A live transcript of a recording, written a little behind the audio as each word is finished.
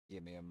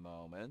Give me a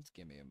moment.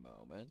 Give me a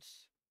moment.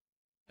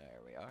 There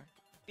we are.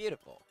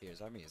 Beautiful. Here's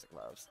our music,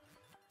 loves.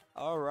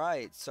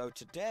 Alright, so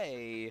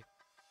today,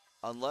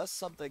 unless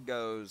something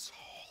goes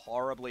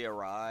horribly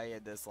awry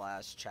in this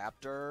last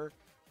chapter,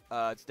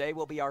 today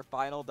will be our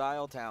final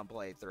Dialtown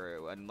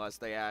playthrough, unless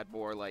they add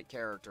more, like,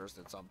 characters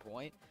at some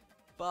point.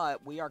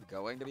 But we are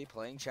going to be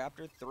playing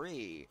Chapter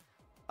 3.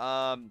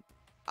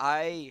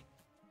 I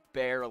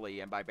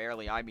barely, and by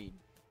barely, I mean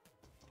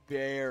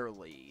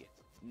barely,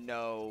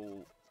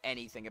 know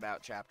anything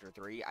about Chapter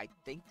 3. I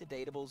think the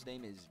datable's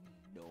name is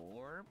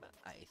Norm,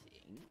 I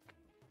think.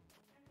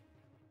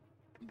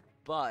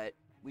 But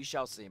we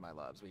shall see, my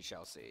loves. We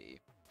shall see.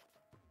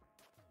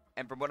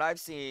 And from what I've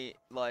seen,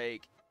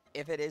 like,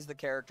 if it is the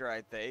character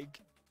I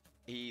think,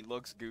 he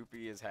looks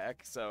goofy as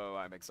heck, so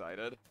I'm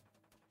excited.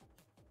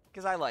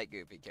 Because I like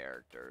goofy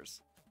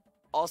characters.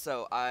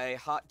 Also, I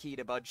hotkeyed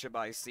a bunch of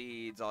my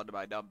seeds onto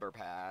my number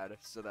pad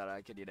so that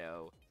I could, you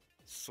know,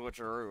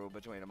 switcheroo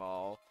between them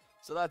all.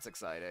 So that's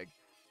exciting.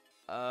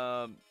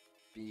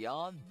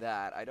 Beyond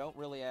that, I don't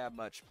really have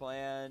much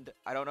planned.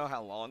 I don't know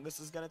how long this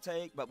is going to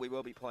take, but we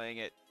will be playing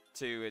it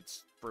to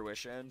its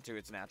fruition, to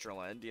its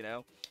natural end, you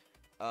know?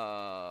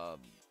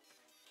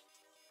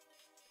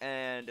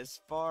 And as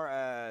far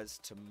as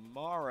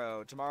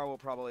tomorrow we'll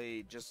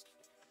probably just,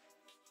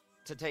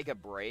 to take a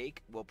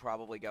break, we'll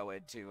probably go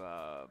into,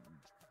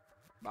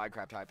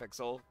 Minecraft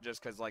Hypixel,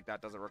 just because, like, that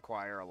doesn't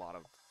require a lot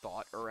of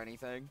thought or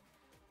anything.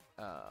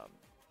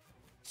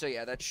 So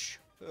yeah, that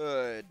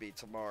should be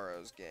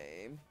tomorrow's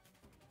game.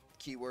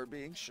 Keyword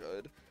being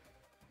should.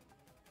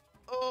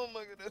 Oh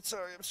my goodness,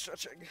 sorry, I'm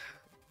stretching.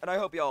 And I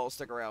hope y'all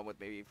stick around with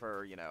me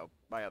for, you know,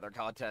 my other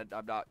content.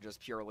 I'm not just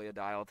purely a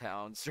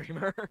Dialtown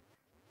streamer.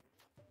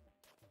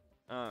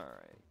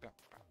 Alright.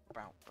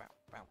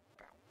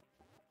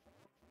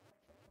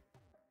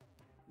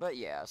 But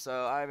yeah,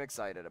 so I'm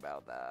excited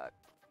about that.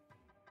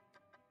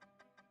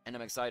 And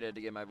I'm excited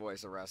to give my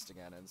voice a rest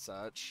again and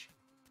such.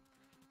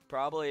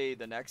 Probably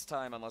the next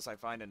time, unless I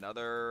find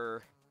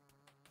another,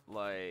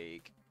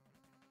 like,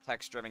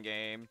 text-driven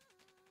game.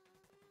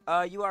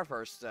 You are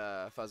first,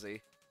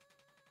 Fuzzy.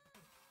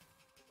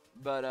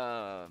 But,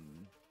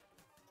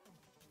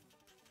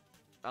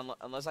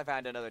 unless I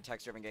find another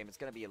text-driven game, it's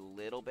gonna be a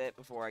little bit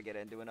before I get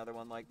into another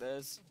one like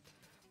this.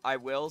 I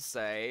will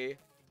say,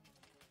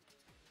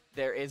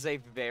 there is a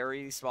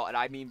very small, and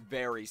I mean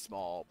very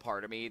small,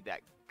 part of me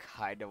that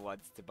kind of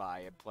wants to buy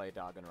and play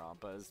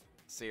Danganronpa's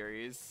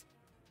series.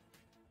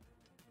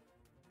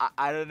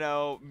 I don't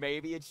know,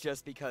 maybe it's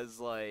just because,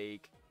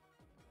 like,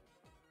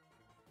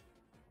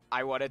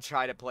 I want to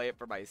try to play it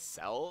for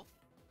myself,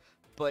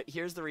 but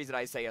here's the reason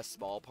I say a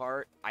small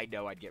part. I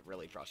know I'd get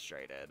really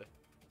frustrated.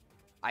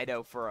 I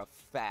know for a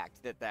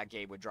fact that that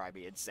game would drive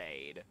me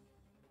insane.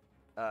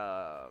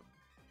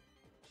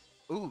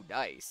 Ooh,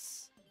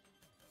 nice.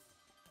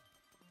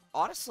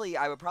 Honestly,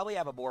 I would probably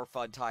have a more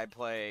fun time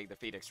playing the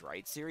Phoenix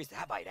Wright series.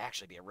 That might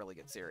actually be a really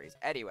good series.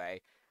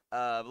 Anyway,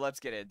 let's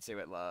get into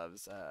it,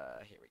 loves.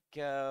 Here we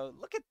go.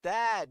 Look at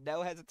that!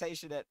 No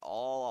hesitation at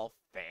all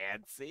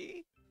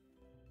fancy.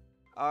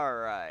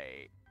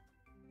 Alright.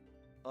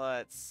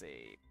 Let's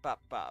see.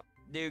 Pop, pop.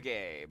 New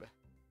game.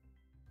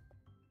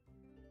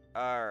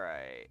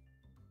 Alright.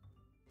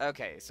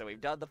 Okay, so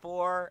we've done the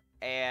 4,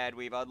 and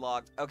we've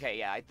unlocked... Okay,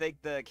 yeah, I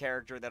think the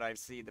character that I've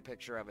seen the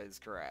picture of is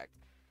correct.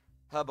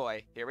 Oh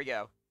boy, here we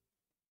go.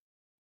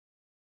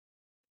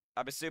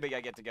 I'm assuming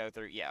I get to go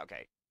through... Yeah,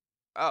 okay.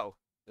 Oh,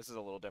 this is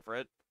a little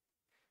different.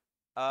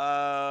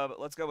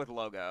 Let's go with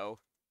logo.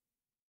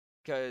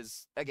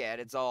 Because, again,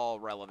 it's all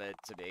relevant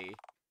to me.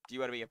 Do you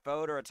want to be a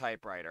phone or a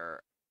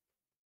typewriter?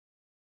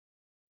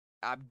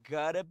 I'm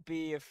gonna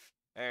be a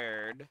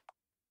third.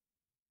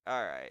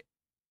 Alright.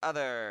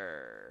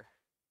 Other.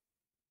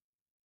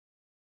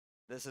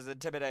 This is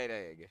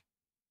intimidating.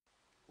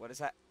 What is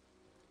that?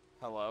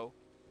 Hello?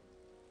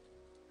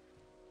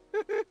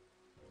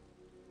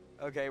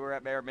 Okay, we're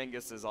at Mayor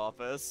Mingus's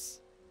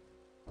office.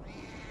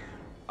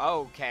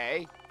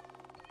 Okay.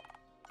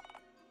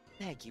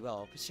 Thank you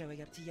all for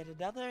showing up to yet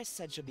another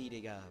essential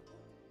meeting of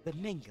the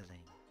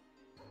mingling.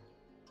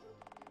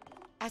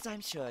 As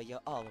I'm sure you're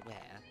all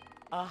aware,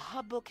 our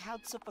humble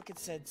Council for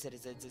Concerned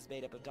Citizens is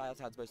made up of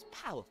Dialtown's most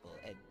powerful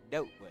and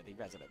noteworthy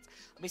residents.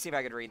 Let me see if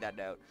I can read that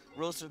note.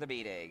 Rules for the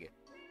meeting.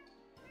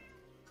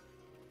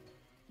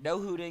 No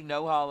hooting,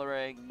 no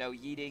hollering, no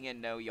yeeting,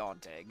 and no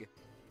yaunting.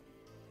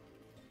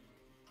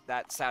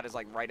 That sound is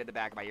like right in the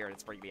back of my ear and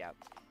it's freaking me out.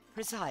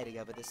 Presiding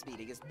over this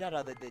meeting is none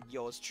other than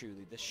yours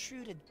truly, the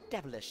shrewd and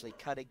devilishly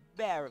cunning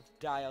mayor of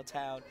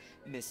Dialtown,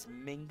 Miss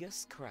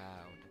Mingus Crown.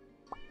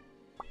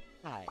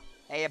 Hi.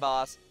 Hey,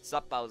 boss.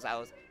 Sup,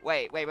 bozos.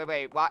 Wait.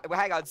 Why,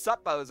 hang on.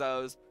 Sup,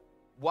 bozos.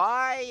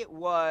 Why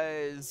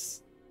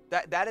was...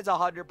 That is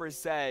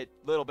 100%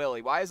 Little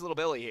Billy. Why is Little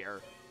Billy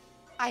here?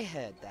 I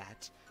heard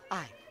that.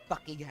 I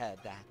fucking heard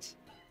that.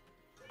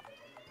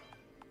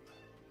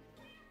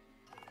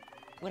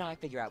 When I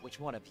figure out which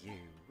one of you...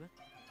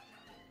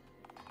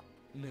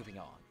 Moving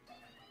on.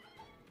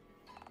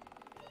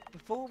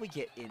 Before we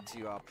get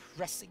into our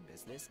pressing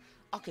business,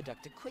 I'll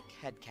conduct a quick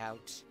head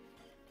count.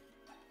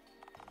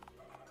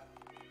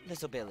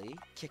 Little Billy,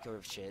 kicker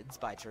of shins,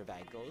 biter of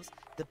ankles,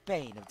 the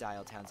bane of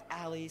Dialtown's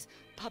alleys,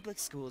 public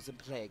schools, and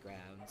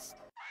playgrounds.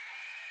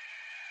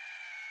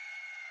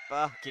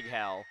 Fucking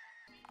hell.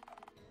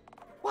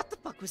 What the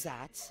fuck was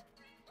that?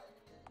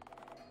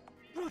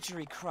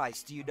 Rotary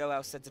Christ, do you know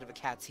how sensitive a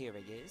cat's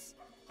hearing is?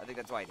 I think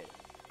that's why I did it.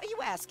 Are you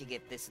asking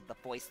if this is the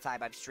first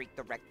time I've shrieked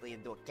directly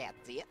into a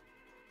cat's ear?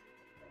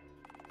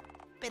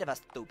 Bit of a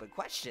stupid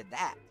question,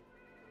 that.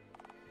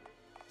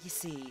 You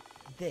see,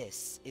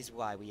 this is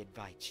why we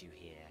invite you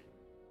here.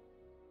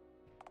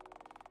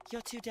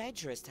 You're too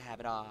dangerous to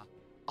have in our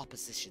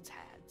opposition's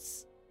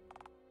hands.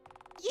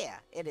 Yeah,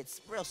 and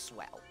it's real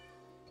swell.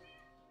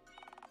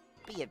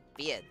 Being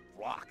feared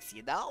rocks,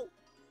 you know?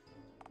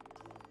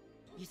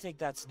 You think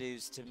that's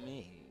news to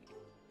me?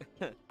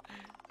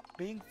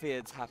 Being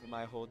feared's half of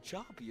my whole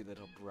job, you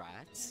little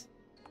brat.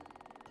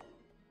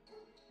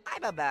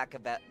 I'm a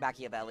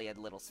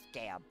Machiavellian little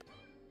scamp.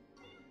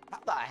 How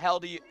the hell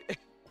do you...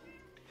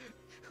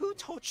 Who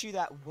taught you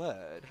that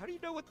word? How do you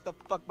know what the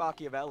fuck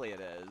Machiavellian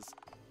is?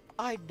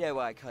 I know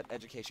I cut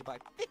education by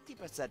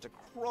 50%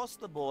 across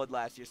the board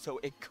last year, so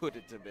it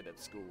couldn't have been at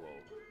school.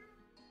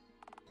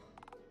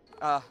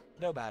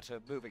 No matter,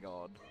 moving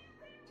on.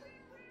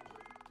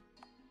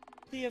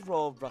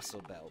 Theodore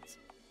Russell Belt,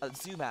 a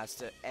zoo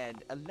master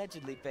and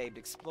allegedly famed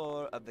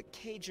explorer of the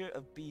cager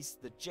of beasts,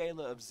 the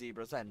jailer of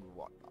zebras, and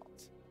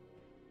whatnot.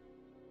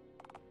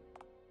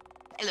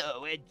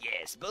 Hello, and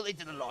yes, bully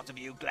to the lot of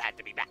you, glad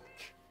to be back.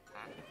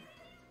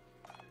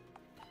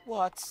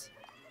 What?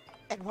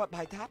 And what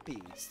might that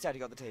be?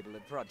 Standing on the table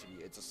in front of you,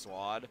 it's a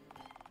sword.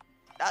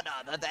 None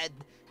other than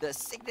the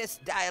Cygnus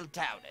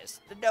Dialtownus,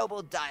 the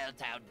noble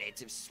Dialtown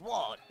native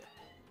swan.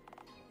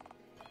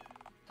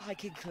 I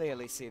can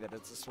clearly see that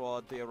it's a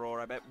sword,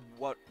 Theodore. I meant,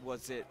 what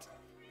was it?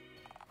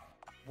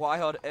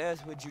 Why on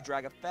earth would you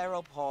drag a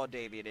feral paw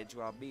Davian into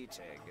our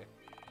meeting?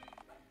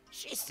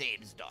 She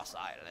seems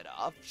docile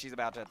enough. She's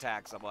about to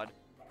attack someone.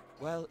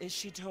 Well, is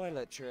she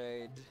toilet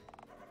trained?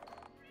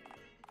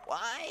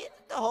 Why,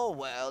 the whole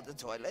world's a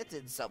toilet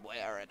in some way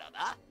or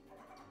another.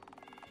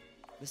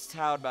 This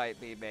town might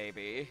be,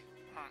 maybe.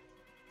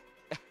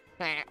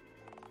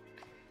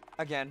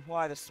 Again,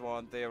 why the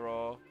swan,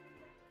 Theodore?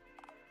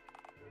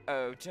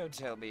 Oh, don't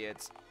tell me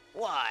it's...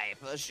 Why,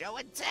 for show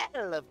and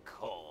tell, of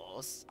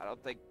course. I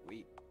don't think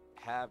we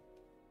have...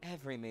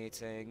 Every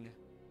meeting.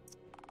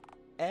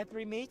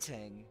 Every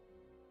meeting.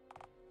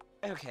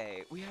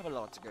 Okay, we have a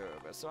lot to go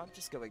over, so I'm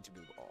just going to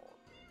move on.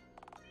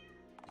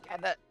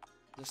 And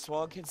the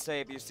swan can say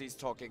if you cease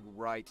talking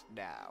right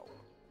now.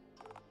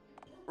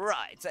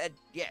 Right, and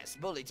yes,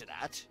 bully to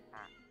that.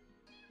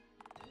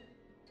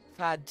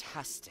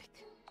 Fantastic.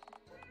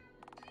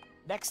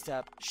 Next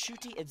up,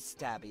 Shooty and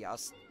Stabby are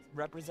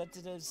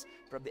representatives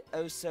from the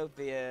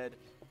oh-so-feared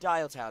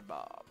Dialtown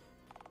mob.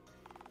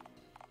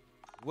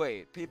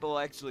 Wait, people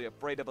are actually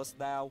afraid of us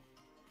now?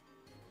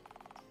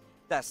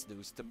 That's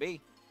news to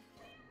me.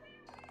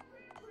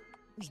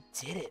 We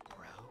did it,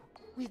 bro.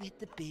 We've hit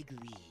the big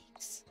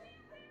leagues.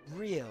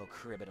 Real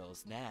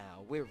criminals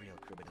now. We're real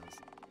criminals.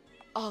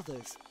 All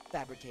those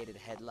fabricated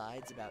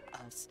headlines about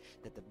us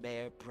that the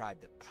mayor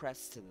bribed the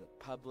press to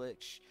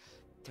publish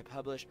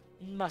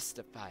must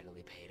have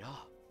finally paid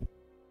off.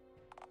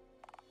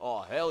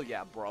 Oh, hell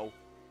yeah, bro.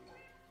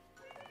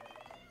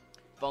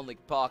 If only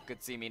Pac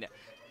could see me now.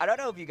 I don't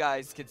know if you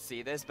guys can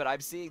see this, but I'm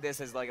seeing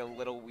this as like a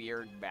little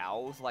weird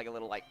mouth. Like a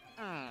little like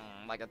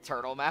a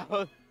turtle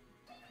mouth.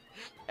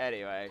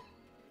 Anyway,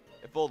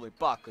 if only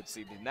Pac could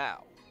see me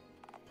now.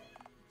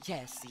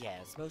 Yes,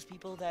 yes. Most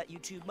people that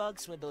YouTube mug,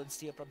 swindle, and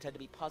steal from tend to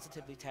be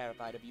positively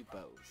terrified of you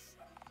both.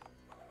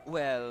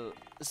 Well,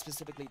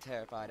 specifically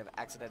terrified of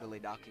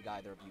accidentally knocking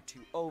either of you two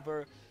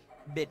over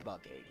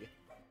mid-mugging.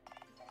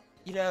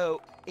 You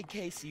know, in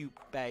case you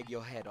bang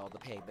your head on the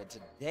pavement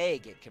and they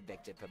get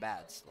convicted for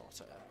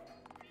manslaughter.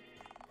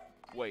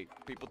 Wait,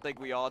 people think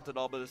we aren't an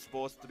ominous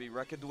force to be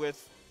reckoned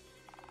with?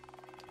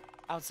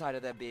 Outside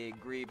of them being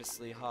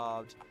grievously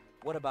harmed,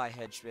 one of my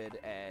henchmen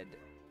and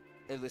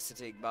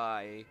eliciting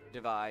my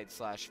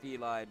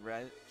divine/feline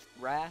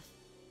wrath?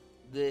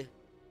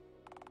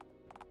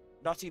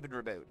 Not even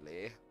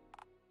remotely.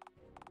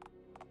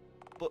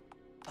 But,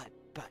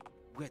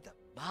 we're the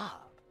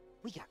mob.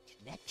 We got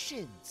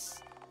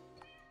connections.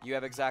 You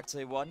have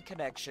exactly one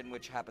connection,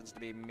 which happens to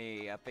be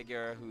me, a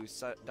figure who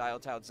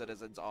Dialtown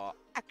citizens are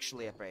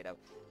actually afraid of,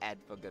 and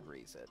for good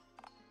reason.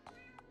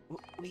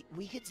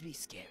 We could be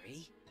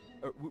scary.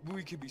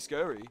 We can be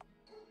scary.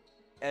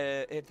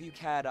 If you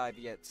can, I've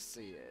yet to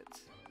see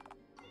it.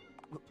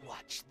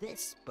 Watch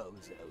this,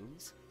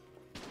 bozos.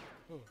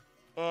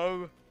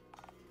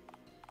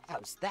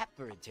 How's that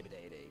for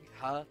intimidating,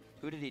 huh?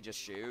 Who did he just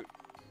shoot?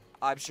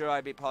 I'm sure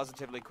I'd be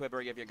positively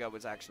quivering if your gun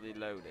was actually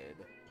loaded.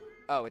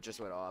 Oh, it just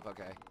went off,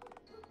 okay.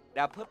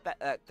 Now put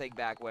that thing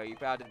back where you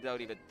found it and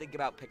don't even think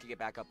about picking it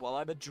back up while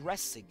I'm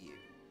addressing you.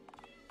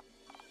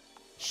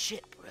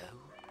 Shit, bro.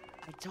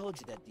 I told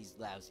you that these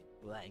lousy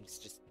blanks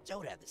just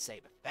don't have the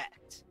same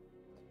effect.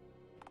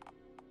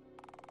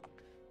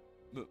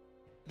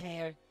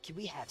 Mayor, can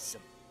we have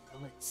some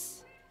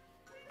bullets?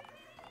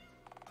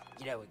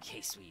 You know, in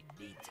case we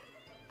need to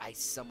ice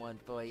someone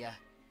for you.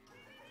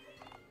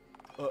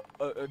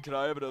 Can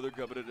I have another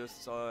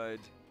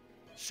covenant-assigned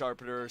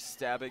sharpener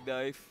stabbing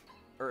knife?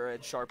 Or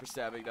a sharper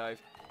stabbing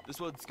knife?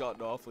 This one's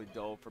gotten awfully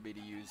dull for me to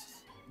use,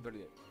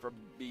 from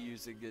me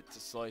using it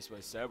to slice my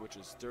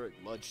sandwiches during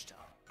lunchtime.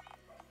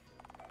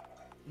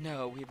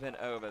 No, we've been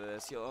over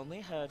this. You'll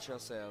only hurt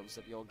yourselves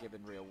if you're given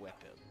real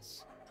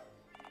weapons.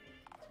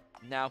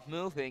 Now,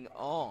 moving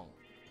on.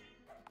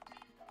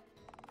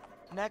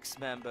 Next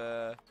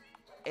member,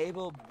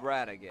 Abel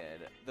Brannigan,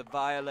 the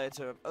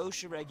violator of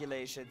OSHA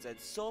regulations and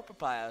sole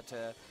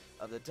proprietor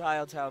of the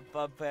Dialtown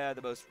Fun Fair,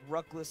 the most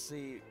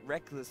recklessly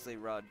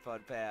run fun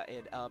fair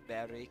in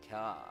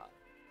America.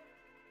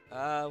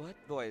 What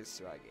voice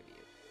do I give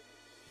you?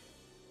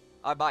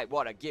 I might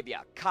want to give you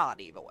a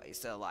Connie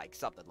voice, or like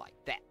something like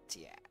that,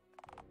 yeah.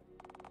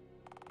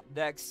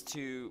 Next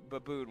to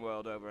Baboon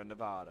World over in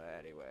Nevada,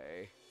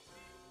 anyway.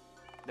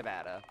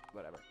 Nevada,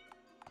 whatever.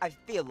 I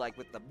feel like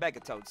with the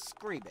megatone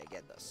screaming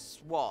and the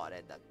swan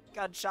and the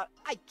gunshot,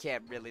 I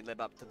can't really live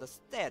up to the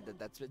standard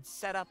that's been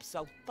set up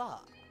so far.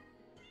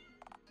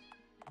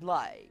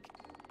 Like,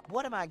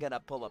 what am I gonna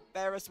pull a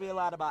Ferris wheel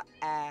out of my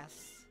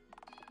ass?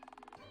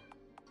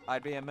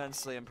 I'd be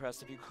immensely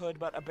impressed if you could,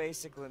 but a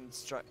basic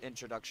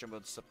introduction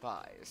would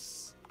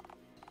suffice.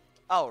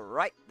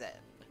 Alright then.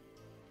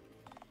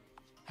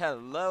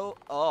 Hello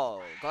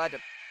all. Glad to...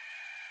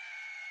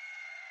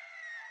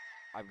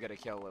 I'm gonna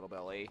kill Little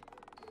Billy.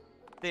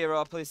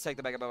 Theodore, please take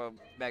the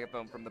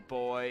megaphone from the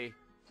boy.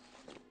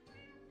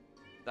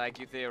 Thank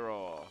you,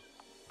 Theodore.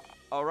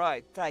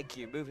 Alright, thank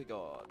you. Moving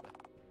on.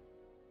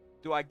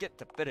 Do I get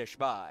to finish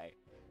my?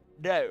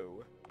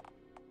 No.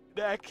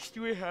 Next,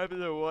 we have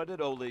the one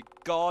and only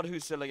God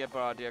who's selling it for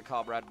our dear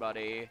comrade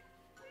Buddy.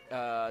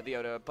 The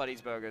owner of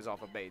Buddy's Burgers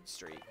off of Main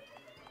Street.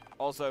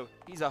 Also,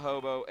 he's a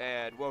hobo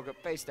and woke up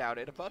face down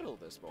in a puddle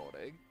this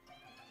morning.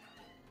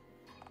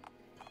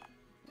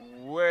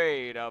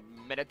 Wait a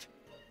minute.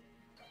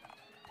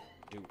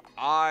 Do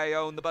I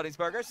own the Buddy's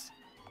Burgers?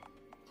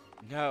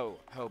 No,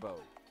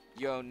 hobo.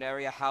 You own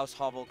nary a house,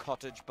 hovel,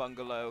 cottage,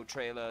 bungalow,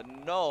 trailer,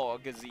 nor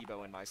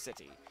gazebo in my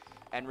city,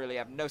 and really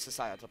have no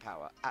societal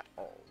power at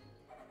all.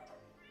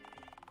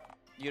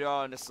 You'd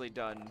honestly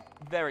done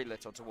very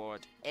little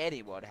toward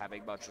anyone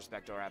having much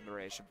respect or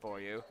admiration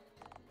for you.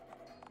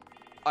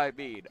 I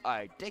mean,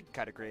 I did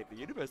kind of create the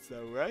universe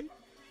though, right?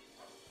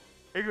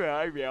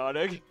 I'm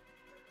yawning.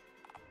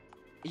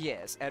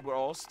 Yes, and we're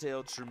all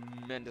still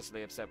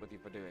tremendously upset with you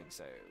for doing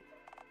so.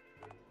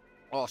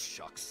 Oh,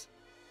 shucks.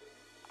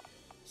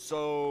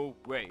 So,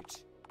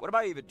 wait. What am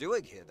I even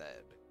doing here,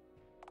 then?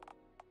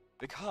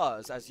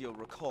 Because, as you'll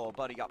recall,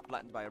 Buddy got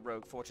flattened by a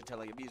rogue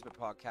fortune-telling amusement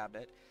park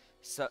cabinet,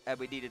 and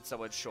we needed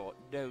someone short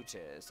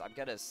notice. I'm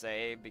gonna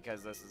say,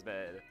 because this has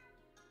been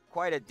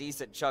quite a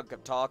decent chunk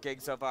of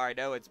talking so far. I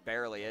know it's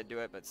barely into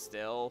it, but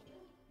still.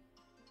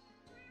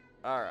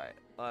 Alright,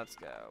 let's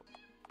go.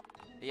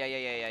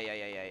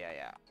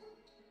 Yeah.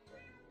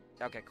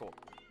 Okay, cool.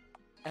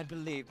 And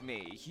believe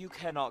me, you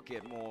cannot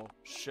get more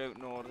short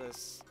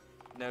notice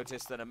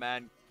than a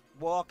man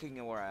walking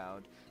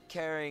around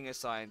carrying a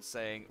sign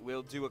saying,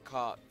 "We'll do a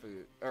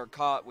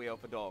cartwheel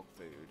for dog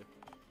food."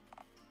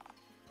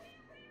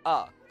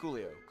 Ah,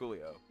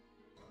 coolio.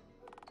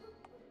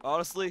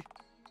 Honestly,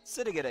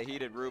 sitting in a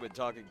heated room and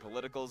talking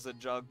politicals and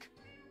junk.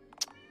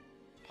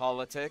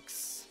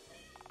 Politics?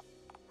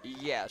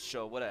 Yeah,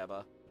 sure,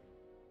 whatever.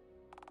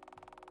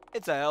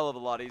 It's a hell of a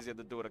lot easier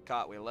than doing a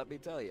cartwheel, let me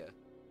tell you.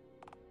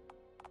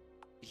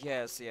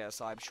 Yes,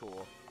 I'm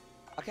sure.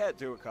 I can't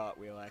do a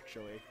cartwheel,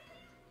 actually.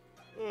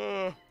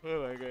 Oh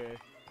my god.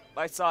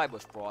 My sign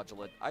was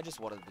fraudulent. I just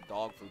wanted the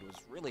dog food. Was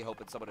really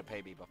hoping someone would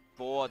pay me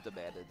before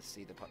demanding to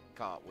see the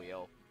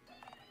cartwheel.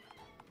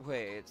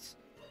 Wait.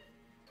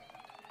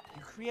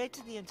 You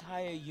created the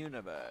entire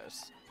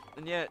universe,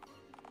 and yet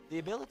the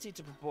ability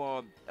to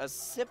perform a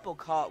simple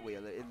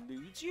cartwheel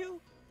eludes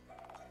you?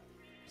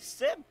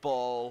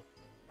 Simple?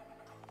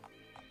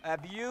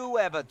 Have you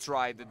ever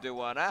tried to do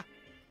one, huh?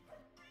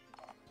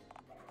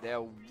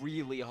 They're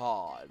really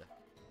hard.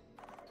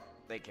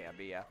 They can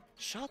be, yeah.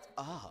 Shut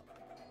up.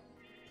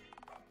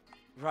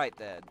 Right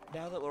then,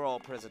 now that we're all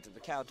present and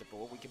accounted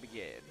for, we can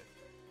begin.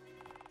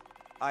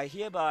 I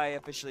hereby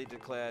officially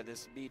declare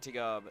this meeting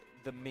of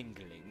the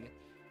Mingling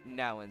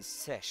now in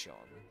session.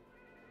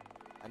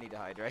 I need to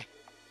hydrate.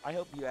 I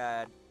hope you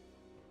had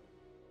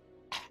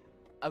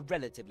a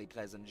relatively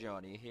pleasant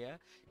journey here,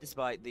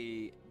 despite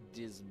the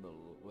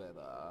dismal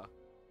weather.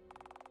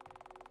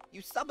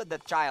 You summoned the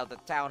child to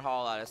town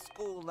hall on a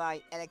school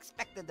night and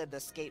expected them to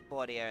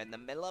skateboard here in the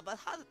middle of a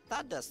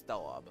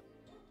thunderstorm.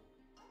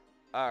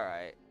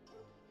 Alright.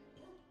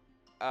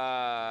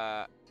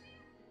 I'm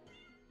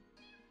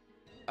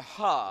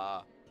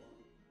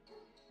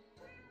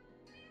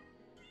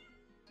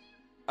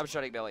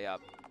shutting Billy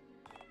up.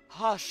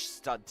 Hush,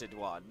 stunted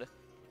one.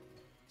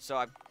 So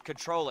I'm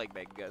controlling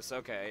Mingus.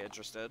 Okay,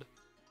 interested.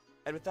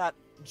 And with that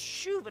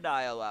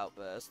juvenile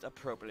outburst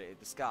appropriately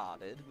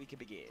discarded, we can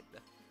begin.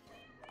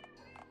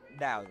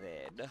 Now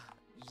then,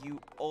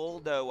 you all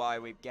know why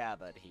we've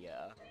gathered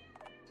here.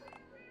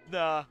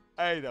 Nah,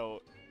 I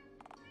don't.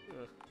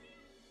 Ugh.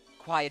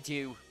 Quiet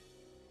you.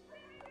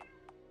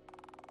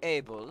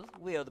 Abel,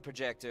 wheel the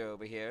projector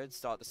over here and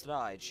start the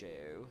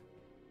slideshow.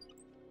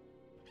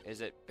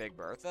 Is it Big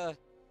Bertha?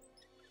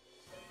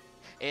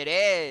 It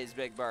is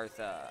Big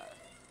Bertha.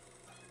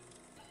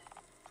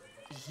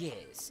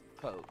 Yes,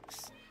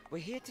 folks. We're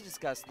here to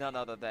discuss none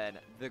other than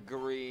the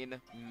Green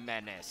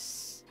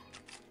Menace.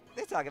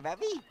 They're talking about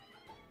me.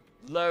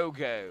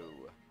 Logo.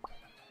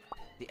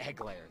 The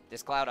egg layer.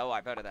 This cloud, oh,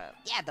 I've heard of that.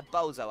 Yeah, the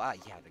bozo. Ah,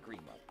 yeah, the green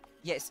one.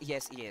 Yes,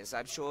 yes, yes.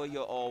 I'm sure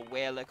you're all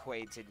well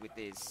acquainted with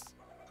this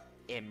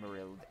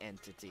emerald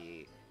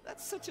entity.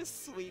 That's such a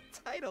sweet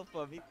title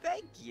for me.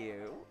 Thank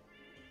you.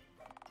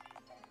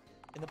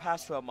 In the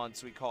past 12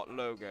 months, we caught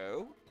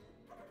Logo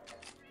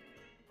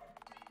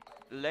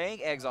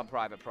laying eggs on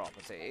private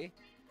property,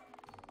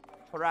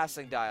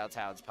 harassing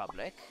Dialtown's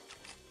public.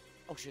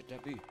 Oh shit,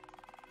 taboo.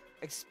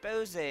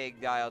 Exposing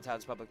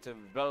Dialtown's public to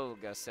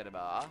vulgar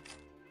cinema.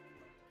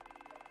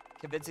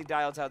 Convincing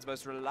Dialtown's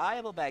most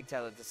reliable bank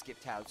teller to skip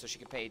town so she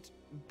can paint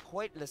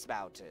pointless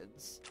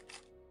mountains.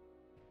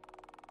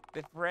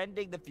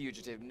 Befriending the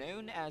fugitive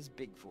known as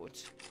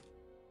Bigfoot.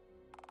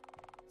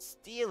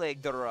 Stealing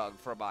the rug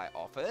from my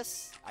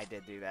office. I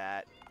did do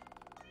that.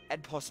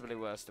 And possibly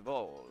worst of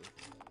all,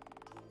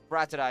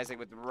 fraternizing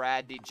with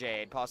Randy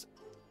Jane.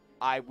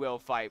 I will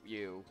fight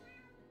you.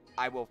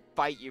 I will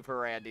fight you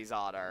for Randy's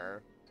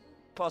honor.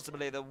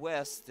 Possibly the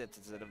worst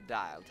citizen of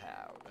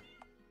Dialtown.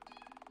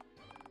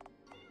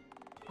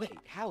 Wait,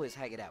 how is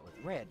hanging out with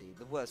Randy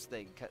the worst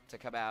thing to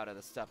come out of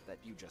the stuff that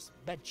you just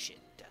mentioned?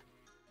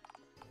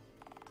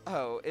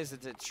 Oh,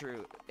 isn't it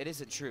true? It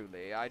isn't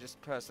truly. I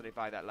just personally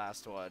find that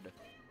last one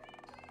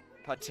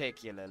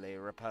particularly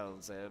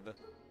repulsive.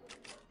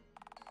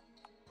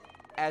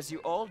 As you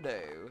all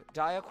know,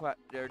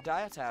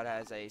 Dialtown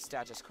has a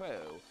status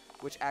quo,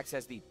 which acts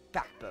as the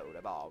backbone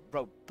of our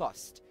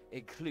robust,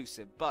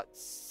 inclusive, but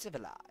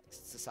civilized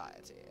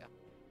society.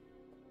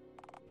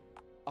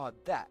 On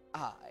that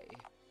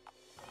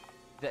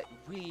that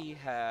we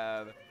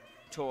have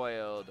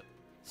toiled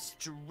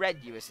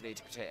strenuously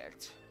to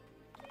protect.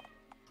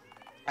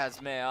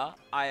 As mayor,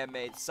 I have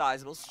made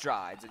sizable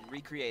strides in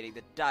recreating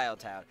the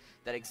Dialtown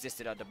that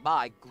existed under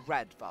my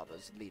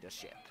grandfather's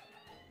leadership.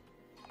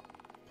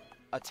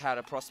 A town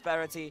of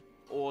prosperity,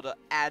 order,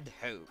 and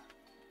hope.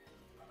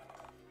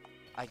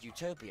 A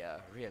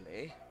utopia,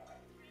 really.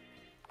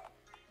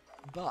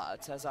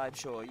 But, as I'm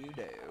sure you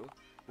know,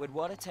 when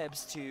one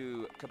attempts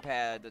to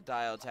compare the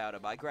Dialtown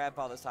of my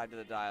grandfather's time to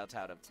the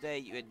Dialtown of today,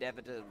 you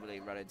inevitably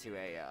run into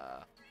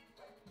a,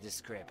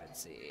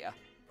 discrepancy.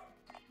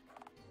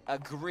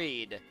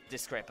 Agreed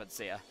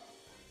discrepancy.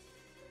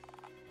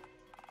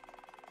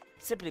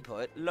 Simply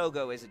put,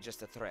 Logo isn't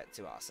just a threat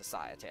to our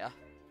society.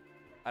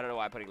 I don't know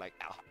why I'm putting, like,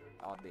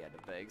 on the end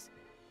of things.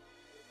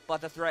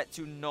 But a threat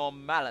to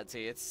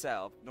normality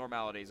itself.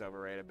 Normality's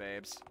overrated,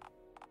 babes.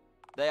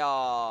 They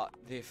are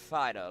the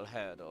final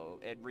hurdle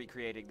in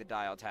recreating the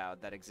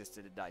Dialtown that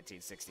existed in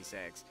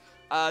 1966.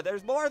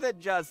 There's more than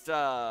just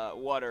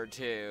one or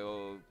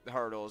two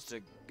hurdles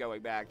to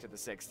going back to the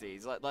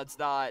 60s. Let's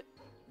not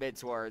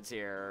mince words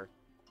here.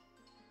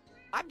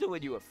 I'm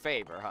doing you a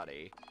favor,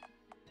 honey.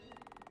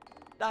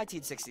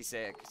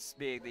 1966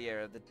 being the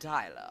year of the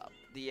dial-up,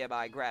 the year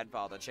my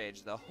grandfather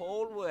changed the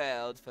whole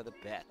world for the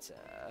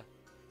better.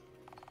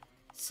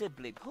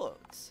 Simply put,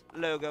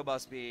 Logo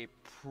must be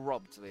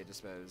promptly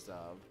disposed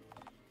of.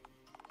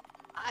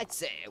 I'd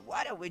say,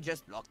 why don't we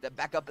just lock them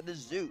back up in the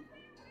zoo?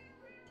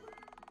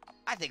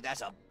 I think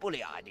that's a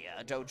bully idea,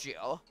 don't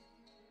you?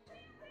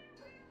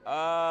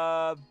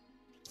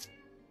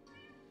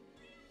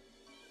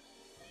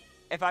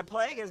 If I'm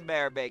playing as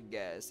Mayor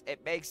Mingus,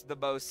 it makes the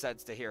most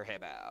sense to hear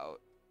him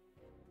out.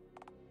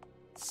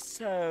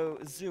 So,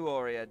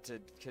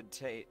 zoo-oriented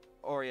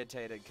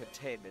orientated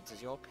containment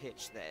is your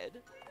pitch,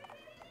 then?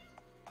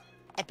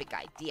 Epic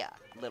idea,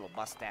 little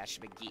Mustache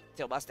McGee.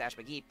 Till Mustache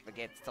McGee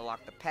forgets to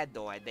lock the pen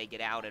door and they get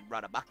out and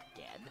run amok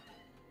again.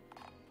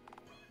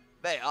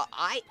 Mayor,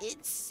 I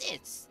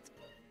insist.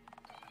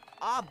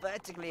 Our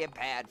vertically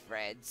impaired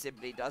friend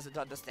simply doesn't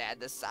understand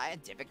the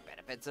scientific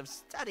benefits of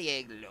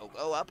studying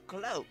Logo up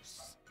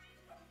close.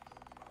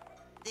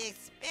 The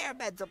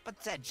experimental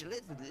potential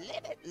is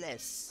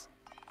limitless.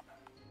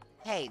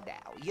 Hey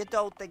now, you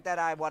don't think that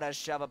I want to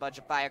shove a bunch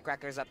of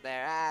firecrackers up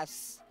their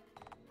ass?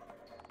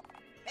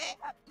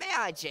 May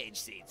I change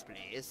seats,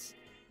 please?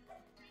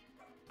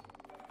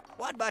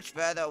 One much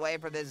further away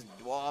from this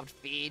dwarfed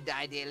fiend,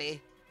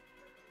 ideally.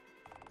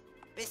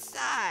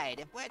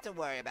 Besides, if we're to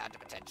worry about a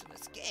potential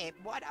escape,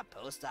 why not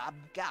post armed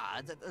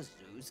guards at the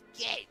zoo's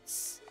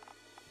gates?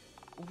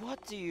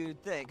 What do you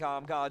think?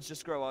 Armed guards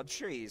just grow on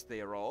trees,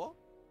 Theodore?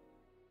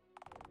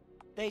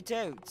 They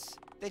don't.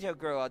 They don't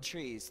grow on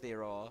trees,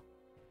 Theodore.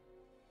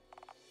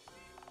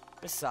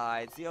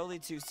 Besides, the only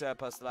two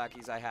surplus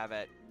lackeys I have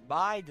at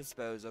my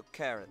disposal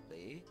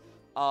currently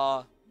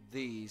are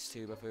these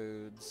two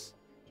buffoons.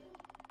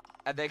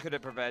 And they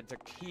couldn't prevent a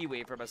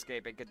Kiwi from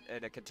escaping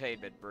in a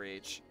containment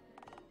breach.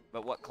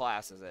 But what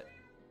class is it?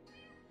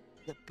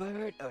 The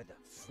bird or the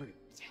fruit?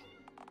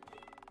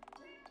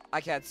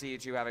 I can't see you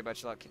two having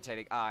much luck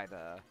containing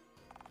either.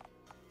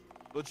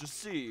 But you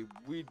see,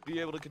 we'd be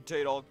able to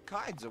contain all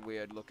kinds of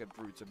weird-looking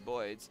fruits and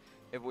birds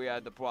if we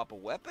had the proper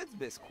weapons,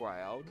 Miss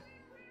Crowd.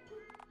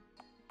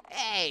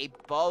 Hey,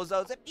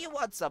 bozos, if you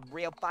want some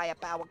real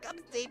firepower, come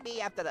see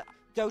me after the...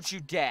 Don't you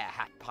dare,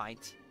 Hat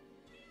Pint.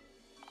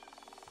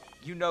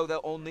 You know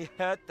they'll only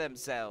hurt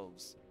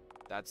themselves.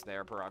 That's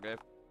their prerogative.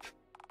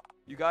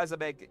 You guys are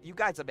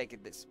making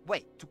this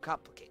way too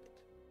complicated.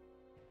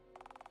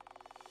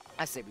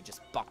 I say we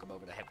just bonk him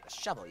over the head with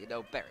a shovel, you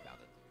know, bury him out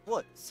in the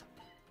woods.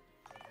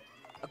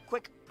 A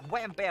quick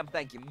wham-bam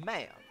thank you,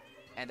 ma'am,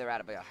 and they're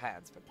out of your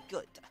hands for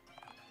good.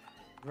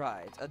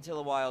 Right, until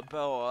a wild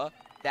boar,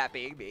 that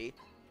being me,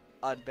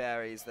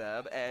 unburies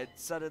them, and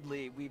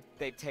suddenly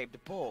they've tamed a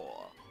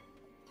boar.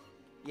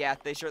 Yeah,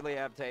 they certainly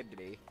have tamed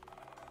me.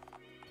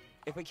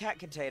 If we can't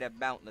contain a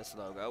mountless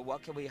logo,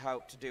 what can we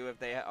hope to do if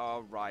they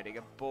are riding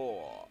a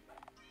boar?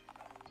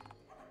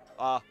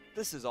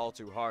 This is all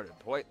too hard and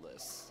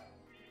pointless.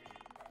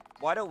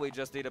 Why don't we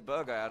just eat a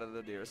burger out of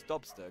the nearest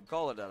dumpster and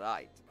call it a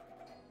night?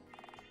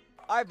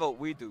 I vote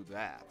we do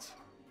that.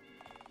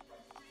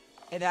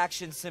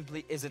 Inaction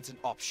simply isn't an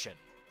option.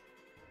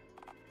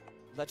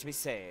 Let me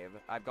save.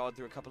 I've gone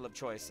through a couple of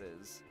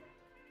choices.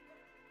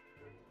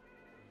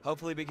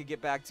 Hopefully we can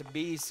get back to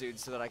me soon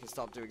so that I can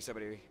stop doing so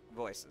many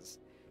voices.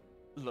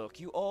 Look,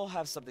 you all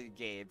have something to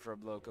gain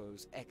from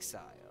Logo's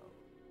exile.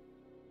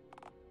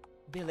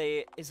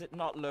 Billy, is it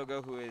not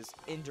Logo who is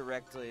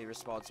indirectly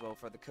responsible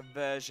for the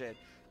conversion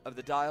of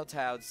the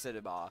Dialtown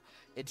cinema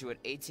into an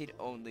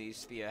 18-only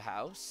sphere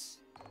house?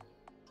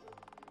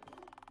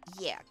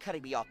 Yeah,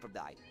 cutting me off from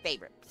my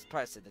favorite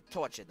person to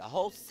torture the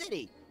whole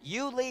city.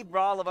 You leave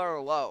Rolliver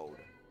alone.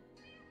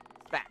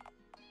 Smack.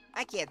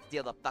 I can't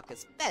steal the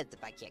fucker's fence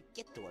if I can't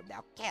get to him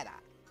now, can I?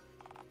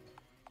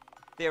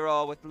 They're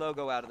all with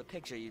Logo out of the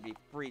picture. You'd be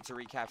free to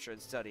recapture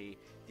and study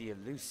the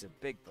elusive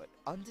Bigfoot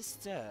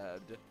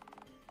undisturbed.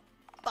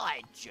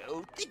 By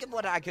Jove, think of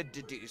what I could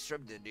deduce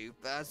from the new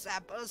fur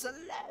samples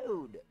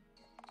alone.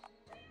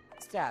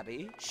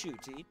 Stabby,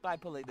 Shooty, by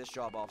pulling this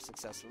job off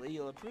successfully,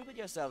 you'll have proven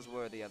yourselves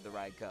worthy of the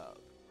rank of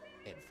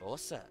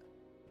Enforcer.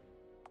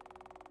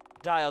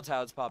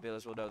 Dialtown's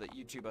populace will know that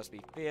you two must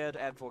be feared,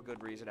 and for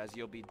good reason, as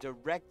you'll be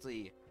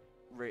directly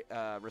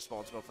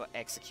responsible for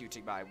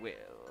executing my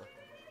will.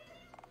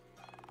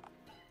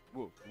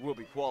 We'll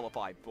be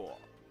qualified for.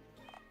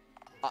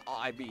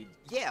 I mean,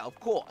 yeah, of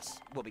course.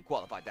 We'll be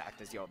qualified to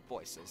act as your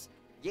voices.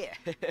 Yeah.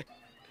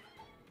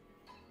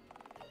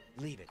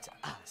 Leave it to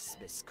us,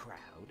 Miss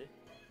Crowd.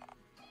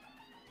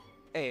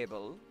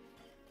 Abel.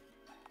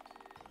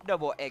 No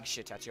more egg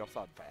shit at your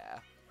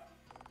funfair.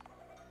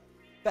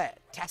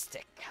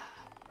 Fantastic.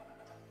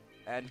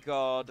 And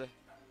God,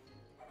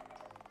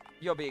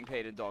 you're being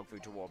paid in dog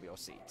food to warm your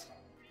seat.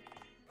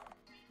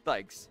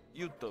 Thanks.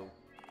 You too.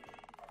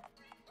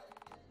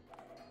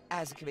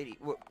 As a committee...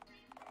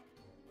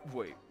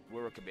 Wait,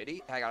 we're a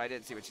committee? Hang on, I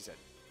didn't see what you said.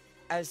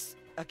 As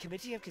a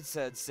committee of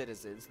concerned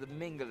citizens, the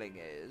mingling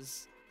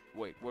is...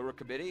 Wait, we're a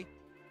committee?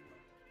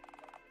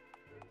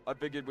 I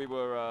figured we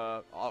were,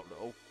 I don't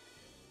know.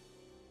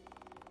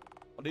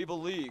 An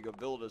evil league of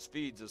villainous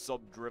fiends or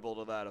some dribble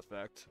to that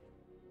effect.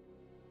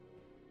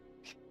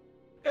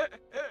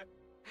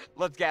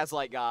 Let's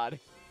gaslight God.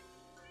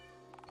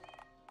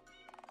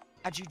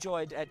 And you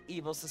joined an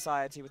evil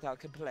society without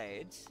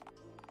complaint?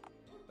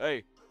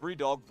 Hey, free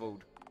dog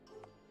food.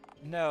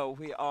 No,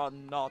 we are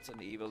not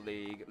an evil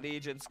league,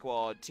 legion,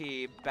 squad,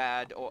 team,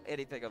 band, or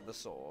anything of the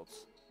sort.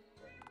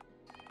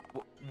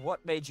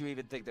 What made you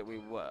even think that we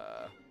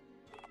were?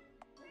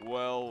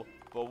 Well,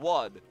 for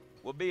one,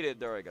 we're meeting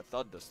during a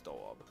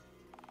thunderstorm.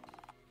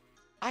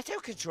 I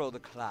don't control the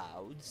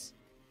clouds,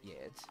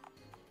 yet.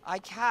 I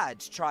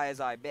can't, try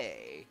as I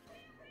may.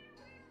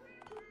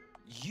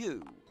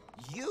 You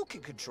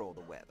can control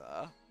the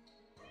weather.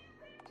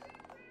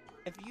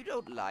 If you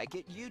don't like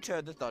it, you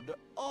turn the thunder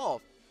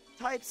off.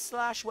 Type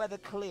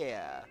 /weather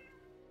clear.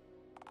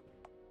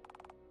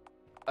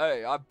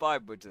 Hey, I'm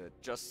fine with it,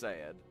 just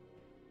saying.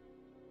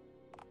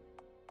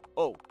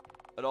 Oh,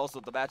 and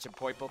also the matching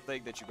Poiple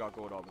thing that you got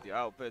going on with your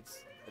outfits,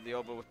 and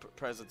the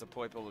presence of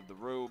Poiple in the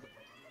room.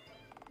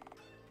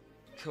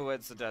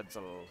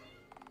 Coincidental.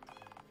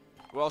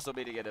 We're also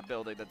meeting in a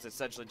building that's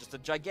essentially just a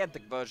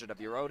gigantic version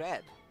of your own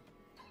head.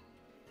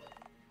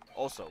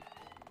 Also,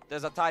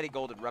 there's a tiny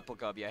golden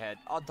replica of your head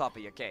on top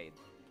of your cane.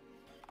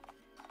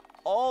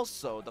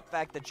 Also, the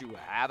fact that you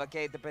have a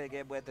cane to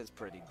begin with is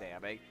pretty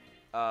damning.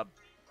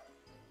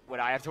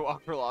 When I have to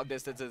walk for long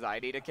distances, I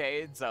need a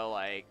cane, so,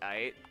 like,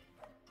 Do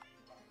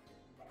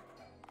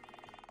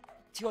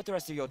you want the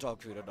rest of your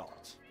dog food or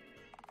not?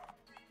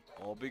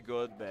 I'll be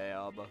good,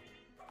 ma'am.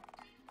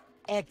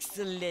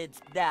 Excellent.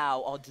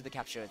 Now, on to the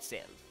capture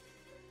itself.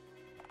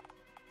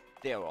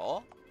 There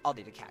all. I'll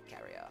need a cat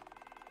carrier.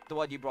 The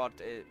one you brought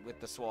with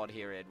the swan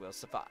herein will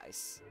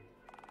suffice.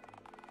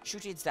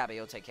 Shooty and Stabby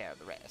will take care of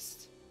the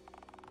rest.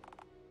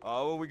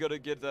 How are we gonna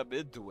get them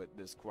into it,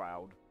 Miss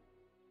Crowd?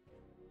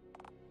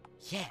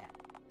 Yeah,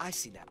 I've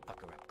seen that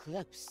fucker up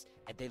close,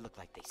 and they look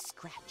like they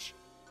scratch,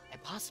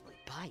 and possibly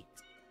bite.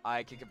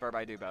 I can confirm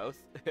I do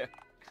both.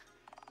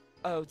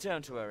 Oh,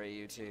 don't worry,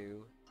 you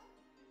two.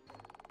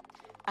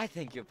 I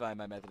think you'll find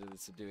my method of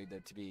subduing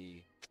them to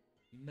be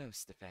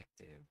most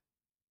effective.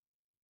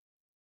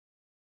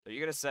 Are you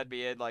gonna send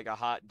me in like a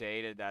hot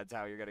date and that's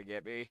how you're gonna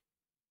get me?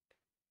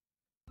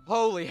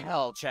 Holy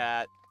hell,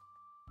 chat.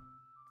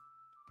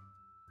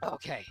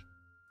 Okay.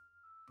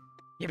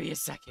 Give me a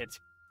second.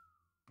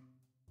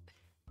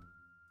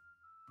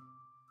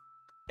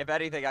 If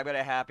anything, I'm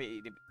gonna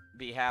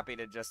be happy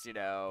to just, you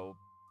know,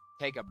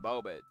 take a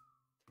moment.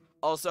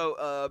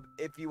 Also,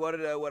 if you want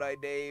to know what I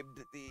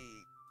named the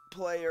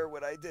player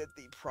when I did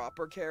the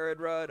proper Karen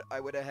run, I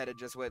went ahead and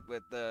just went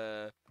with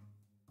the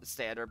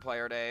standard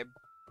player name.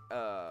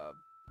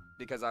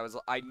 Because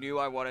I knew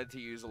I wanted to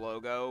use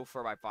Logo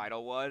for my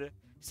final one,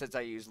 since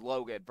I used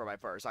Logan for my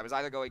first. I was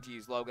either going to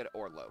use Logan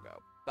or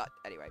Logo. But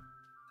anyway.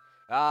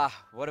 Ah,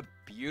 what a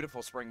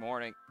beautiful spring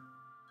morning.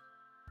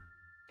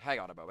 Hang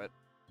on a moment.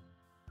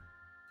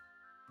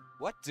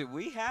 What do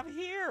we have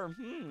here?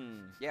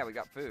 Yeah, we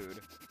got food.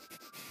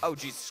 Oh,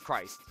 Jesus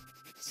Christ.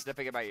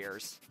 Sniffing in my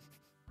ears.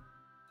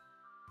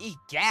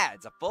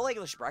 Egads, a full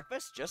English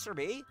breakfast just for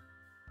me?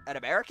 An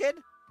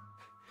American?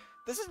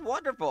 This is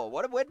wonderful.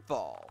 What a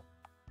windfall.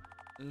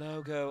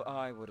 Logo,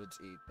 I wouldn't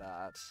eat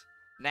that.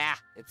 Nah,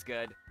 it's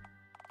good.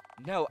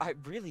 No, I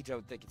really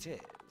don't think it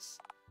is.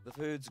 The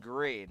food's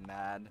green,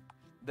 man.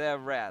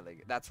 That's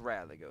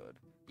rarely good.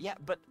 Yeah,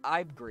 but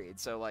I'm green,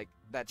 so, like,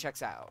 that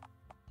checks out.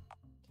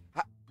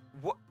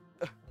 What?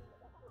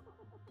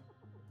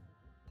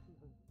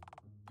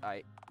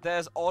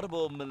 There's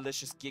audible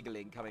malicious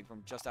giggling coming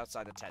from just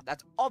outside the tent.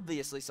 That's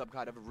obviously some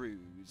kind of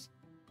ruse.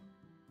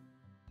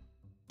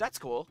 That's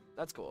cool.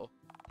 That's cool.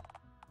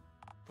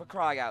 For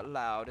crying out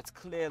loud, it's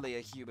clearly a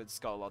human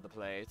skull on the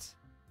plate.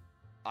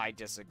 I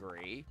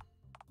disagree.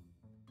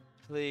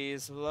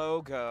 Please,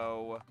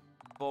 Logo,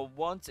 for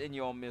once in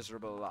your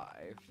miserable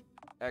life,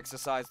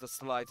 exercise the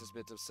slightest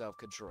bit of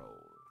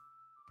self-control.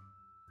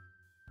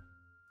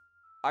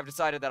 I've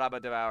decided that I'm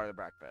gonna devour the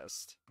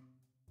breakfast.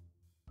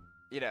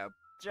 You know,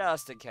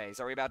 just in case.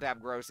 Are we about to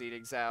have gross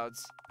eating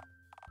sounds?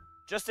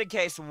 Just in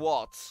case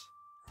what?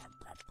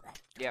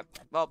 Yep,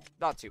 well,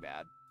 not too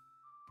bad.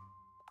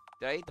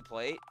 Did I eat the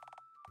plate?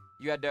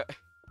 You had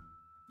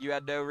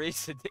no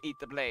reason to eat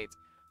the plate.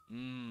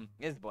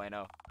 It's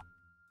bueno.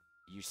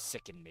 You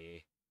sicken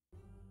me.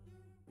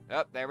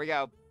 Oh, there we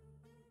go.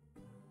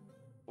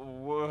 We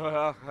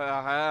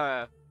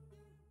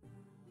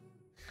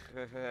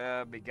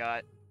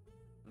got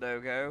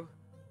Logo.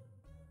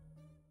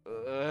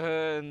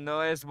 No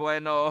es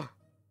bueno.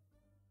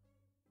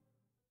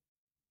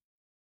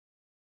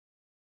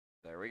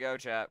 There we go,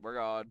 chat. We're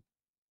gone.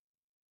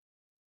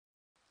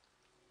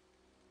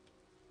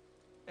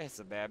 It's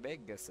a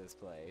Bambingus's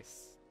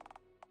place.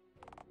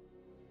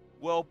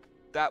 Well,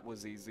 that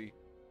was easy.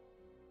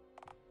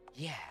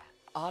 Yeah,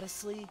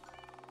 honestly,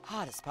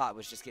 hardest part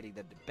was just getting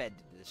them to bend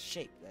into the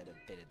shape that had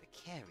been in the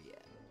carrier.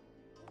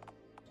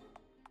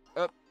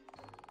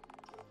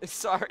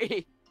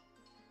 Sorry.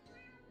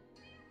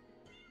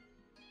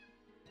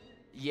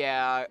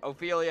 Yeah,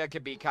 Ophelia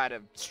can be kind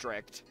of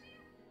strict.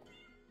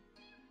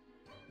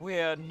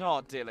 We're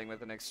not dealing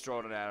with an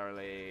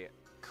extraordinarily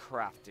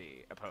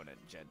crafty opponent,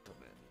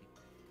 gentlemen.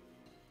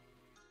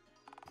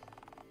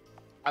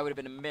 I would have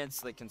been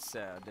immensely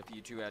concerned if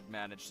you two had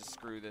managed to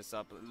screw this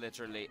up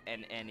literally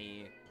in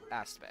any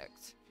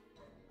aspect.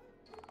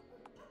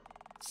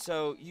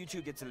 So, you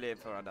two get to live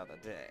for another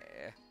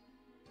day.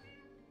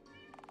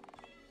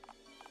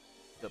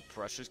 The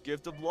precious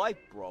gift of life,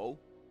 bro.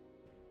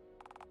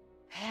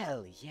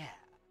 Hell yeah.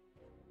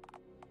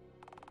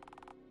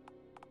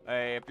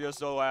 Hey, if you're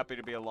so happy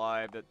to be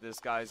alive that this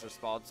guy's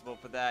responsible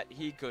for that,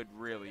 he could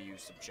really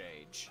use some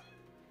change.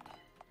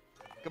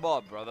 Come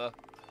on, brother.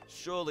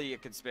 Surely you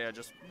can spare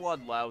just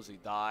one lousy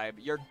dime.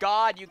 You're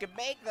God, you can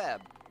make them!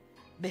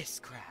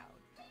 Miss Crown,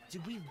 do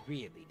we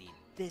really need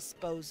this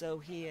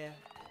bozo here?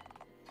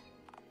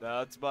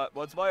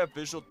 What's my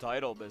official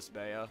title, Miss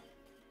Maya?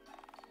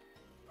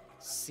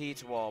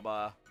 Seat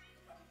warmer.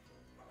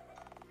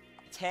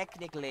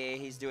 Technically,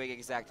 he's doing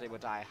exactly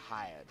what I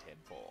hired him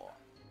for.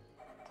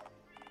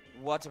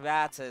 What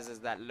matters is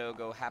that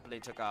Logo happily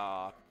took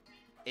our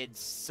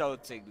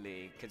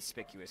insultingly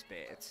conspicuous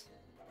bait.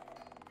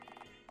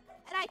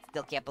 And I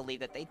still can't believe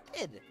that they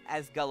did,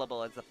 as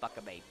gullible as the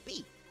fucker may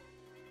be.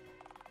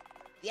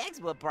 The eggs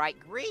were bright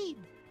green.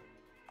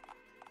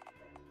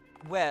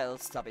 Well,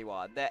 stubby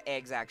one, their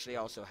eggs actually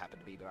also happen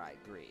to be bright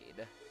green.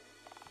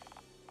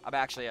 I'm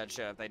actually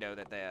unsure if they know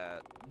that they're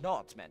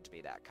not meant to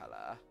be that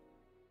color.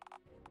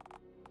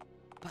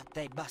 But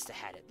they must have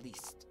had at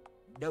least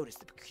noticed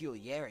the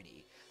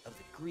peculiarity of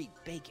the green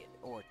bacon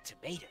or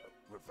tomato,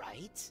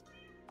 right?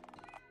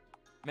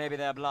 Maybe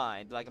they're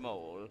blind, like a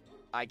mole.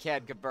 I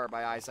can't confirm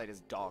my eyesight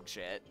is dog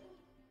shit.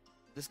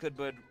 This could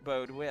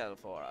bode well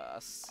for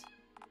us.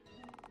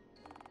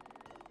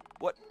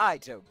 What I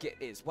don't get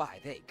is why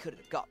they couldn't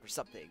have gone for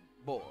something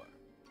more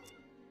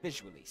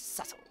visually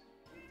subtle.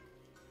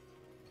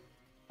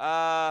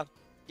 Yeah,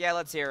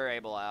 let's hear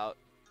Abel out.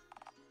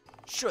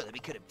 Surely we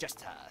could have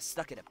just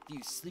stuck in a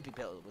few sleeping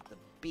pills with the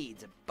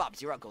beads and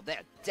bumped your uncle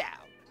there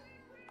down.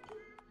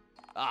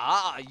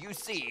 Ah, you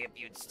see, if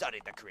you'd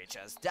studied the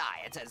creature's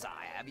diet as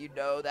I have, you'd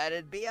know that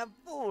it'd be a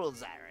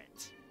fool's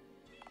errand.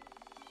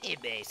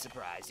 It may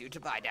surprise you to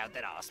find out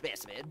that our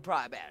specimen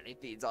primarily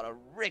feeds on a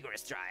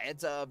rigorous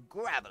diet of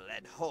gravel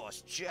and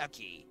horse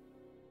jerky.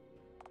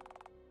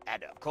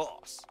 And of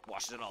course,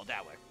 washes it all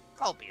down with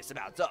copious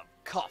amounts of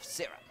cough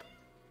syrup.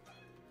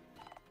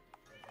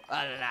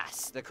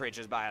 Alas, the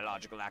creature's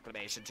biological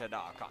acclimation to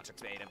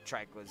narcotics made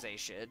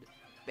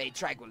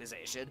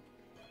tranquilization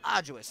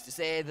arduous to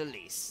say the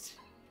least.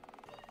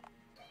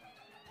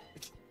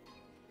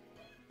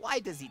 Why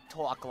does he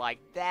talk like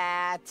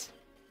that?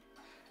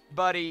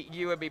 Buddy,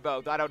 you and me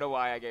both. I don't know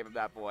why I gave him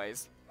that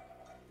voice.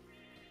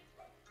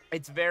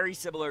 It's very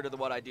similar to the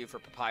one I do for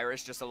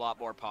Papyrus, just a lot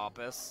more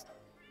pompous.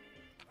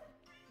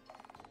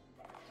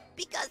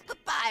 Because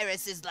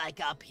Papyrus is like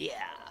up here.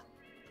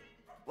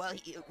 Well,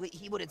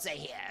 he wouldn't say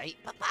here.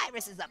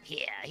 Papyrus is up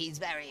here. He's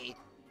very,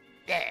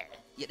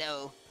 you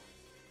know.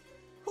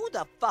 Who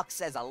the fuck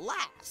says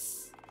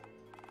alas?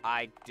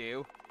 I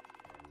do.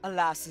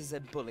 Alasses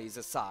and bullies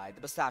aside,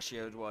 the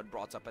mustachioed one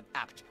brought up an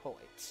apt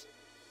point.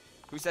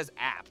 Who says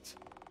apt?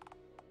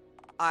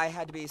 I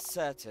had to be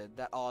certain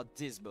that our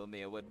dismal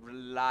meal would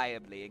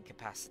reliably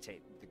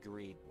incapacitate the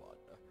green one.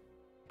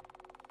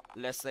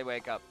 Lest they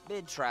wake up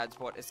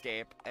mid-transport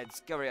escape and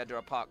scurry under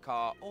a parked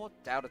car or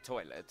down a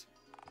toilet.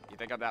 You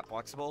think I'm that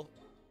flexible?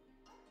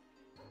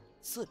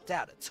 Slip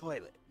down a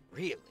toilet,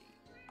 really?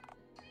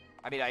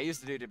 I mean, I used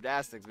to do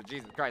gymnastics, but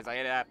Jesus Christ, I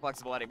ain't that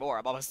flexible anymore.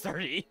 I'm almost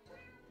 30.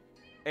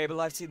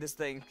 Abel, I've seen this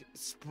thing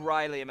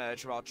spryly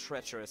emerge from our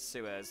treacherous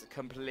sewers,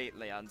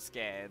 completely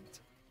unscathed.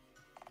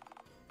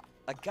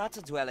 A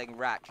gutter-dwelling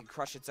rat can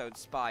crush its own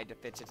spine to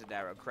fit into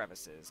narrow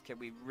crevices. Can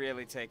we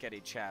really take any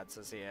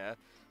chances here?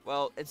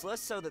 Well, it's less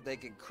so that they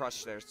can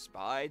crush their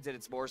spines, and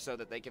it's more so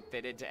that they can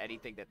fit into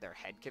anything that their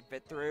head can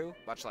fit through,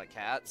 much like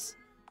cats.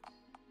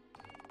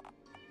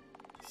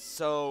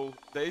 So,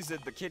 they's in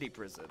the kitty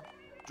prison.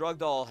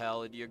 Drugged all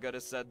hell, and you're gonna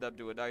send them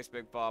to a nice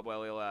big farm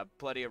where you'll have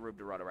plenty of room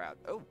to run around.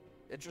 Oh,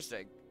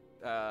 interesting.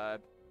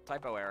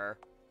 Typo error.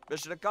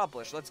 Mission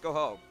accomplished, let's go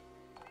home.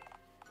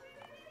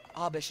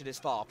 Our mission is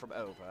far from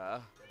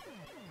over.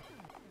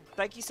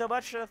 Thank you so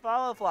much for the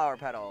follow, Flower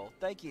Petal.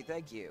 Thank you,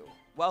 thank you.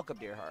 Welcome,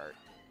 dear heart.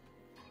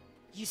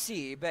 You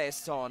see,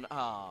 based on,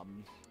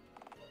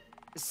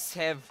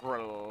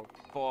 several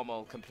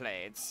formal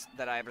complaints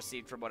that I have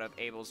received from one of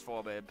Abel's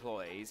former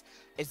employees.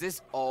 Is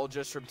this all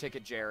just from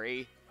Ticket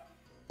Jerry?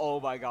 Oh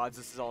my god,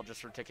 this is all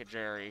just from Ticket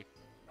Jerry.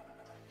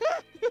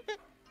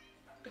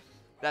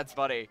 That's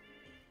funny.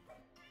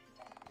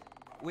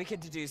 We can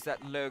deduce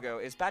that Logo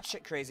is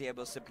batshit crazy and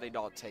will simply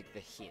not take the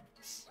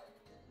hint.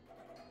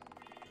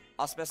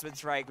 Our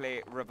specimen's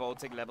frankly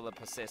revolting level of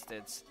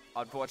persistence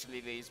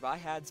unfortunately leaves my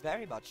hands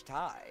very much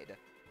tied.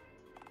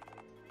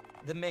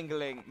 The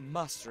mingling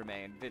must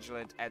remain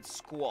vigilant and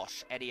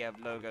squash any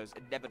of Logo's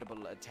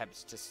inevitable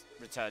attempts to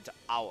return to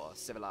our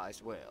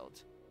civilized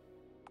world.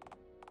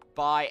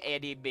 By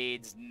any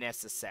means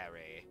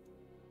necessary.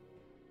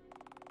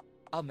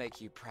 I'll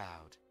make you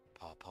proud,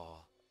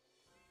 Paw.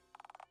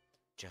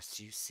 Just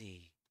you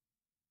see.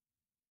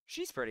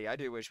 She's pretty. I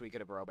do wish we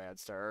could have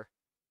romanced her.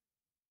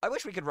 I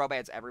wish we could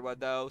romance everyone,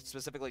 though.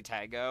 Specifically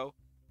Tango.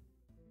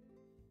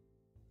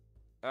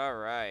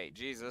 Alright.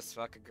 Jesus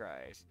fucking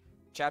Christ.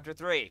 Chapter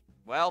 3.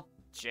 Well,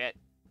 shit.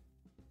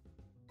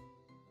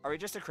 Are we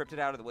just encrypted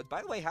out of the woods?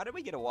 By the way, how did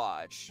we get a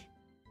watch?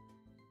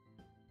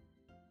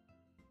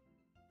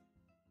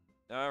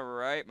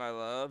 Alright, my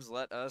loves.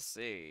 Let us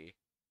see.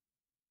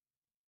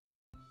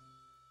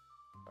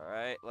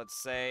 Alright,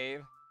 let's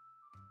save.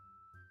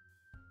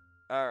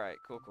 Alright,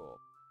 cool.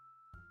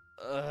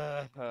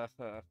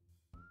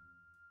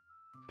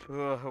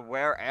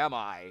 Where am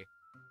I?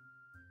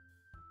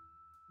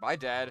 Am I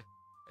dead?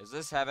 Is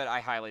this heaven?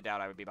 I highly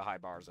doubt I would be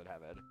behind bars in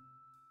heaven.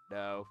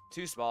 No.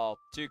 Too small.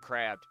 Too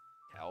cramped.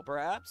 Hell,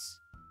 perhaps?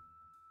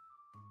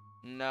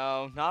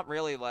 No, not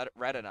really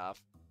red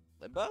enough.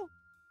 Limbo?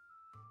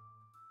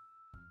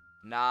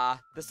 Nah,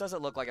 this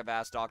doesn't look like a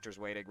vast doctor's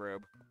waiting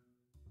room.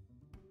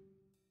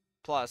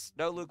 Plus,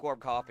 no lukewarm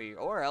coffee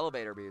or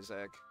elevator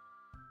music.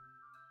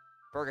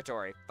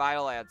 Purgatory.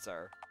 Final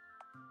answer.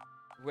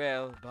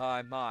 Well,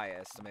 by my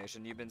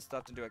estimation, you've been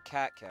stuffed into a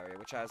cat carrier,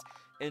 which has,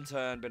 in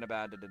turn, been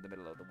abandoned in the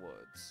middle of the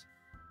woods.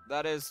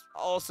 That is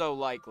also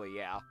likely,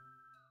 yeah.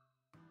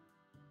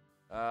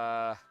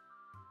 I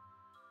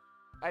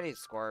need to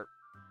squirt.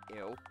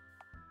 Ew.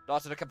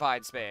 Not in a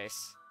confined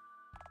space.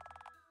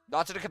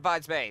 Not in a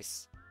confined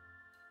space!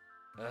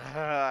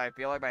 I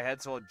feel like my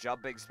head's full of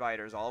jumping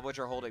spiders, all of which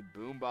are holding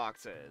boom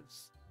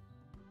boxes.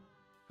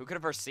 Who could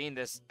have foreseen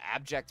this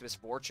abject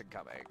misfortune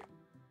coming?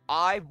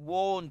 I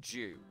warned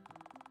you.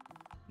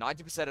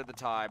 90% of the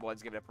time,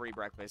 one's given a free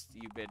breakfast,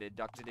 you've been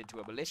inducted into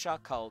a militia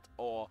cult,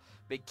 or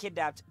been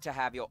kidnapped to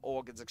have your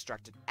organs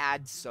extracted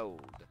and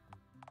sold.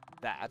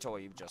 That, or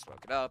you've just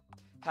woken up,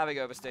 having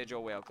overstayed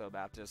your whale club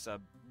after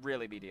some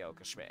really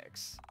mediocre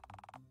schmicks.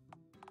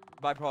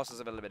 by process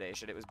of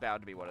elimination, it was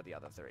bound to be one of the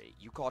other three.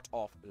 You got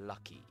off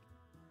lucky.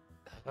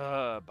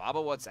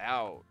 Baba, what's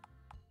out?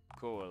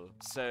 Cool.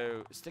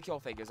 So, stick your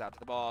fingers out to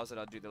the bars and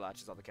undo the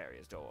latches on the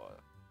carrier's door.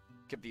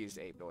 Confused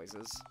ape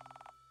noises.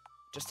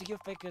 Just stick your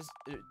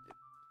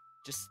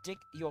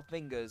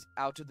fingers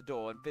out to the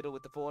door and fiddle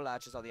with the 4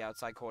 latches on the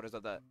outside corners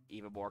of the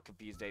even more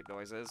confused ape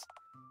noises.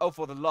 Oh,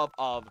 for the love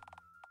of...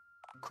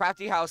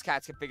 Crafty house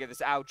cats can figure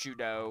this out, you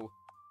know.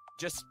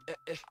 Just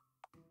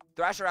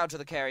thrash around till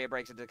the carrier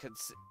breaks into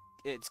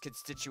its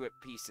constituent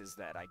pieces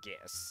then, I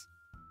guess.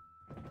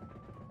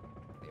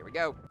 Here we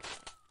go.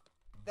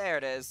 There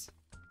it is.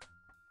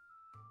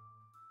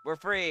 We're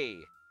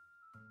free.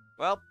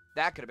 Well,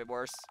 that could have been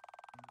worse.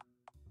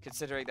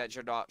 Considering that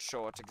you're not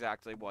short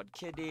exactly 1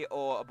 kidney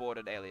or aboard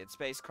an alien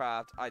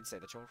spacecraft, I'd say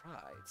that you're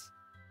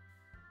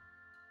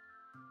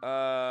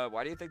right.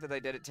 Why do you think that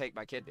they didn't take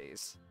my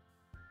kidneys?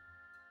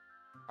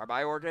 Are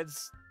my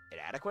organs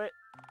inadequate?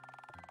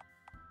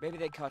 Maybe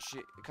they cut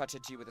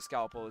into you with a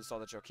scalpel and saw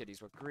that your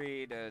kidneys were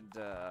green, and,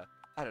 I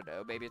don't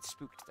know, maybe it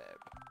spooked them.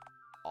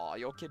 Are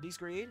your kidneys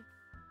green?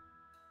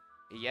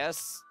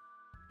 Yes?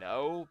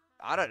 No?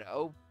 I don't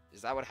know.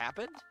 Is that what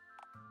happened?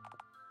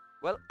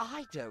 Well,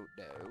 I don't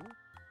know.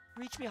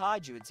 Reach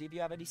behind you and see if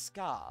you have any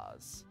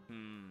scars.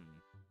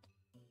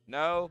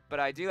 No, but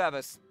I do have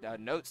a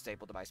note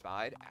stapled to my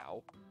spine.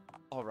 Ow.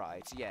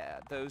 Alright, yeah,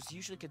 those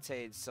usually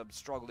contain some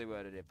strongly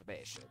worded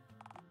information.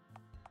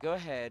 Go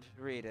ahead,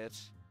 read it.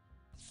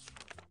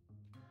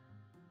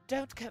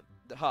 Don't come...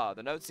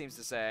 the note seems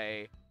to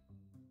say...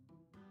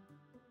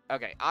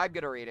 Okay, I'm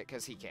gonna read it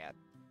because he can't.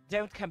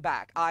 Don't come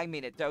back. I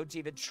mean it. Don't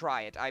even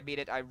try it. I mean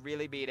it. I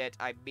really mean it.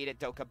 I mean it.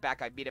 Don't come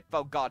back. I mean it.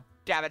 Oh, God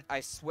damn it. I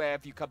swear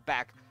if you come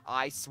back.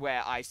 I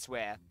swear. I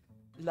swear.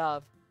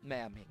 Love,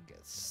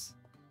 Mermingus.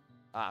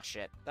 Ah,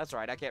 shit. That's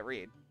right. I can't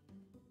read.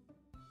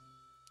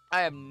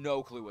 I have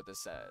no clue what this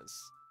says.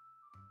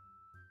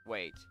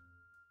 Wait.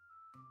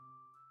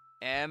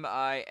 M-I-N-G-U-S.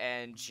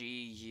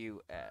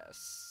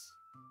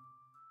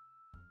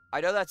 I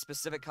know that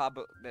specific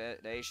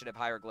combination of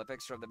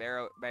hieroglyphics from the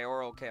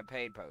mayoral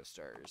campaign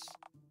posters.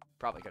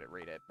 Probably couldn't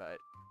read it, but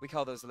we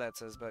call those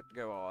letters, but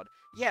go on.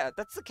 Yeah,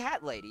 that's the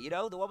cat lady, you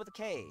know, the one with the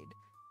cane.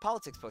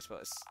 Politics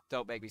puss-puss.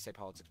 Don't make me say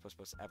politics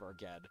puss-puss ever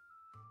again.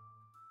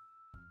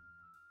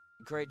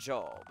 Great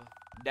job.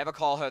 Never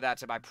call her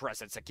that in my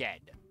presence again.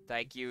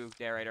 Thank you,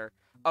 narrator.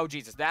 Oh,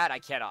 Jesus, that I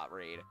cannot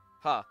read.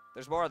 Huh,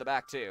 there's more on the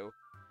back, too.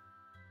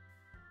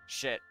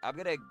 Shit, I'm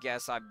gonna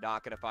guess I'm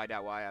not gonna find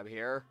out why I'm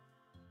here.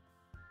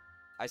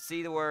 I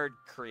see the word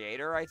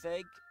creator, I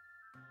think.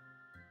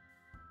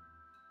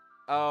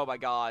 Oh my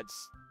god.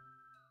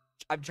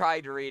 I'm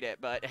trying to read it,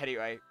 but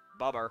anyway,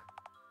 bummer.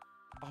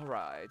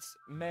 Alright,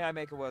 may I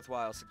make a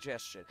worthwhile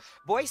suggestion?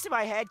 Voice in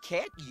my head,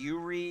 can't you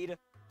read?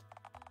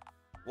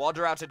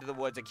 Wander out into the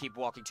woods and keep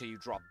walking till you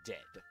drop dead.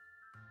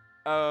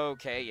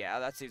 Okay, yeah,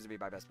 that seems to be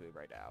my best move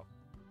right now.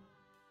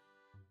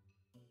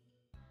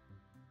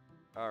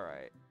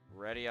 Alright,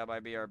 ready on my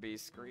BRB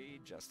screen,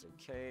 just in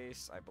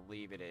case. I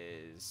believe it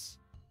is...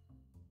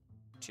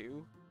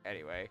 2?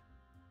 Anyway.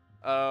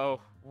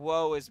 Oh,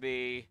 woe is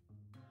me.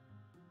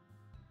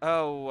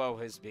 Oh, woe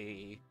is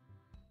me.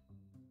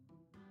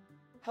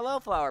 Hello,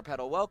 Flower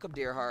Petal. Welcome,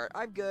 dear heart.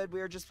 I'm good.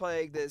 We are just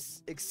playing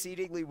this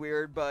exceedingly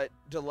weird but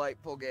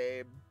delightful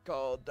game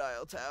called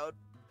Dialtown.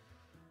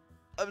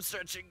 I'm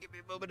stretching. Give me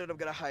a moment and I'm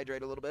gonna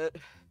hydrate a little bit.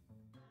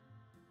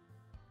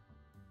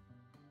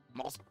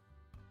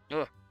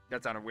 Ugh,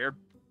 that sounded weird.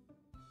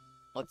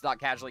 Let's not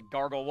casually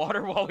gargle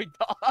water while we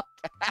talk.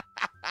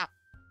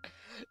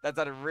 That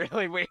sounded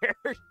really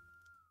weird.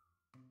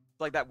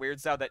 Like that weird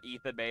sound that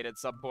Ethan made at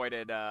some point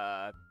in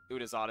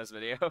Unasana's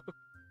video.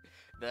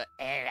 The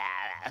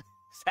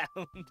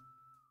sound.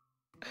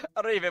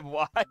 I don't even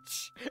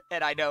watch,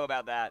 and I know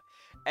about that.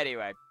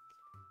 Anyway,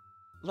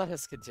 let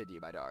us continue,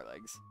 my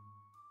darlings.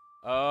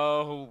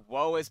 Oh,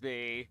 woe is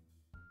me.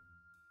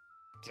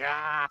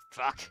 Ah,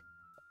 fuck.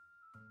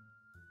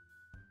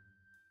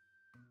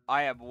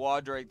 I am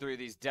wandering through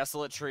these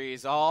desolate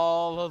trees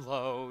all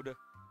alone.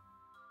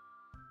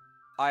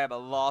 I am a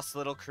lost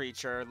little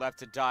creature left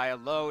to die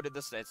alone in the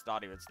It's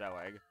not even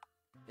snowing.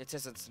 It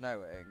isn't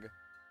snowing.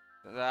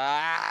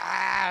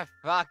 Ah,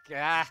 fuck.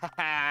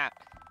 Ah,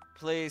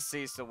 please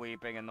cease the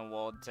weeping and the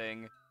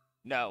wanting.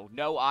 No,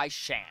 no, I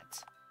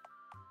shan't.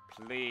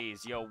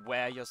 Please, you'll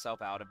wear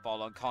yourself out and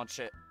fall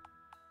unconscious.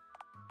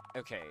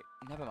 Okay,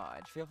 never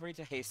mind. Feel free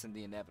to hasten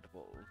the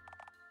inevitable.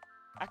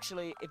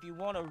 Actually, if you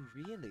want to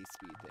really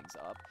speed things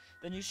up,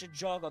 then you should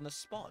jog on the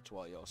spot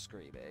while you're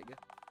screaming.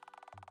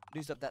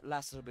 Lose up that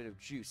last little bit of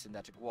juice in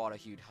that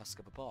water-hued husk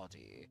of a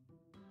body.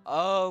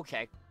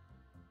 Okay.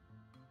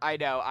 I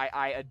know,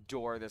 I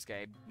adore this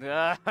game.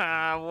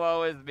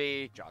 Woe is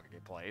me. Jogging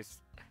in place.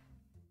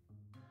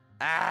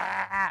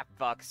 Ah,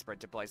 fuck,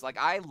 sprint in place. Like,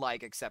 I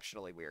like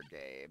exceptionally weird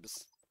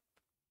games.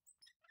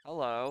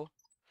 Hello.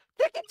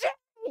 Ticket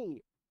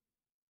Jerry!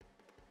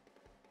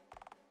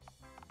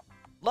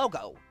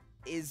 Logo,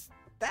 is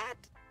that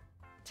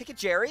Ticket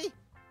Jerry?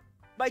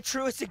 My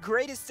truest and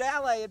greatest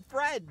ally and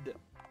friend!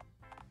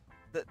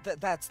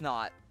 That's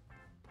not...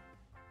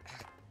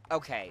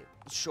 Okay,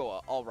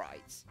 sure,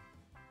 alright.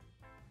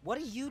 What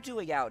are you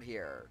doing out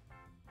here?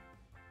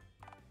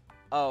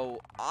 Oh,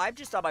 I'm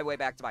just on my way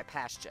back to my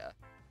pasture.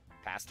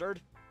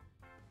 Bastard?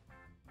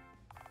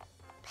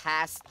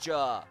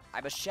 Pasture.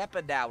 I'm a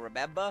shepherd now,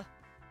 remember?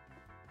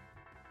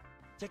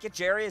 Ticket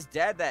Jerry is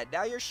dead then.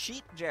 Now you're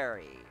Sheep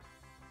Jerry.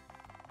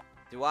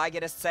 Do I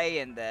get a say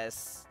in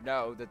this?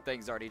 No, the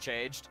thing's already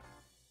changed.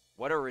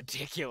 What a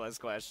ridiculous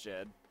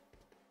question.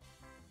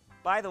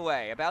 By the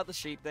way, about the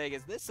sheep thing,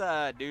 is this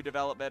a new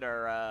development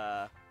or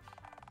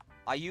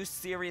are you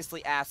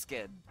seriously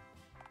asking?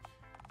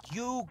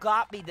 You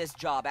got me this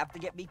job after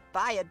getting me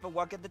fired for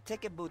working the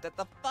ticket booth at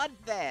the fun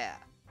fair.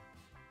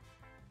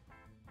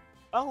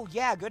 Oh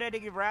yeah, good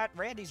ending of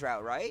Randy's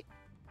route, right?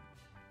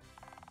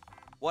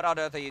 What on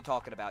earth are you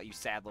talking about, you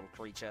sad little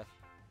creature?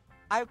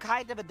 I'm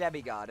kind of a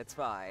demigod, it's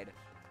fine.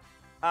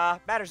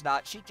 Matters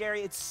not. Sheep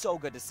Jerry, it's so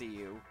good to see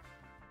you.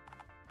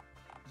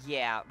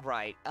 Yeah,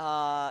 right.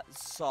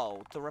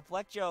 So, to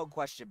reflect your own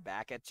question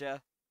back at you,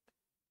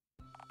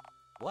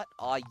 what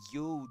are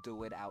you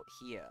doing out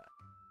here?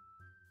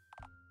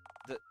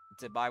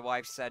 Did my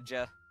wife send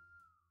you?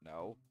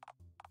 No.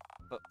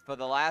 But for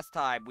the last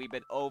time, we've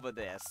been over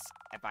this.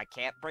 If I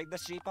can't bring the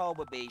sheep home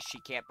with me, she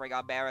can't bring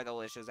our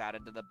marital issues out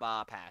into the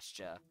bar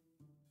pasture.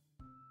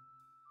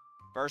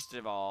 First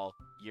of all,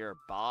 your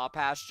bar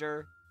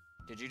pasture?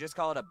 Did you just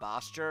call it a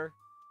bosture?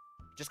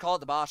 Just call it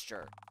the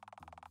bosture.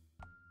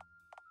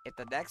 If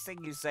the next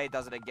thing you say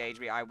doesn't engage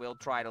me, I will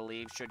try to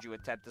leave. Should you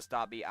attempt to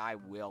stop me, I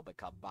will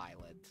become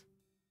violent.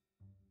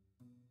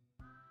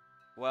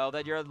 Well,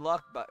 then you're in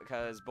luck,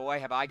 because, boy,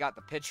 have I got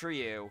the pitch for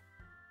you.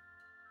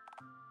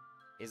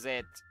 Is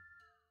it...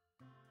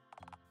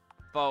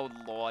 Oh,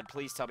 Lord,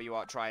 please tell me you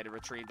aren't trying to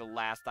retrieve the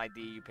last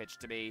idea you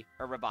pitched to me,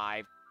 or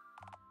revive.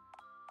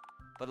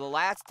 For the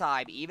last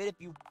time, even if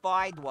you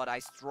find one, I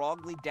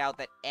strongly doubt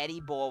that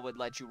any boar would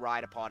let you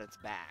ride upon its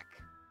back.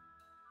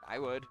 I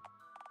would.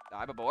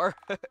 I'm a boar.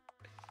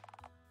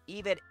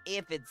 Even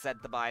if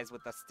incentivized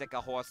with a stick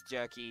of horse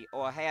jerky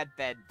or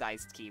hand-fed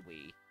diced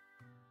kiwi.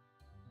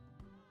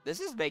 This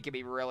is making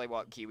me really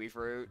want kiwi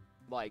fruit.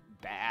 Like,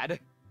 bad.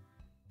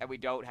 And we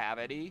don't have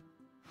any.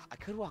 I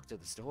could walk to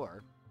the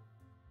store.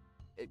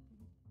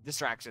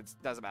 Distractions.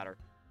 Doesn't matter.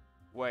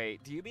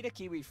 Wait, do you mean a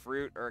kiwi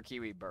fruit or a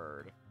kiwi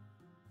bird?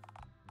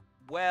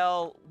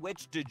 Well,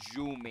 which did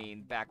you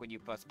mean back when you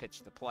first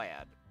pitched the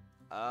plan?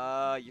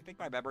 You think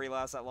my memory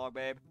lasts that long,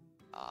 babe?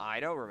 I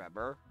don't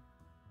remember.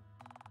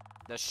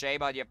 The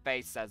shame on your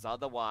face says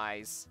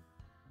otherwise.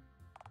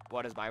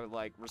 What is my,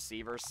 like,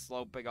 receiver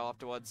sloping off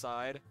to one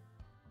side?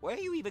 Where are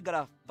you even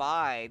gonna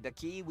find the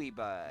kiwi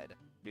bird?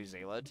 New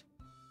Zealand.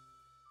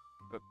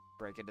 But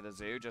break into the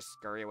zoo, just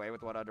scurry away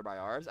with one under my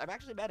arms. I've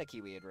actually met a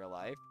kiwi in real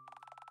life.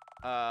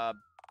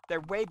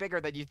 They're way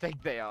bigger than you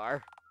think they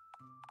are.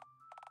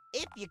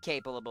 If you're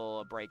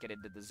capable of breaking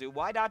into the zoo,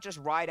 why not just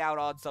ride out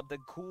on something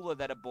cooler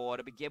than a boar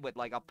to begin with,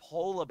 like a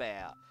polar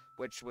bear?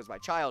 Which was my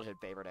childhood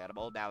favorite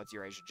animal. Now it's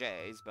Eurasian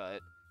Jays,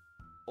 but...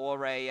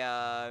 Or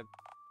a,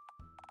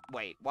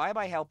 Wait, why am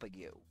I helping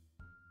you?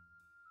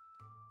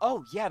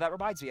 Oh, yeah, that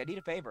reminds me, I need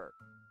a favor.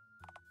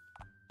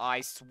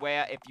 I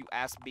swear if you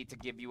ask me to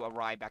give you a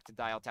ride back to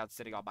Dialtown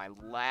sitting on my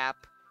lap...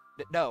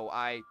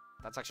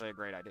 That's actually a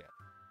great idea.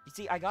 You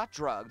see, I got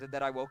drugged, and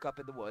then I woke up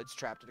in the woods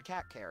trapped in a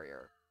cat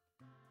carrier.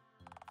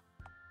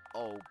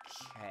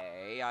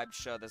 Okay, I'm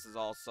sure this is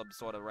all some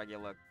sort of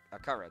regular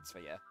occurrence for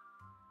you.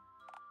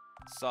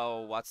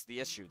 So, what's the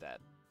issue, then?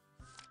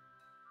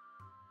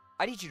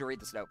 I need you to read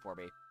this note for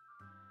me.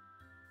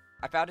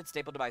 I found it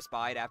stapled to my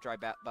spine after I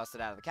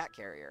busted out of the cat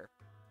carrier.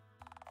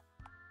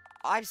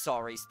 I'm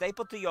sorry,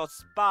 stapled to your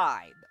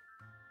spine!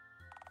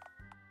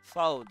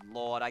 Oh,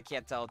 Lord, I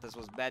can't tell if this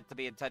was meant to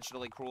be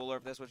intentionally cruel or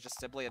if this was just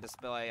simply a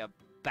display of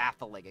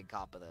baffling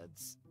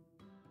incompetence.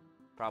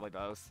 Probably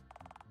both.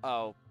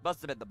 Oh,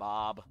 must have been the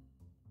mob.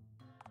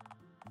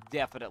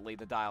 Definitely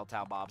the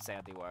Dialtown mob's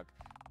handiwork.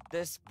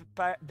 This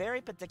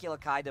very particular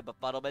kind of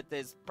befuddlement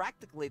is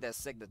practically their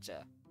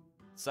signature.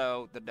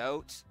 So, the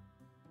note...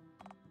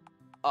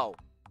 Oh,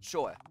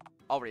 sure.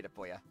 I'll read it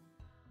for you.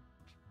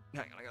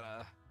 I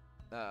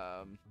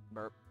gotta,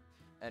 burp.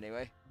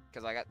 Anyway,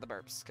 because I got the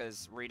burps,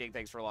 because reading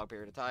things for a long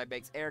period of time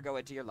makes air go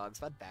into your lungs.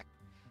 Fun fact.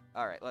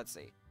 Alright, let's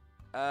see.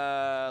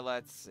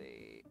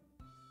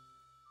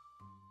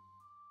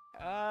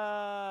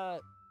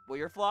 Will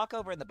your flock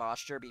over in the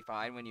posture be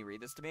fine when you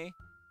read this to me?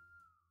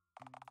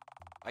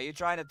 Are you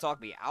trying to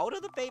talk me out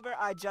of the favor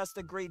I just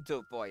agreed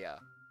to for you?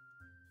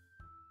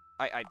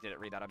 I didn't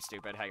read that, I'm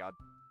stupid. Hang on.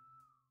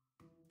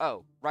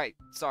 Oh, right,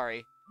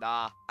 sorry.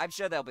 Nah, I'm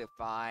sure they'll be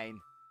fine.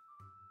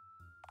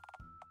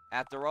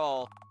 After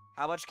all,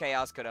 how much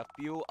chaos could a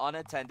few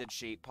unattended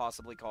sheep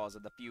possibly cause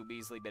in the few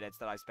measly minutes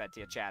that I spent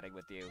here chatting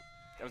with you?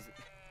 It was...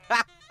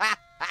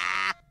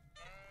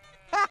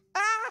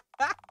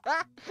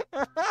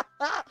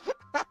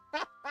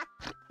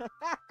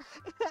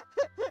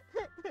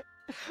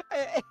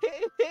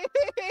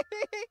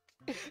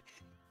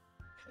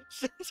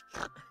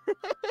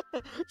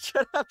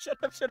 Shut up.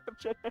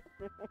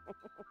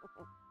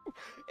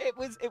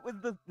 it was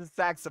the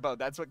saxophone.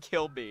 That's what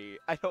killed me.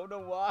 I don't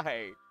know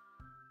why.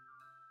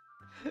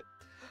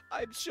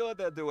 I'm sure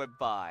they're doing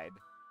fine.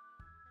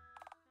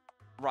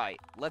 Right,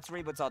 let's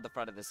read what's on the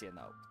front of this here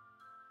note.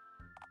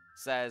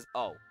 Says,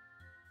 oh.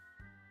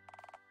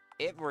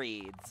 It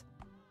reads,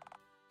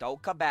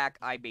 don't come back,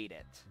 I mean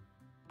it.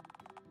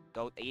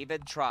 Don't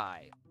even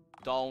try.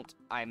 Don't,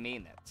 I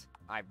mean it.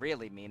 I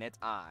really mean it,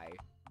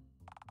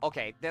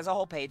 Okay, there's a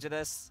whole page of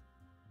this.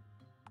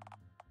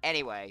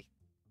 Anyway.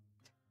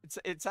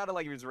 It sounded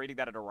like he was reading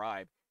that in a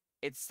rhyme.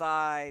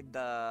 Inside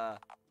the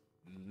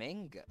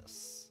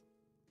Mingus.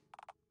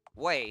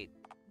 Wait,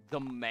 the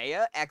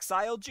mayor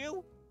exiled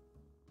you?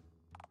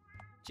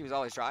 She was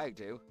always trying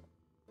to.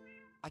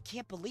 I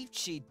can't believe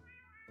she...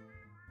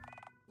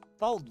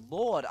 Oh,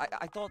 Lord,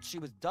 I thought she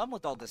was done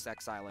with all this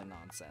exiling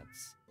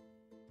nonsense.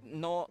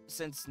 No,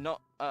 since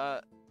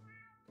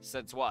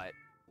since what?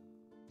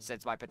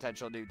 Since my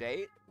potential new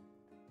date?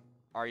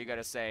 Are you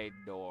gonna say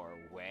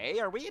Norway?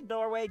 Are we in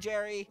Norway,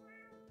 Jerry?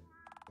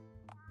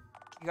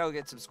 Go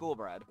get some school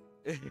bread.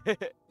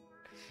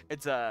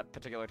 It's a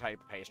particular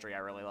type of pastry I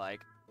really like.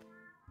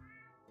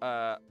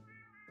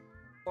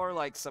 Or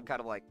like some kind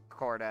of like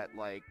cornet,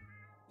 like,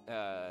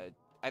 I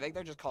think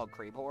they're just called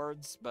cream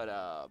horns,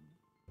 but,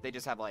 they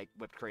just have like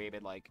whipped cream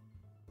and like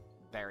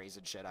berries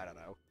and shit, I don't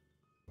know.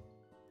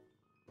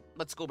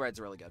 But school bread's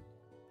really good.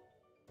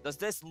 Does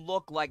this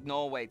look like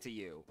Norway to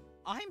you?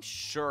 I'm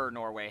sure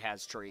Norway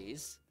has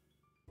trees.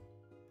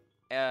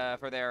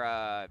 For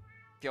their,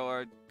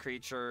 fjord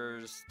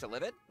creatures to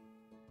live in?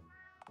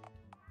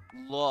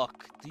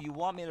 Look, do you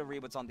want me to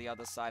read what's on the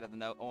other side of the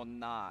note or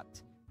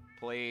not?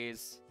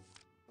 Please.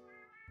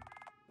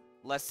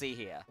 Let's see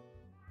here.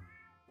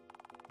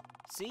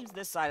 Seems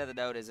this side of the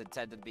note is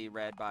intended to be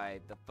read by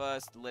the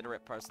first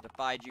literate person to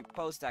find you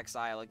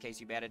post-exile in case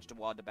you manage to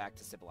wander back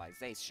to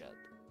civilization.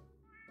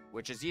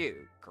 Which is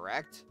you,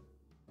 correct?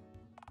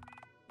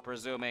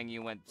 Presuming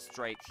you went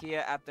straight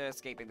here after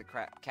escaping the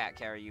cat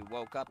carrier you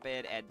woke up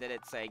in and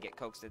didn't say get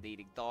coaxed into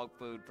eating dog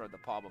food from the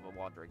palm of a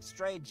wandering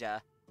stranger.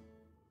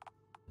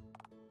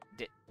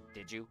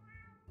 Did you?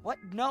 What?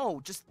 No,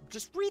 just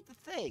read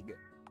the thing.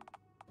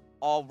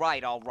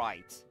 Alright.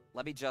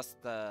 Let me just,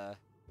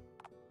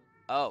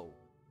 Oh.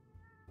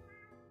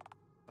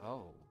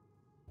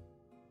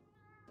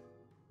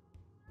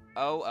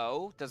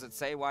 Oh? Does it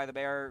say why the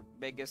mayor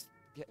biggest,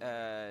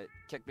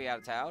 kicked me out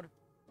of town?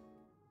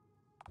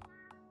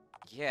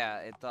 Yeah,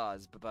 it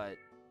does, but...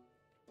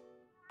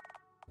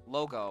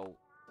 Logo,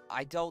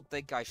 I don't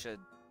think I should...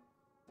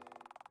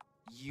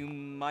 You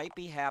might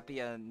be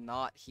happier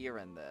not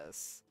hearing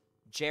this.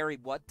 Jerry,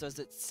 what does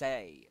it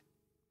say?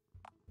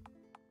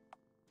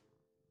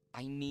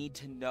 I need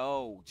to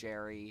know,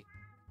 Jerry.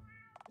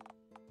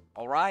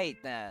 Alright,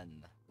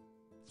 then.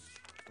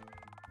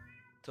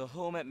 To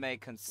whom it may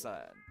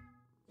concern.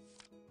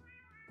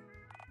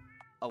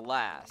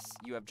 Alas,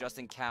 you have just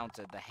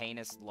encountered the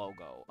heinous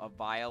Logo, a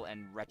vile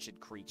and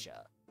wretched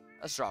creature.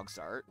 A strong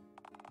start.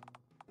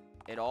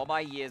 In all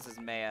my years as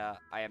mayor,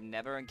 I have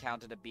never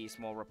encountered a beast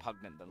more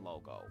repugnant than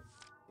Logo.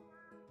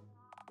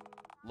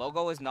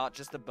 Logo is not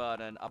just a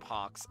burden, a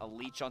pox, a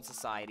leech on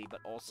society, but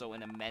also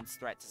an immense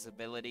threat to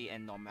civility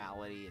and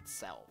normality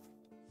itself.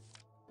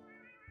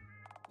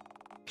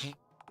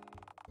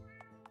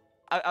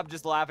 I'm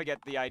just laughing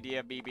at the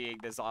idea of me being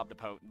this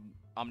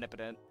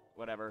omnipotent,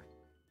 whatever.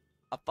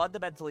 A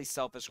fundamentally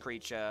selfish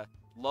creature,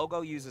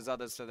 Logo uses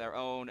others for their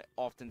own,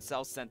 often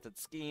self-centered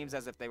schemes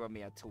as if they were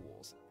mere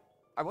tools.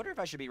 I wonder if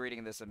I should be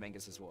reading this in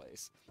Mingus's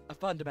voice. A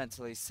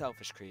fundamentally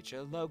selfish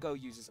creature, Logo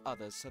uses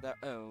others for their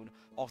own,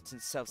 often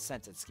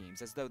self-centered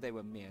schemes as though they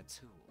were mere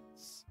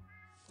tools.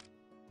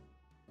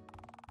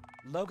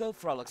 Logo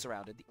frolics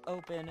around in the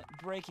open,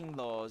 breaking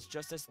laws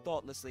just as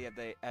thoughtlessly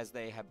as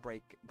they have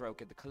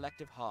broken the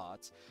collective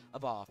hearts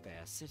of our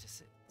fair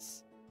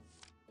citizens.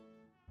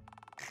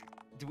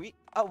 We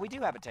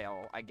do have a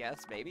tail, I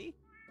guess, maybe?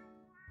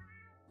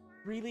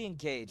 Really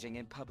engaging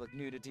in public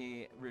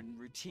nudity,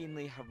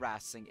 routinely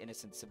harassing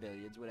innocent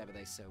civilians whenever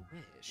they so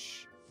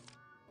wish.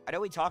 I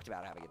know we talked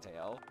about having a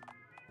tail.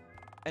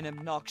 An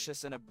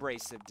obnoxious and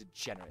abrasive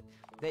degenerate,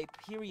 they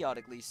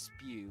periodically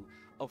spew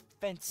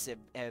offensive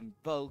and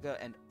vulgar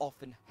and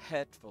often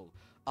hurtful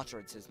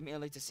utterances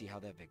merely to see how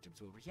their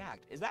victims will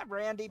react. Is that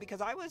Randy?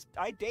 Because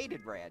I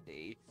dated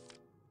Randy.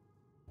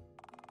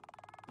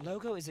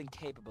 Logo is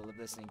incapable of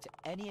listening to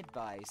any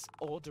advice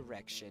or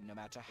direction, no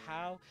matter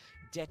how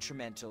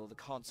detrimental the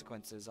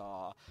consequences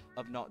are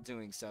of not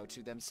doing so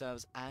to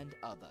themselves and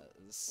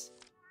others.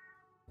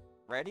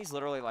 Randy's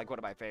literally like one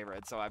of my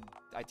favorites, so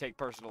I take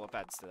personal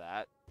offense to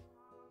that.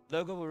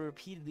 Logo will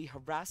repeatedly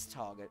harass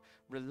target,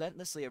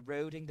 relentlessly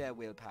eroding their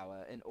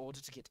willpower in order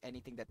to get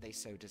anything that they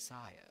so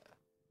desire.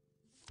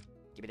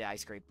 Give me the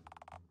ice cream.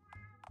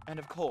 And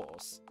of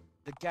course,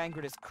 the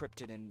gangrenous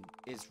kryptonite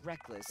is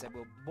reckless and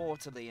will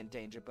mortally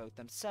endanger both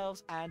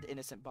themselves and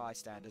innocent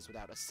bystanders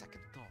without a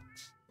second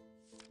thought.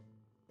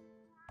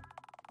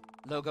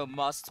 Logo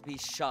must be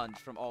shunned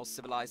from all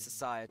civilized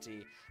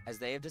society, as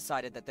they have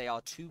decided that they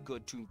are too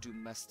good to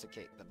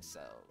domesticate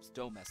themselves.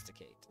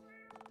 Domesticate.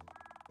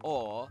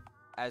 Or,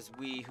 as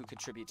we who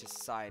contribute to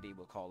society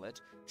will call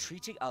it,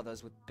 treating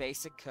others with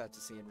basic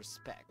courtesy and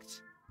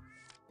respect.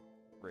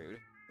 Rude.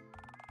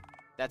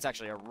 That's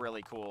actually a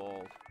really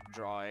cool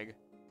drawing.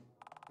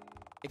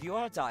 If you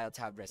are a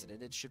Dialtown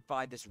resident and should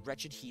find this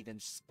wretched heathen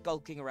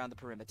skulking around the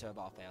perimeter of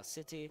our fair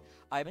city,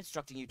 I am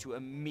instructing you to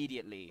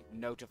immediately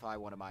notify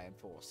one of my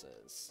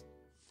enforcers.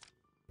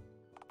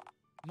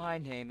 My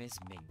name is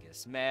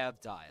Mingus, Mayor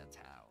of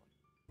Dialtown.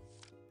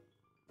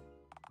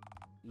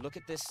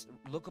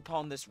 Look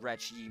upon this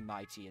wretch, ye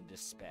mighty in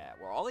despair.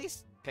 Were all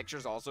these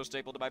pictures also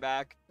stapled to my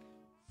back?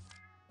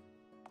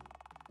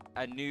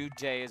 A new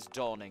day is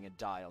dawning in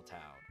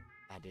Dialtown,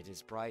 and it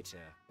is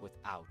brighter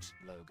without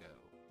Logo.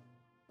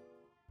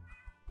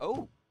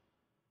 Oh!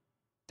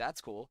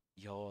 That's cool.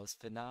 Yours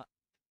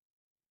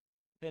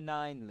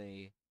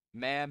benignly,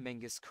 Mayor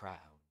Mingus Crown.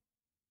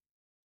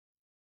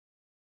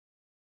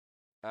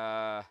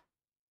 Huh.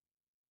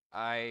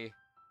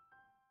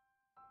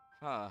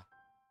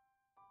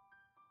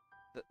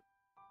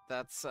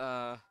 That's,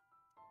 none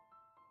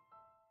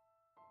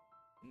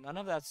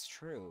of that's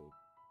true,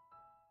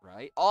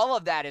 right? All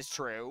of that is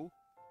true!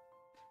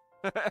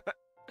 Did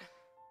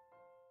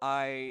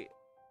I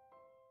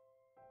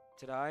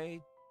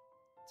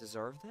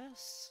deserve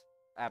this?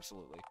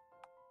 Absolutely.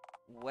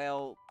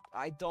 Well,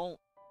 are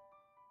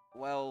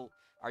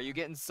you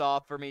getting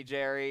soft for me,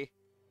 Jerry?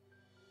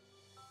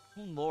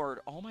 Oh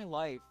Lord, all my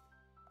life,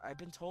 I've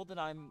been told that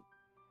I'm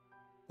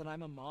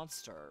a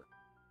monster.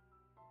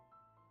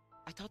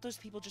 I thought those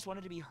people just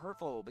wanted to be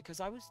hurtful because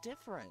I was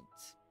different.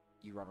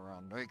 You run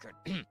around naked.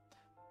 I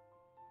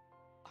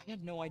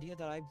had no idea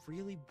that I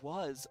really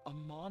was a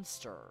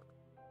monster.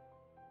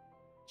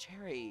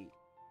 Jerry,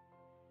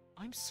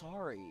 I'm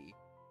sorry.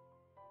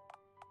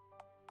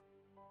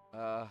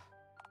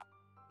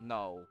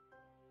 No.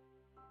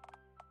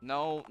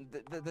 No,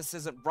 this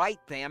isn't right,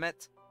 damn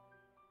it.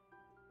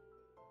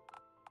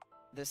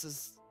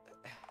 This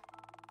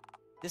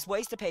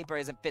waste of paper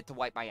isn't fit to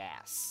wipe my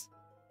ass.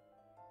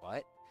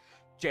 What?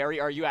 Jerry,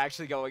 are you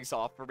actually going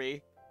soft for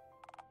me?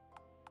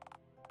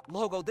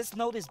 Logo, this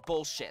note is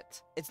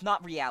bullshit. It's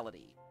not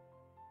reality.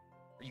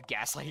 Are you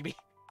gaslighting me?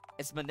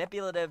 It's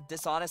manipulative,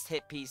 dishonest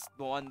hit piece,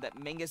 the one that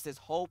Mingus is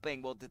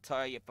hoping will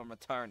deter you from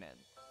returning.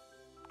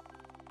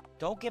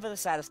 Don't give it a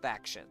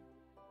satisfaction.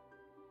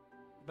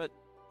 But,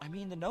 I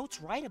mean, the note's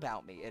right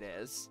about me. It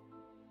is.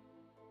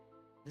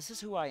 This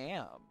is who I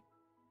am.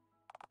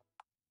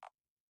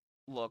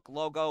 Look,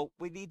 Logo,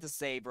 we need to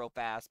save real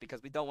fast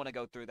because we don't want to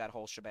go through that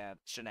whole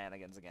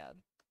shenanigans again.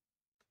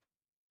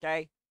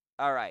 Okay?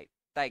 Alright.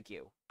 Thank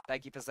you.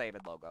 Thank you for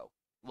saving Logo.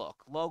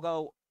 Look,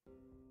 Logo,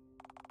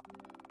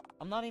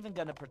 I'm not even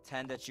gonna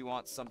pretend that you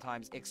aren't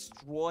sometimes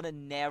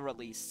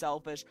extraordinarily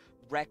selfish,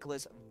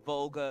 reckless,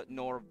 vulgar,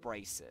 nor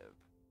abrasive.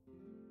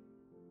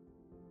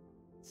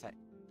 Say,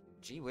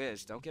 gee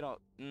whiz, don't get all...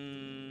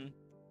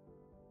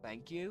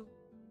 Thank you?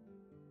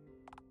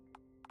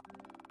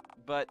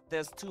 But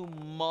there's two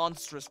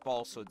monstrous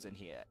falsehoods in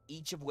here,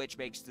 each of which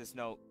makes this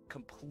note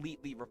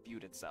completely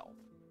refute itself.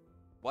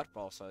 What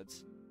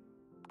falsehoods?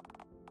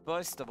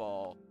 First of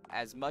all,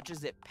 as much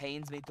as it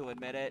pains me to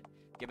admit it,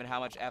 given how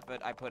much effort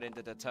I put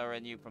into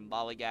deterring you from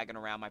lollygagging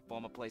around my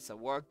former place of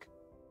work,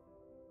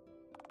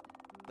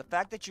 the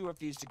fact that you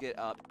refuse to get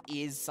up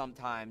is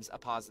sometimes a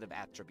positive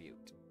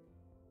attribute.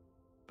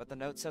 But the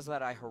note says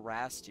that I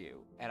harassed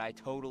you, and I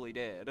totally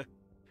did.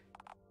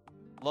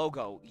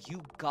 Logo,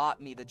 you got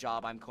me the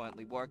job I'm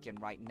currently working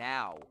right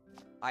now.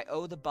 I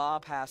owe the bar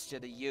pasture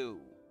to you.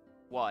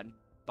 1,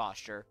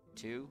 posture.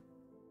 2,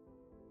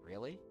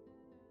 really?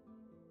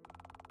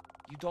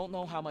 You don't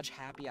know how much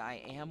happy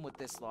I am with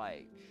this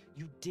life.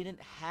 You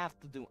didn't have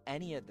to do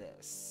any of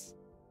this.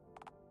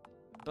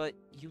 But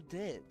you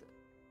did.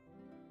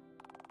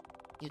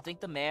 You think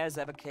the mayor's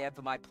ever cared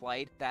for my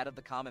plight, that of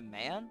the common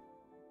man?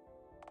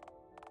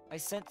 I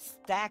sent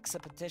stacks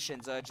of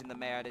petitions urging the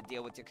mayor to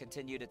deal with your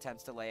continued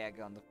attempts to lay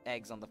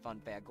eggs on the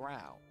funfair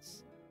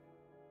grounds.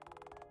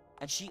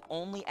 And she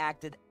only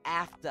acted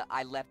after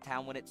I left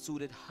town when it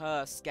suited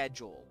her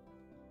schedule.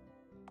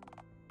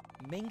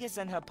 Mingus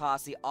and her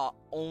posse are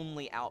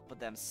only out for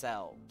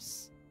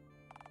themselves.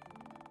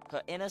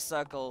 Her inner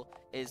circle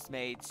is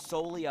made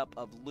solely up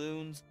of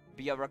loons,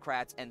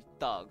 bureaucrats, and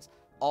thugs,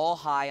 all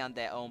high on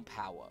their own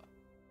power.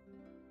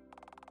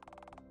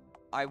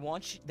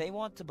 They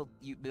want to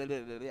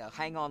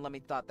hang on, let me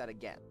thought that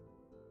again.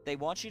 They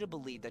want you to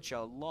believe that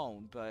you're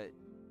alone, but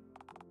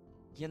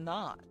you're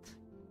not.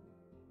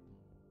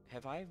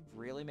 Have I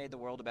really made the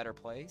world a better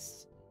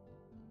place?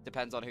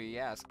 Depends on who you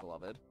ask,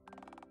 beloved.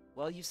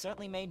 Well, you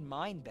certainly made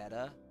mine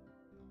better.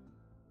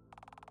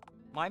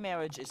 My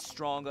marriage is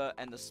stronger,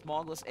 and the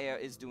smogless air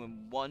is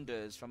doing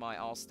wonders for my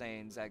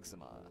Allstain's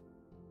eczema.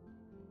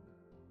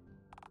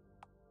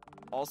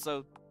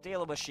 Also,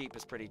 dealing with sheep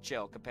is pretty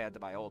chill compared to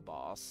my old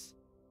boss.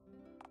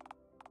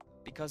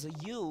 Because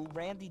of you,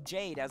 Randy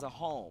Jade has a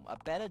home, a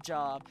better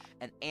job,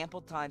 and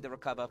ample time to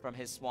recover from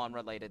his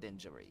swan-related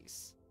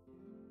injuries.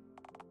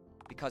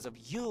 Because of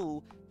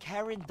you,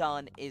 Karen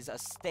Dunn is a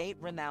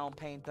state-renowned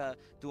painter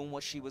doing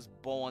what she was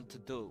born to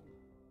do.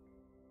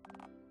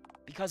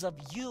 Because of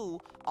you,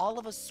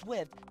 Oliver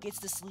Swift gets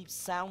to sleep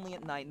soundly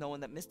at night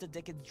knowing that Mr.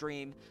 Dickens'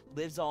 dream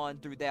lives on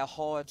through their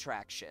horror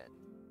attraction.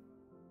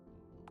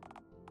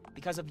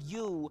 Because of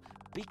you,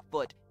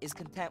 Bigfoot is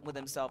content with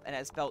himself and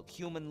has felt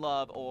human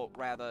love, or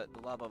rather,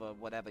 the love of a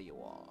whatever you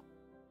are.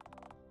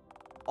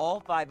 All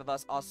 5 of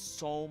us are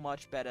so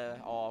much better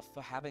off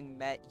for having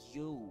met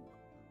you.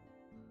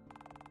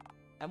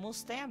 And we'll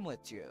stand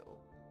with you.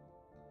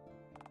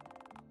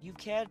 You've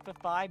cared for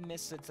 5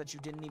 misfits that you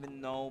didn't even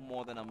know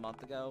more than a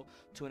month ago,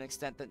 to an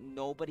extent that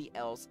nobody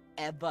else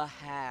ever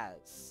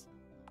has.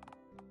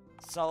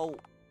 So,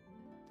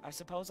 I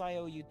suppose I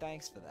owe you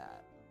thanks for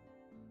that.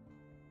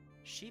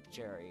 Sheep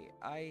Jerry,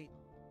 I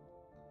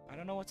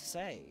don't know what to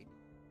say.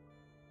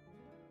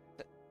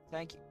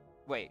 Thank you.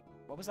 Wait,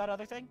 what was that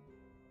other thing?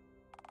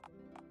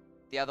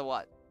 The other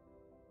what?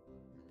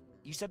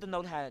 You said the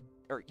note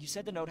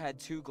had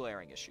 2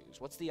 glaring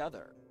issues. What's the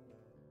other?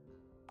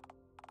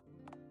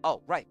 Oh,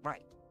 right.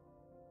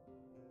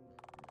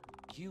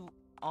 You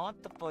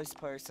aren't the first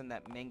person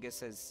that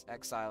Mingus has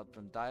exiled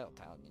from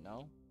Dialtown, you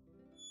know?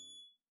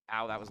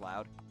 Ow, that was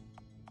loud.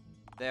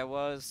 There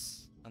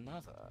was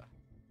another.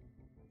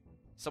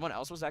 Someone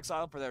else was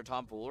exiled for their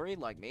tomfoolery,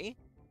 like me?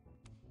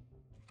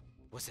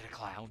 Was it a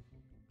clown?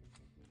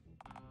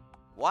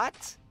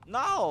 What?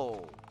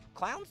 No!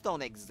 Clowns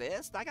don't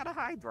exist. I gotta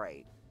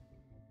hydrate.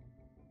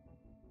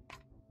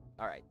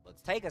 Alright,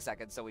 let's take a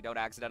second so we don't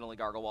accidentally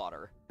gargle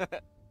water.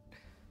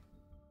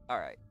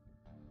 Alright.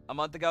 A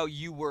month ago,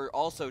 you were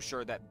also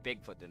sure that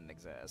Bigfoot didn't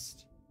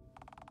exist.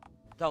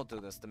 Don't do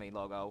this to me,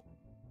 Logo.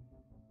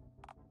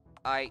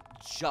 I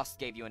just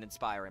gave you an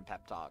inspiring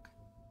pep talk.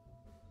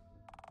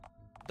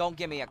 Don't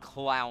give me the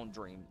clown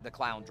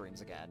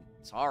dreams again.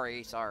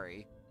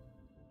 Sorry.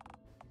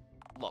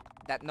 Look,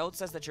 that note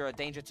says that you're a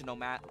danger to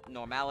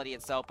normality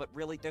itself, but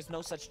really, there's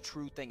no such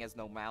true thing as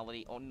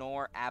normality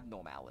nor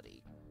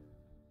abnormality.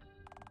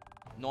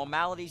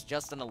 Normality's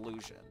just an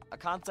illusion, a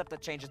concept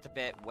that changes to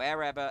fit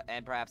wherever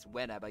and perhaps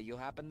whenever you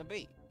happen to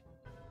be.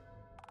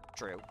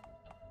 True.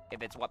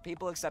 If it's what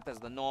people accept as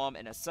the norm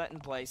in a certain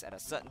place at a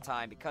certain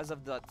time, because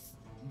of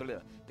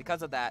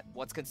that,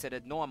 what's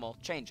considered normal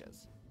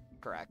changes.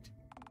 Correct.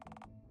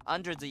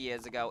 Hundreds of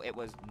years ago, it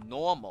was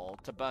normal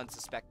to burn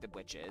suspected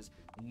witches,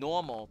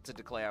 normal to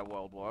declare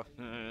World War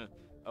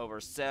over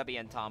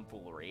Serbian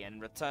tomfoolery,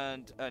 and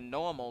returned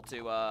normal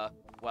to,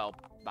 well,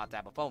 about to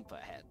have a phone for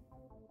a head.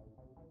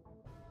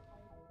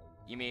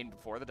 You mean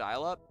before the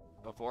dial-up?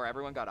 Before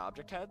everyone got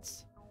object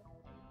heads?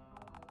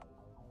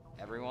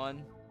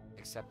 Everyone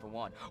except for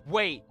one.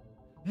 Wait!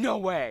 No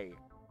way!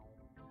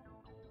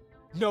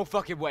 No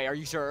fucking way, are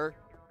you sure?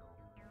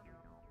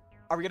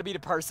 Are we gonna meet a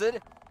person?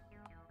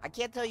 I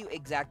can't tell you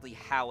exactly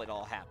how it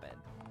all happened.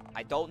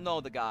 I don't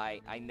know the guy,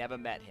 I never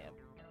met him.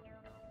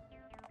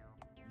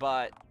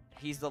 But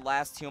he's the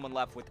last human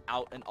left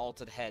without an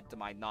altered head to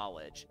my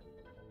knowledge.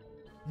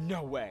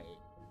 No way.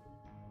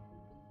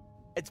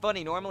 It's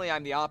funny, normally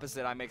I'm the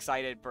opposite. I'm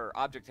excited for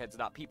object heads,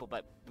 not people,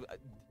 but...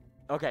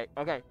 Okay.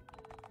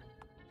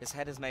 His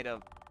head is made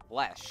of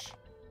flesh,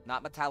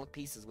 not metallic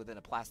pieces within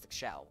a plastic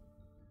shell.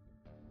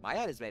 My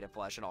head is made of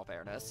flesh, in all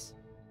fairness.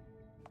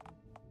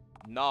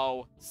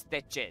 No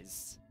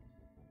stitches.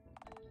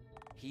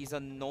 He's a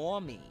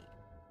normie.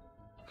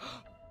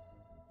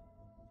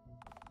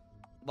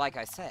 Like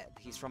I said,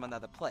 he's from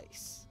another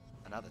place,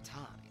 another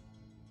time.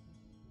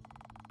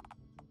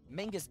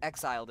 Mingus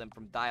exiled him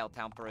from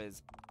Dialtown for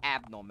his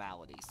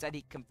abnormality. Said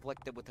he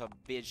conflicted with her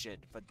vision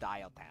for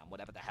Dialtown,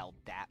 whatever the hell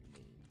that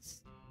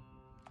means.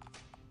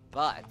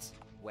 But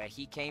where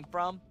he came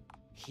from,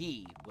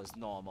 he was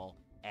normal,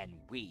 and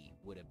we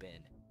would have been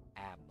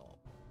abnormal.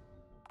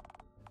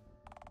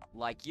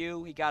 Like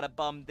you, he got a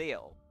bum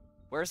deal.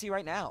 Where is he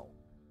right now?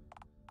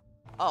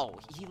 Oh,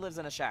 he lives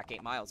in a shack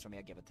 8 miles from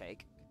here, give or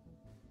take.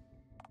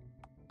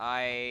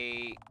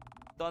 I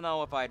don't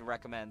know if I'd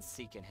recommend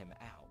seeking him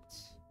out.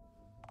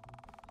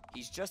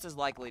 He's just as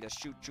likely to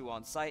shoot you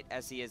on sight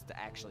as he is to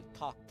actually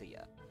talk to you.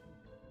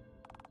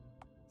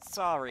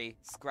 Sorry,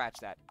 scratch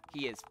that.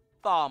 He is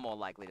far more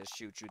likely to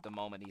shoot you the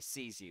moment he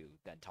sees you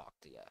than talk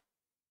to you.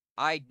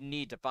 I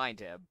need to find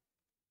him.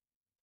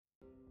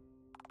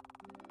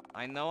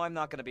 I know I'm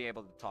not going to be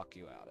able to talk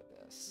you out of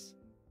this.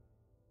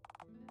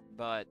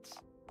 But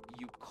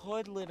you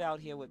could live out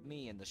here with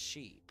me and the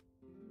sheep.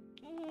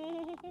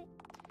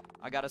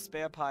 I got a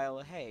spare pile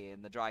of hay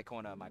in the dry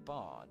corner of my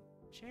barn.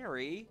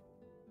 Jerry?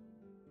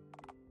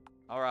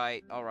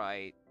 Alright.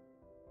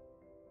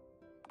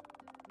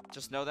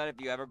 Just know that if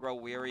you ever grow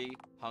weary,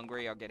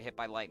 hungry, or get hit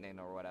by lightning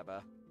or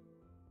whatever,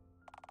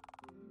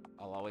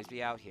 I'll always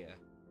be out here,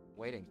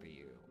 waiting for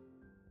you.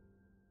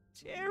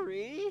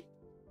 Jerry?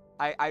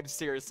 I'm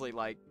seriously,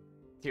 like,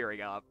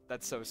 tearing up.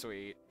 That's so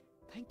sweet.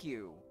 Thank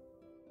you.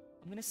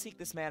 I'm gonna seek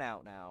this man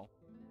out now.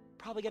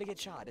 Probably gonna get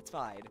shot, it's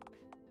fine.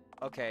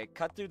 Okay,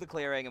 cut through the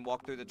clearing and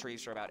walk through the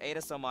trees for about 8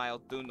 or so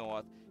miles due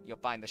north. You'll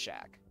find the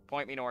shack.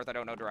 Point me north, I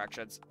don't know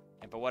directions.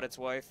 And for what it's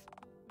worth,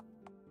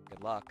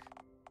 good luck.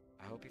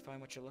 I hope you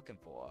find what you're looking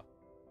for.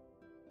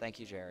 Thank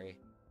you, Jerry.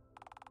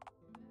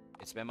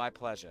 It's been my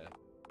pleasure.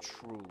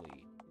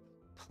 Truly.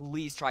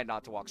 Please try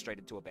not to walk straight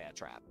into a bear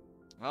trap.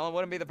 Well, it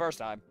wouldn't be the first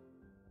time.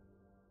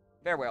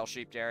 Farewell,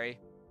 Sheep Jerry.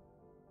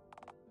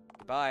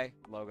 Goodbye,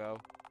 Logo.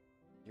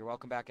 You're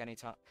welcome back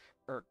anytime.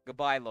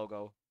 Goodbye,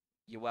 Logo.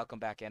 You're welcome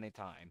back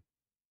anytime.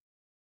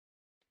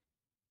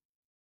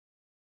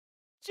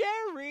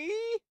 Jerry!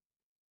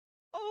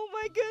 Oh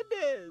my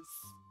goodness!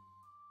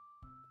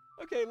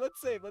 Okay, let's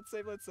save.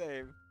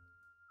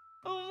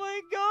 Oh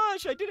my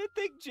gosh, I didn't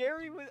think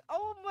Jerry was...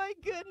 Oh my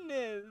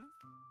goodness!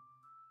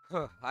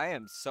 I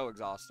am so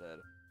exhausted.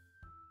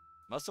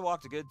 Must have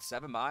walked a good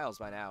 7 miles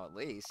by now, at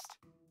least.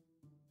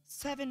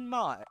 7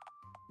 miles?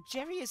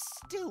 Jerry is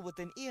still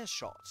within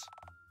earshot.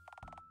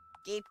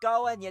 Keep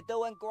going, you're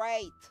doing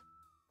great.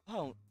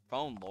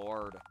 Phone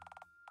Lord.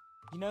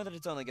 You know that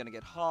it's only gonna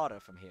get harder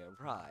from here,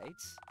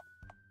 right?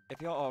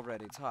 If you're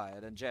already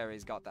tired and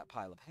Jerry's got that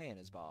pile of hay in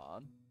his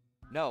barn.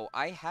 No,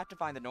 I have to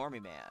find the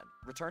normie man.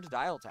 Return to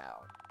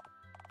Dialtown.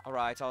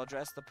 Alright, I'll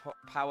address the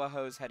power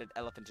hose-headed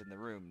elephant in the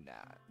room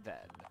now,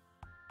 then.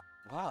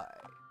 Why?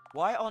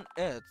 Why on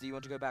earth do you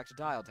want to go back to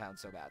Dialtown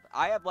so badly?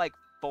 I have, like,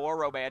 4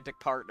 romantic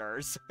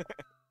partners.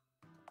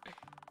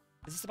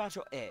 Is this about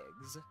your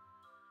eggs?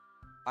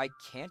 I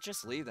can't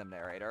just leave them,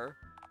 narrator.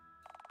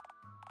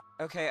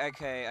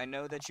 Okay, I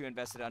know that you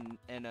invested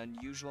an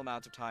unusual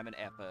amount of time and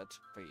effort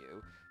for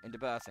you into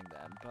birthing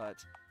them, but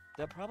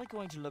they're probably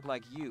going to look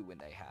like you when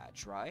they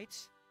hatch, right?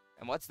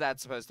 And what's that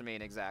supposed to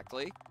mean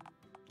exactly?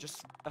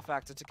 Just a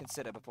factor to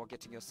consider before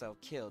getting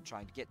yourself killed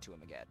trying to get to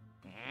him again.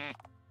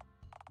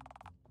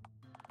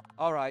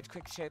 Alright,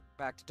 quick trip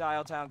back to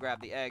Dialtown,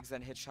 grab the eggs,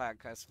 then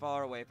hitchhike as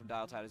far away from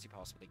Dialtown as you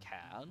possibly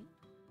can.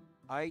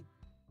 I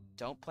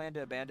don't plan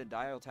to abandon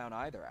Dialtown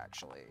either,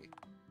 actually.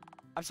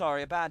 I'm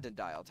sorry, abandon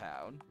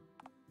Dialtown.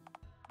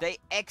 They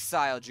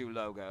exiled you,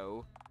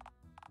 Logo.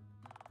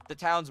 The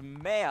town's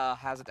mayor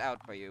has it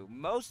out for you.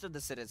 Most of the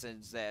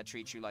citizens there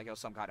treat you like you're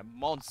some kind of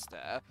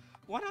monster.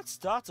 Why not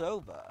start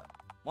over?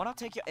 Why not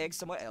take your eggs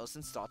somewhere else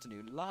and start a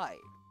new life?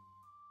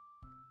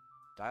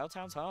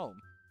 Dialtown's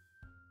home.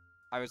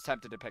 I was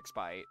tempted to pick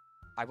Spite.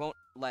 I won't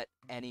let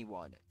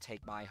anyone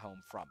take my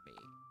home from me.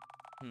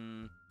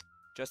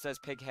 Just as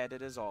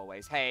pig-headed as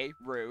always. Hey,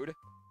 rude.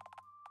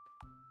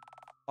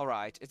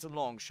 Alright, it's a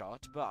long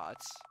shot, but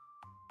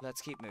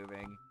let's keep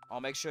moving.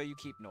 I'll make sure you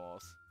keep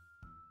north.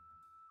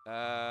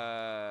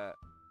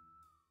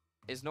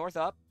 Is north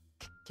up?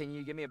 Can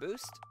you give me a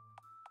boost?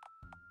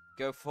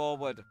 Go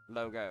forward,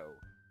 Logo.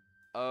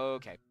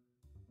 Okay.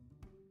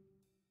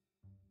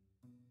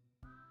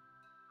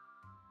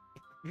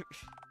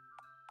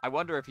 I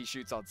wonder if he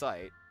shoots on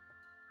sight.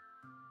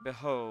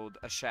 Behold,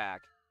 a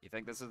shack. You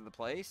think this is the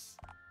place?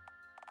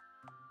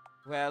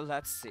 Well,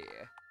 let's see.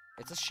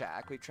 It's a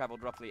shack. We've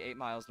traveled roughly 8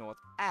 miles north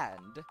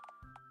and...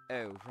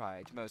 Oh,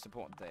 right. Most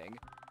important thing.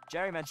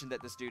 Jerry mentioned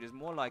that this dude is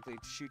more likely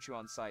to shoot you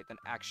on sight than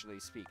actually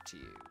speak to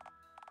you.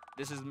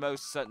 This is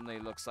most certainly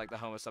looks like the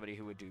home of somebody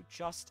who would do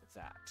just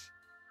that.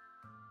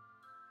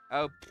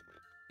 Oh,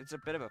 it's a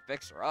bit of a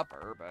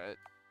fixer-upper, but...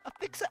 A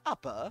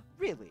fixer-upper?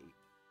 Really?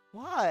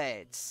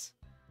 What?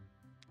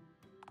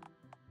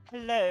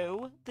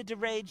 Hello, the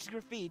deranged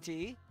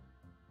graffiti?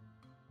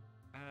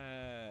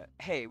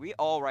 Hey, we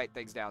all write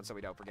things down so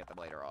we don't forget them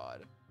later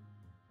on.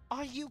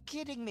 Are you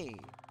kidding me?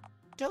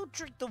 Don't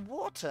drink the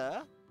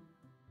water?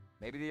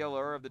 Maybe the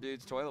allure of the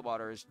dude's toilet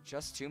water is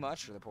just too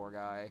much for the poor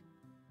guy.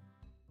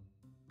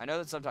 I know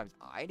that sometimes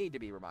I need to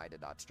be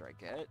reminded not to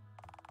drink it.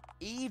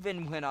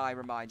 Even when I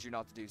remind you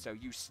not to do so,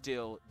 you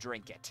still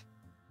drink it.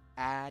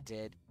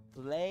 Added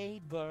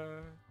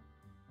flavor.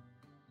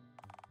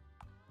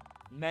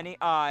 Many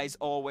eyes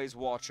always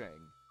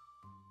watching.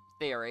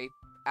 Theory.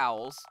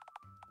 Owls.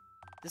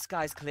 This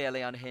guy's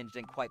clearly unhinged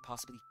and quite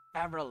possibly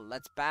feral.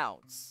 Let's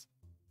bounce.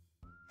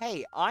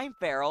 Hey, I'm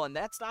feral, and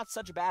that's not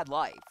such a bad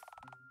life.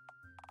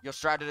 You're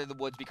stranded in the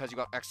woods because you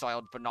got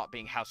exiled for not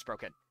being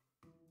housebroken.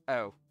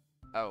 Oh.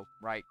 Oh,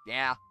 right.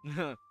 Yeah.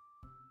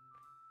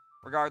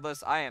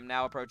 Regardless, I am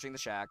now approaching the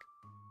shack.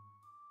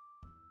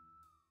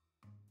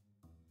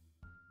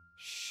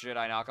 Should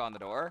I knock on the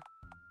door?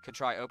 Could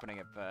try opening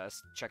it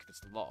first. Check if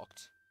it's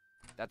locked.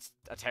 That's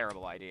a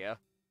terrible idea.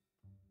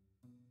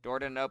 Door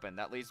didn't open.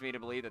 That leads me to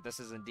believe that this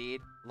is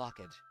indeed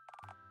locked.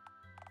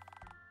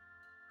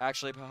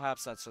 Actually,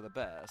 perhaps that's for the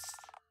best.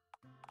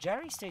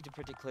 Jerry stated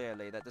pretty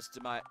clearly that this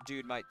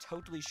dude might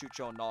totally shoot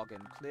your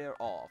noggin clear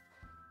off.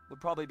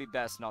 Would probably be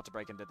best not to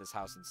break into this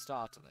house and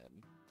startle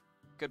him.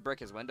 Could brick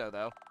his window,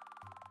 though.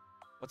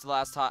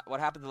 What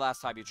happened the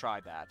last time you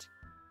tried that?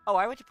 Oh,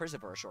 I went to prison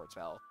for a short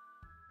spell.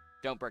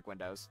 Don't brick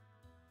windows.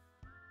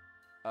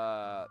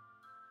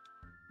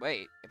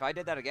 Wait, if I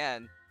did that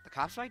again, the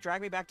cops might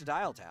drag me back to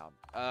Dialtown.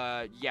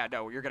 Yeah,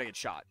 no, you're gonna get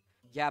shot.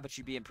 Yeah, but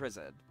you'd be in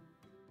prison.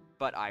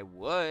 But I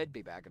would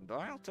be back in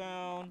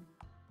Dialtown.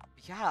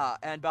 Yeah,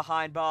 and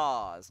behind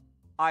bars.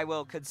 I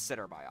will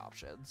consider my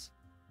options.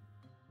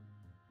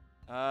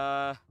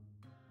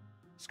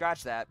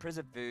 Scratch that.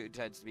 Prison food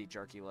tends to be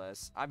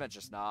jerky-less. I meant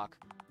just knock.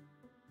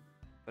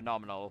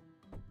 Phenomenal.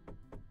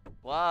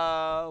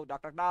 Hello?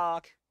 Knock, knock,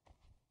 knock.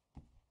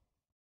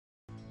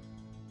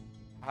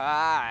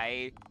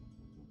 Hi.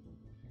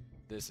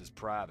 This is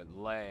private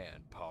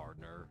land,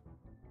 partner.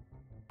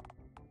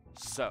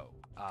 So,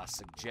 I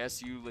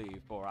suggest you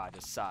leave before I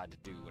decide to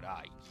do what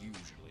I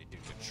usually do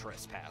to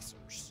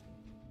trespassers.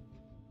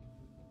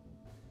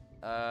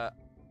 I'm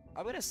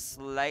gonna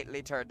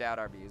slightly turn down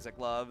our music,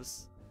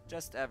 loves.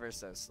 Just ever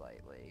so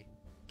slightly.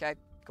 Okay,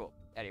 cool.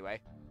 Anyway.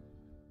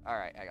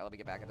 Alright, let me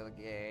get back into the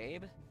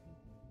game.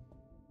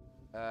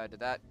 Did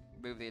that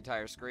move the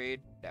entire screen?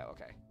 No,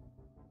 okay.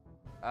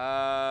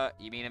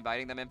 You mean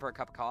inviting them in for a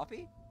cup of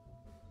coffee?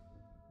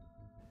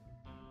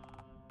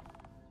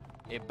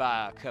 If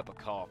by a cup of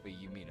coffee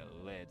you mean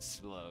a lead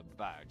slug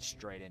fired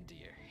straight into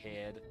your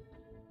head,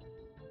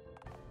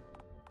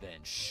 then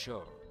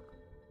sure.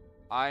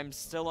 I'm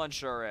still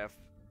unsure if...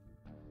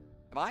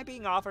 Am I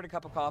being offered a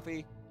cup of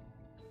coffee?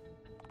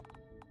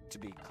 To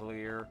be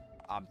clear,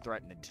 I'm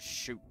threatening to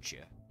shoot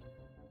you.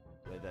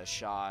 With a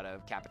shot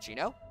of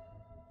cappuccino?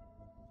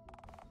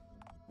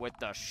 With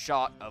the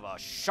shot of a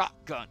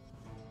shotgun.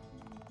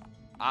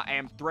 I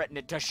am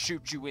threatening to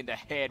shoot you in the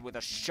head with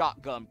a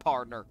shotgun,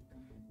 partner.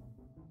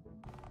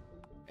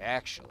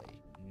 Actually,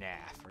 nah,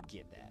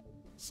 forget that.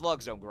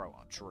 Slugs don't grow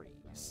on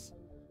trees.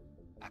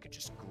 I could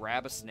just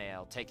grab a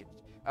snail, take it.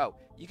 Oh,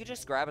 you could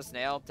just grab a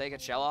snail, take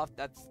its shell off?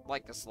 That's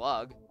like a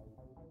slug.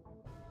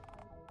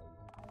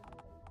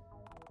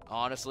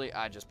 Honestly,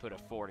 I just put a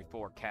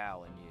 44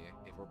 cal in you,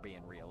 if we're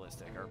being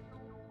realistic. Or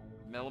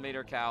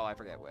millimeter cal, I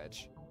forget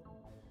which.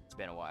 It's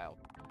been a while.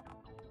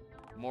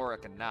 More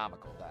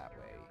economical that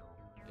way.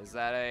 Is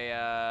that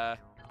a,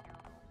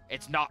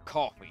 It's not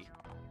coffee.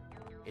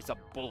 It's a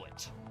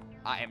bullet.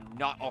 I am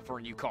not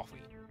offering you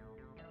coffee.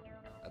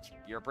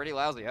 You're a pretty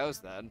lousy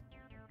host, then.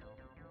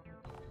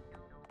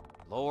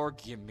 Lord,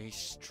 give me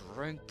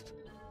strength.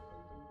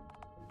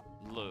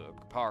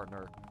 Look,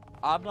 partner,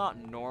 I'm not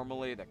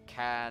normally the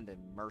kind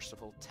and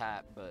merciful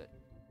type, but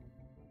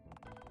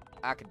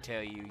I can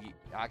tell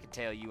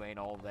you ain't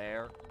all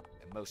there,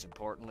 and most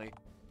importantly,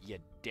 you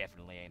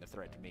definitely ain't a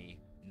threat to me,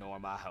 nor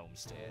my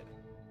homestead.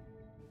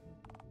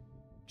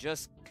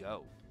 Just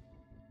go.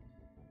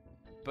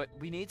 But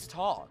we need to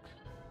talk.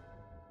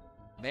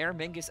 Mayor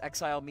Mingus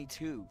exiled me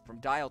too, from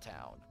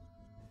Dialtown.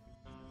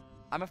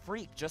 I'm a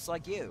freak, just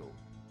like you.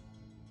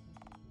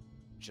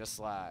 Just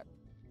like...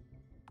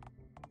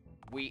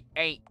 We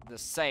ain't the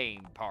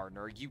same,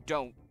 partner. You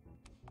don't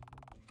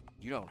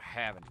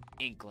have an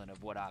inkling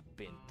of what I've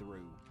been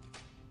through.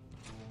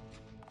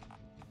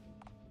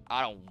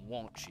 I don't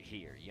want you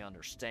here, you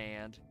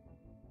understand?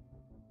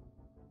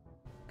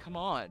 Come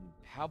on,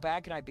 how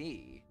bad can I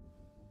be?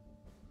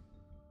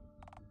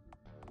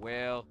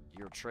 Well,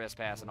 you're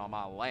trespassing on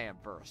my land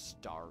for a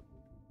start.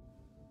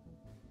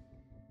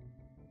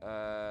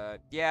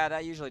 Yeah,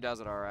 that usually does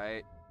it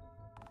alright.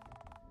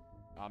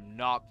 I'm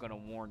not gonna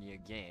warn you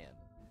again.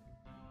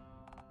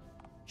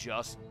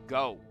 Just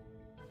go.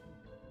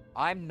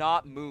 I'm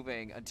not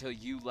moving until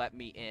you let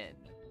me in.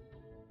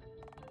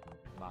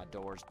 My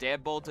door's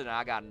deadbolted and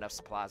I got enough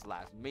supplies to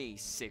last me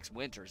 6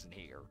 winters in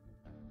here.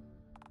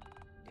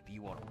 If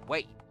you want to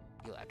wait,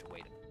 you'll have to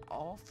wait an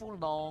awful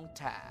long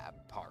time,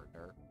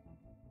 partner.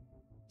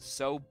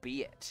 So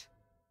be it.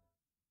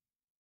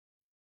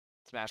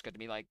 Smash cut to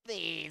me like,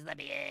 Please let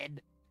me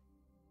in.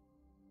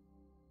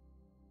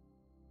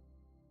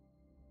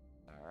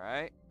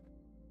 Alright.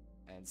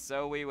 And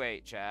so we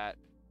wait, chat.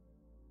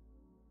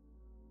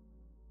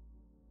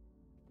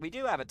 We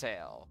do have a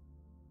tail.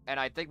 And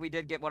I think we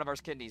did get one of our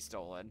kidneys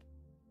stolen.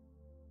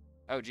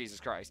 Oh,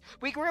 Jesus Christ.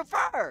 We grew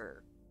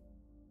fur!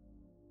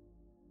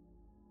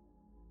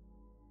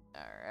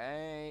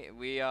 Alright.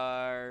 We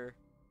are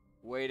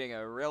waiting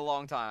a real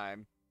long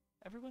time.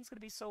 Everyone's gonna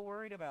be so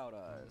worried about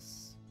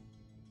us.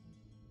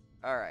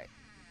 Alright.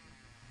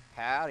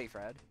 Howdy,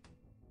 Fred.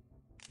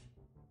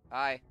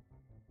 Hi.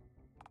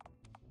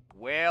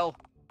 well,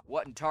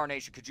 what in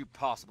tarnation could you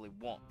possibly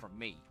want from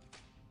me?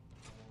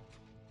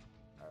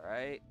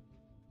 Alright.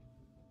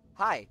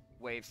 Hi,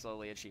 wave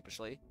slowly and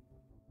sheepishly.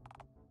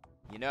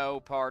 You know,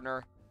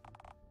 partner,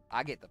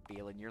 I get the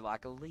feeling you're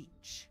like a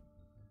leech.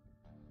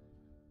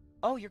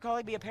 Oh, you're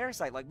calling me a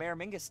parasite like Mayor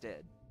Mingus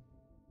did.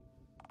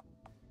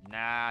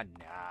 Nah,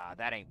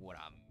 that ain't what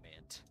I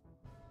meant.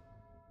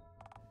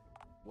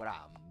 What I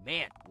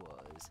meant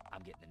was,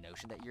 I'm getting the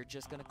notion that you're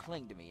just gonna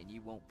cling to me and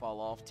you won't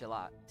fall off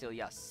till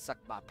you suck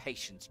my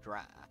patience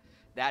dry.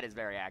 That is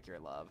very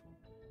accurate, love.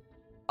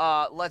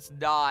 Let's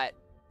not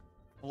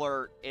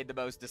flirt in the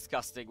most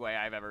disgusting way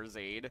I've ever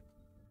seen.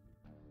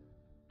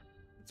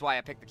 That's why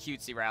I picked the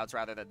cutesy routes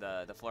rather than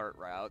the flirt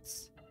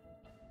routes.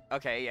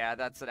 Okay, yeah,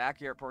 that's an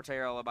accurate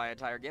portrayal of my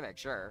entire gimmick,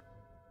 sure.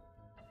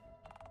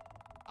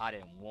 I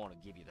didn't want to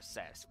give you the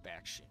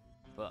satisfaction,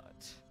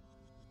 but...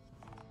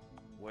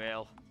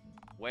 well,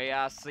 way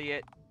I see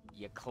it,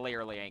 you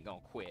clearly ain't gonna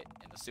quit,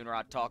 and the sooner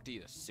I talk to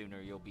you, the sooner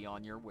you'll be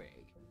on your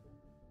way.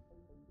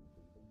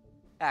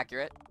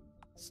 Accurate.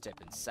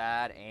 Step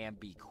inside and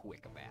be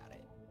quick about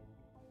it.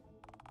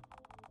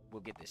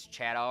 We'll get this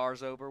chat of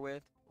ours over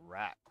with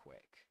right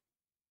quick.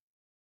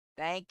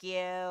 Thank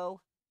you.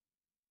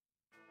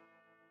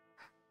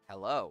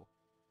 Hello.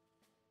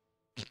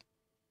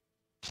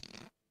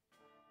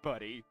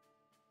 Buddy,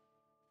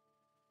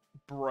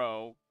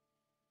 Bro.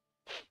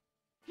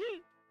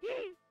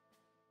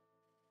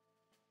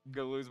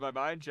 Gonna lose my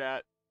mind,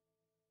 chat.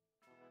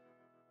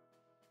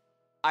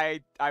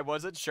 I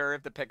wasn't sure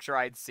if the picture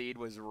I'd seen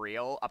was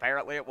real.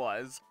 Apparently it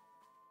was.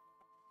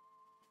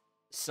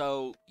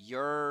 So,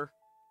 you're...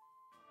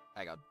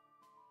 Hang on.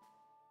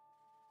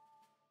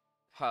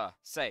 Huh.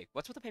 Say,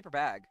 what's with the paper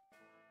bag?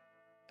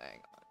 Hang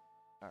on.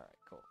 Alright,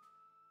 cool.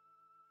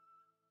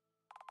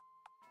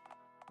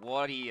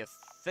 What do you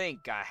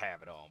think I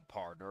have it on,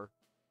 partner?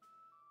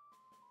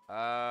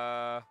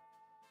 Oh,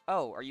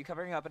 are you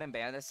covering up an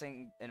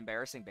embarrassing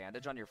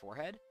bandage on your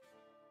forehead?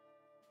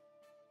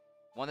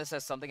 One that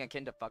says something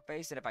akin to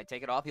fuckface, and if I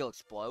take it off, he'll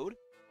explode?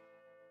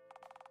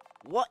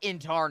 What in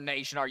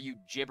tarnation are you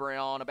gibbering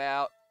on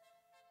about?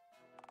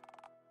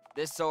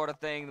 This sort of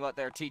thing, what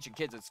they're teaching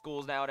kids at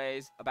schools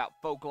nowadays, about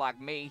folk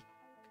like me?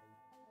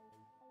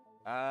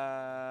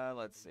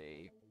 Let's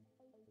see.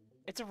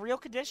 It's a real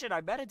condition,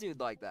 I met a dude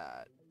like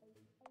that.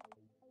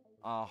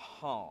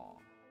 Uh-huh.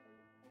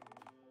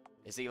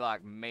 Is he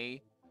like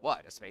me?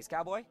 What, a space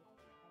cowboy?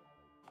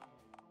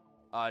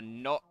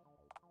 No.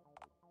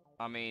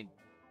 I mean...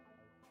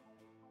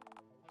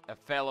 a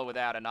fellow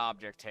without an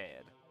object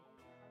head.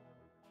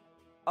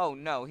 Oh,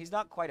 no, he's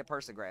not quite a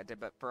person, granted,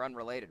 but for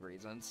unrelated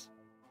reasons.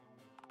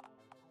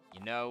 You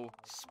know,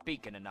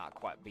 speaking of not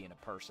quite being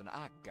a person,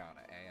 I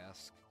gotta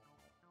ask.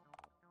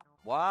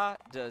 Why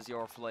does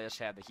your flesh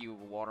have the hue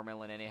of a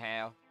watermelon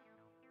anyhow?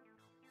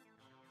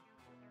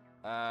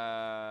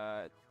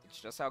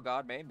 It's just how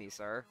God made me,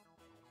 sir.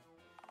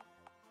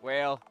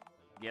 Well,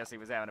 guess he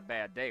was having a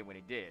bad day when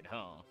he did,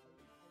 huh?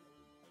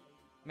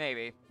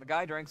 Maybe. The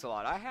guy drinks a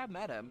lot. I have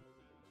met him.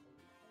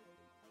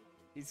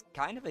 He's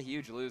kind of a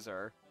huge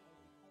loser.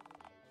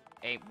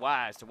 Ain't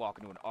wise to walk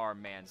into an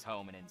armed man's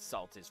home and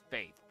insult his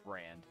faith,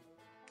 friend.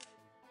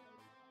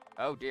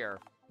 Oh dear.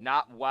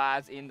 Not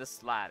wise in the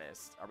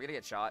slightest. Are we gonna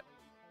get shot?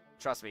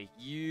 Trust me,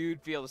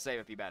 you'd feel the same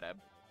if you met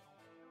him.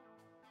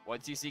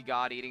 Once you see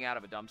God eating out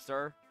of a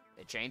dumpster,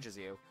 it changes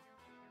you.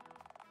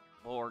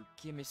 Lord,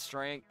 give me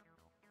strength.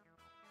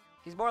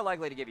 He's more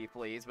likely to give you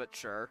fleas, but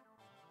sure.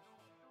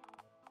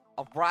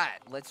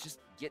 Alright, let's just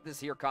get this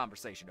here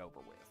conversation over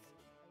with.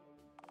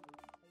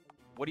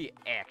 What do you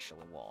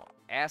actually want?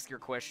 Ask your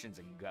questions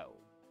and go.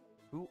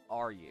 Who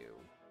are you?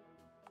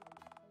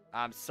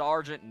 I'm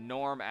Sergeant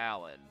Norm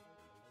Allen.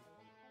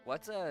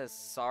 What's a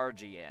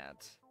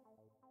sergeant?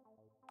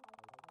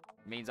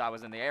 Means I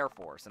was in the Air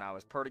Force, and I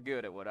was pretty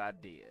good at what I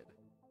did.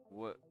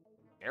 What?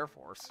 Air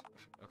Force?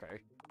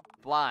 Okay.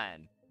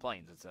 Flying.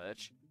 Planes and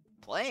such.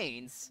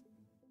 Planes?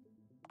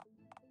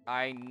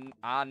 I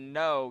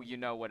know you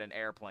know what an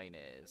airplane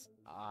is.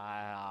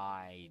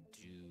 I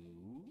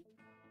do?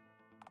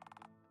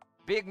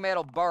 Big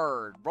metal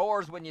bird.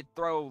 Roars when you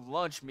throw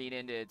lunch meat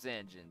into its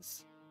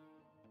engines.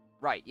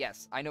 Right,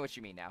 yes. I know what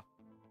you mean now.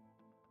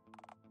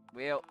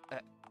 Well,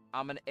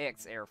 I'm an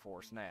ex-Air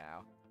Force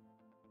now.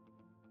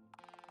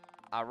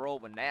 I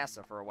rolled with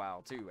NASA for a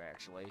while, too,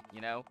 actually.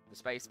 You know, the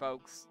space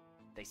folks.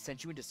 They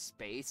sent you into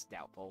space?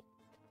 Doubtful.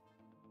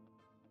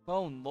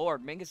 Oh,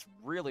 Lord, Mingus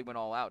really went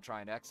all out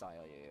trying to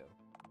exile you.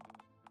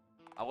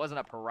 I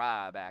wasn't a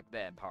pariah back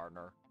then,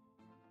 partner.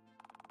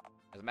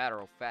 As a matter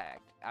of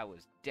fact, I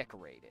was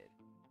decorated.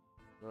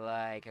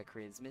 Like a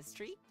Christmas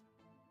tree?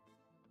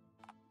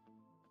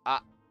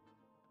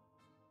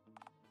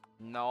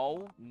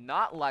 No,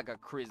 not like a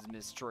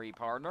Christmas tree,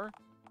 partner.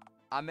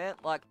 I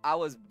meant like I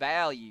was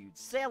valued,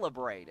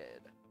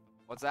 celebrated.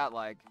 What's that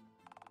like?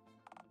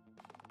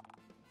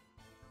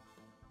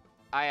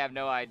 I have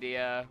no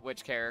idea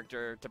which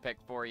character to pick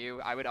for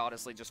you. I would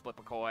honestly just flip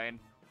a coin.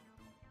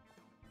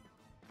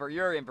 For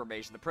your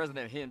information, the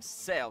president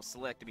himself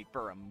selected me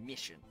for a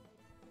mission.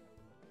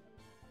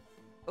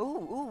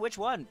 Ooh, which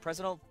one?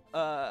 President,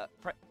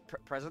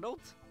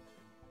 President?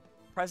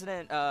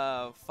 President,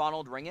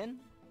 Fonald Ringen?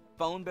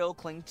 Phone Bill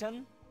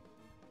Clinton?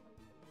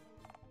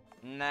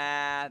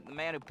 Nah, the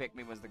man who picked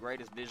me was the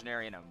greatest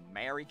visionary in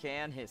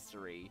American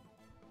history.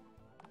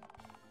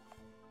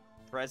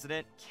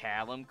 President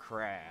Callum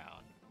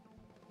Crown.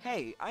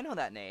 Hey, I know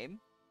that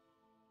name.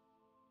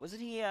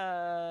 Wasn't he,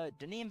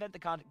 didn't he invent the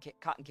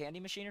cotton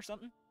candy machine or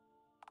something?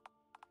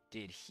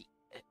 Did he?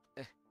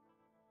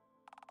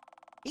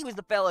 He was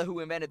the fella who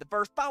invented the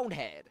first phone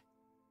head.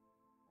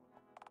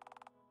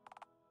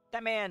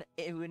 That man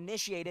who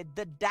initiated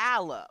the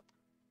dial-up.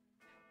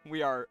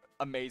 We are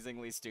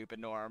amazingly stupid,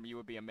 Norm. You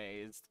would be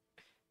amazed.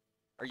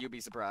 Or you'd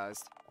be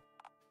surprised.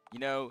 You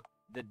know,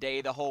 the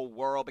day the whole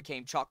world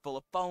became chock full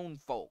of phone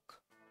folk.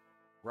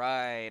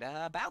 Right,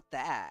 about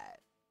that.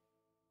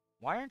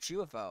 Why aren't you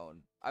a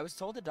phone? I was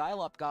told the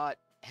dial-up got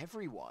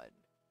everyone.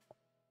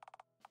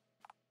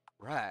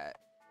 Right.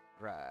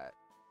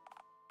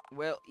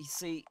 Well, you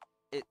see,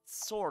 it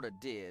sorta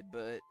did,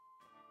 but...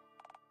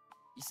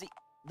 You see,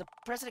 the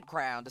President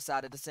Crown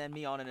decided to send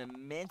me on an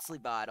immensely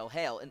vital,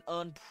 hell, an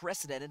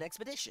unprecedented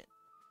expedition.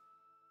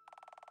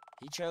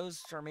 He chose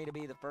for me to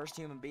be the first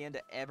human being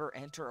to ever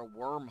enter a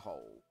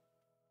wormhole.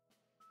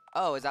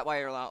 Oh, is that why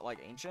you're not, like,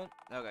 ancient?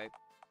 Okay.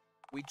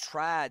 We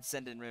tried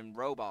sending in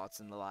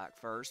robots and the like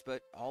first,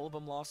 but all of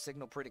them lost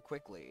signal pretty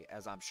quickly,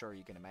 as I'm sure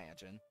you can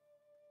imagine.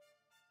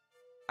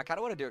 I kind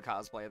of want to do a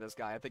cosplay of this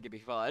guy. I think it'd be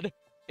fun.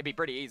 It'd be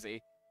pretty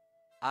easy.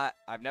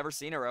 I've never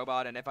seen a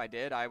robot, and if I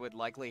did, I would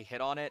likely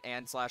hit on it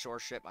and /or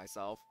shit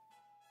myself.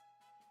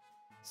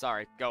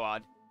 Sorry, go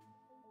on.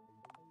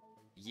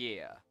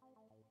 Yeah.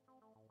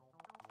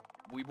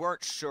 We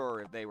weren't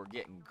sure if they were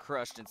getting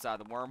crushed inside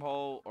the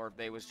wormhole, or if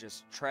they was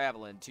just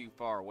traveling too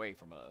far away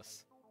from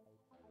us.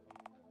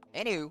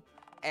 Anywho,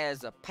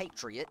 as a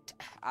patriot,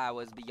 I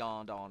was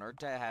beyond honored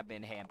to have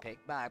been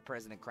handpicked by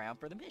President Crown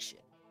for the mission.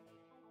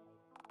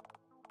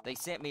 They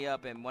sent me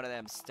up in one of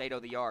them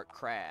state-of-the-art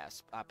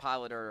crafts. I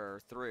piloted her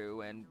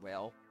through, and,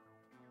 well,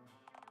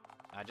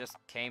 I just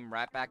came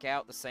right back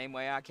out the same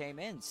way I came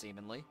in,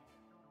 seemingly.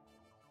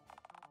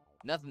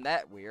 Nothing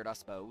that weird, I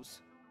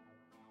suppose.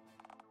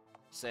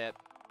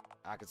 Except,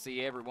 I could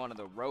see every one of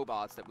the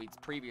robots that we'd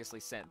previously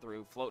sent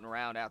through floating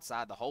around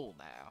outside the hole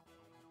now.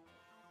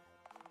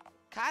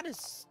 Kinda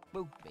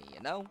spooked me, you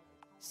know?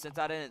 Since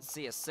I didn't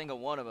see a single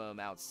one of them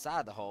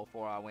outside the hole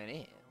before I went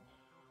in.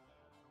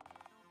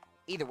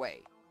 Either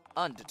way,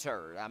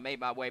 undeterred, I made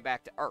my way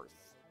back to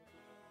Earth.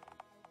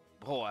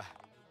 Boy,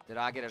 did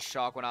I get a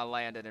shock when I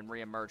landed and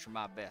re-emerged from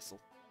my vessel.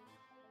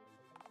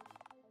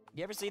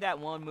 You ever see that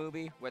one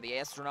movie where the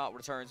astronaut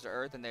returns to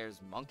Earth and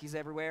there's monkeys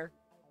everywhere?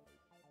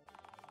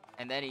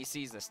 And then he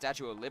sees the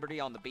Statue of Liberty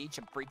on the beach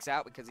and freaks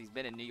out because he's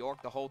been in New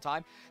York the whole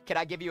time? Can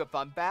I give you a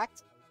fun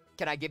fact?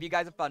 Can I give you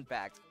guys a fun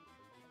fact?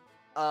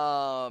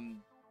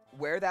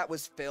 Where that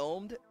was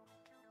filmed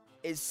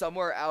is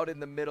somewhere out in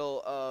the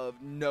middle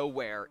of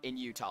nowhere in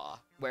Utah,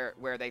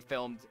 where they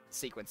filmed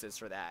sequences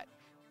for that.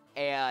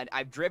 And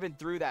I've driven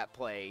through that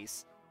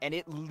place, and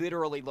it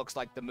literally looks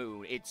like the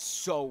moon. It's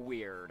so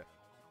weird.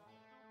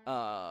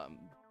 But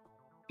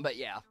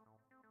yeah.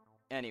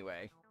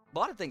 Anyway. A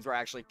lot of things were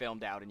actually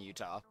filmed out in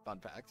Utah. Fun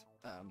fact.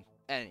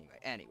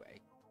 Anyway.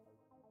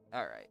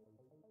 Alright.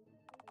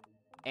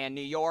 And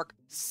New York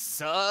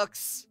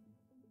sucks.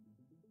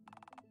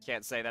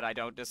 Can't say that I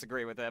don't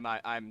disagree with them.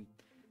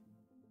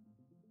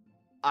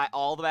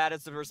 All that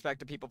is the respect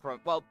to people from,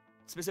 well,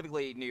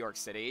 specifically New York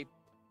City.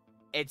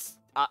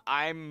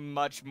 I'm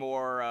much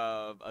more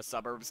of a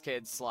suburbs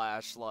kid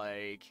 /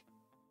 like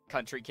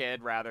country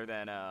kid rather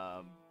than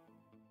a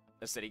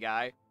city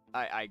guy.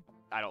 I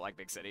don't like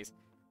big cities.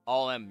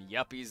 All them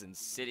yuppies and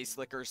city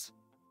slickers.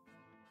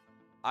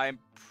 I'm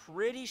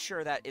pretty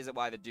sure that isn't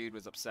why the dude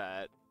was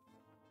upset.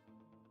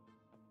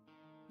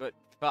 But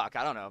fuck,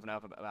 I don't know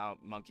enough about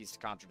monkeys to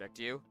contradict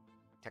you.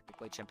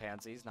 Technically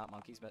chimpanzees, not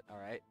monkeys, but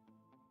alright.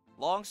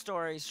 Long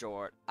story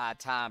short, I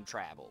time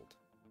traveled.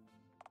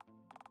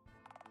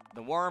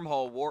 The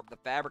wormhole warped the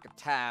fabric of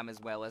time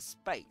as well as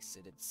space,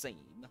 it'd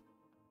seem.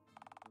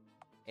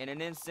 In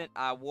an instant,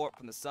 I warped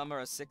from the summer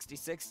of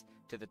 '66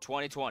 to the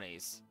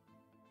 2020s.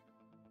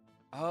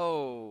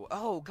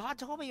 Oh, God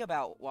told me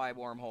about why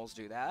wormholes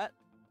do that.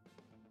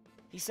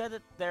 He said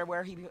that they're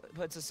where he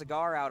puts a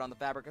cigar out on the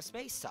fabric of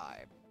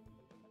space-time.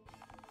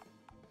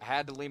 I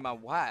had to leave my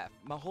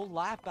whole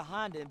life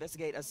behind to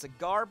investigate a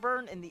cigar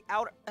burn in the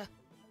outer...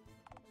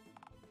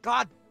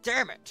 God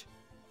damn it!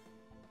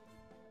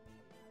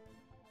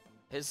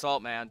 His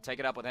fault, man. Take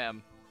it up with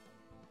him.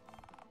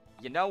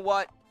 You know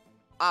what?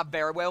 I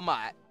very well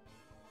might.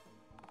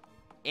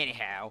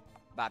 Anyhow,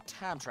 by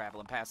time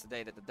traveling past the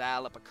day that the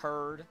dial-up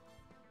occurred,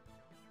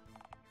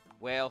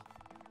 well,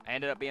 I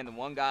ended up being the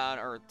one guy on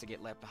Earth to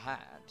get left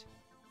behind.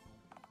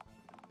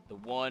 The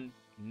one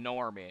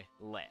normie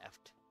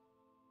left.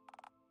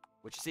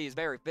 Which, you see, is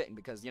very fitting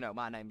because, you know,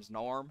 my name's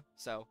Norm,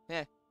 so,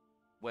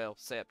 well,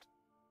 except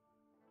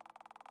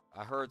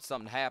I heard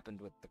something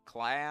happened with the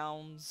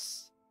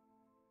clowns.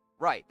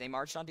 Right, they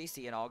marched on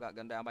DC and all got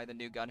gunned down by the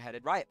new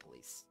gun-headed riot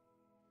police.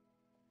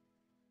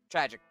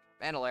 Tragic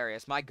and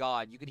hilarious. My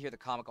God, you could hear the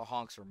comical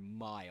honks for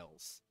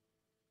miles.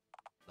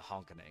 The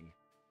honkening.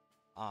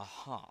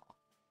 Uh-huh.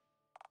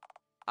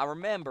 I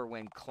remember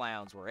when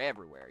clowns were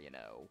everywhere, you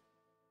know.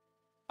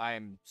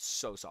 I'm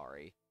so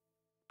sorry.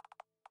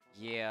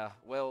 Yeah,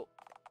 well,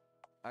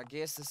 I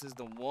guess this is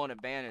the one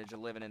advantage of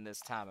living in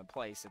this time and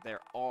place, if there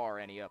are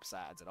any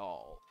upsides at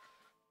all.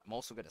 I'm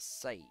also gonna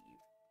save.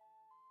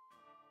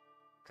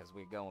 Because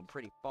we're going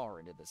pretty far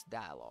into this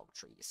dialogue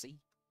tree, you see?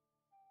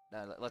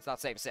 Let's not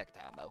save a second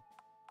time, though.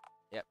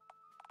 Yep.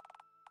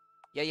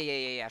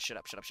 Yeah. Shut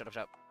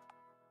up.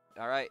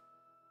 Alright.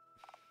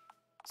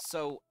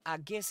 So, I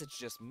guess it's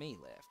just me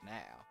left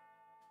now.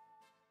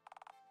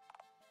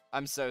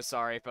 I'm so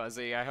sorry,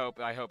 Fuzzy. I hope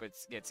it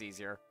gets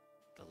easier.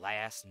 The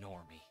last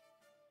normie.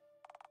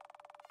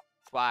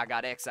 That's why I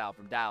got exiled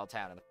from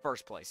Dialtown in the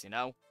first place, you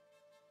know?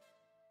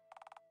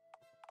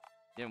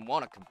 Didn't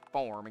want to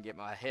conform and get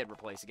my head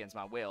replaced against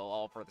my will,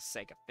 all for the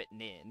sake of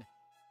fitting in.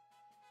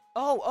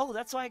 Oh,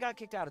 that's why I got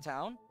kicked out of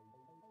town?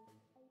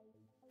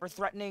 For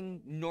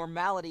threatening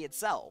normality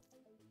itself.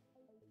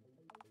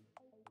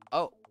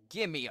 Oh,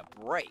 give me a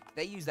break.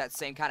 They use that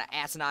same kind of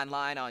asinine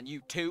line on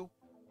you, too?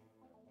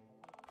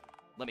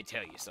 Let me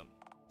tell you something.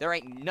 There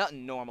ain't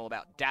nothing normal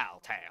about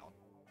Dialtown.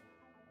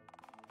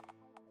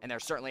 And there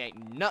certainly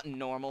ain't nothing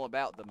normal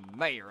about the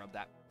mayor of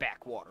that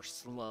backwater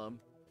slum.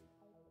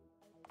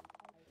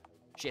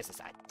 She has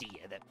this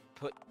idea that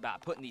by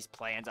putting these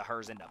plans of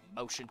hers into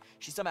motion,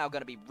 she's somehow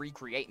going to be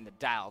recreating the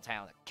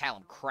Dialtown that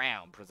Callum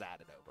Crown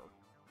presided over.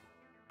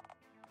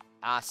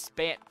 I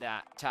spent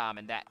that time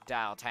in that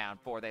Dialtown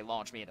before they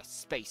launched me into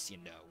space, you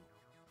know.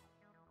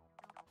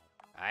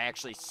 I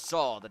actually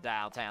saw the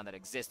Dialtown that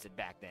existed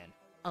back then,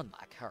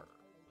 unlike her.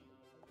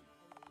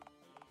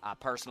 I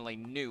personally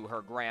knew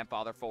her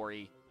grandfather for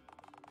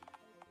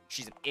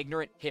she's an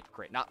ignorant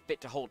hypocrite, not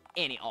fit to hold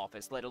any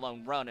office, let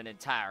alone run an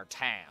entire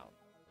town.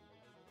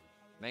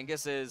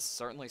 Mingus is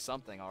certainly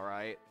something,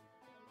 alright.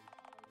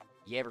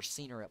 You ever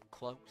seen her up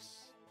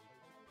close?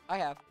 I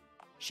have.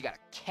 She got a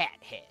cat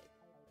head.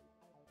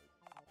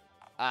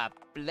 A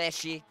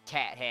fleshy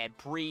cat head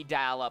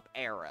pre-dial-up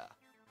era.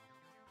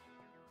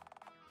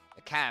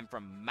 The kind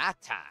from my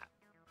time.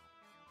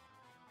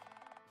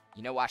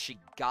 You know why she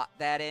got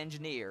that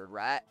engineered,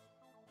 right?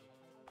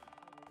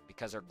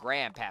 Because her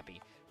grandpappy,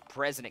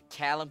 President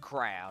Callum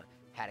Crown,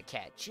 had a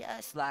cat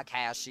just like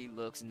how she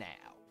looks now.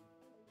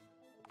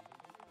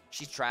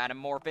 She's trying to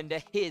morph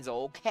into his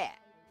old cat.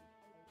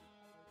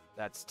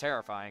 That's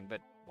terrifying, but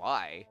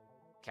why?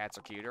 Cats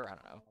are cuter? I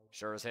don't know.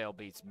 Sure as hell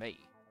beats me.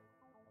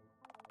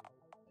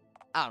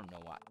 I don't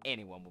know why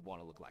anyone would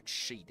want to look like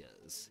she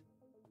does.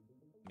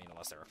 I mean,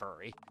 unless they're a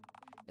furry.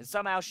 And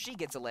somehow she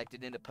gets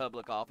elected into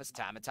public office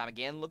time and time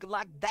again looking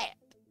like that.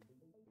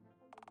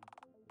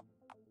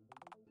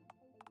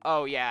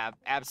 Oh yeah,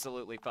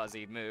 absolutely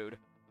fuzzy mood.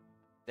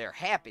 They're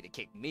happy to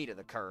kick me to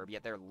the curb,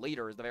 yet their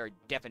leader is the very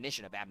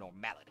definition of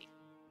abnormality.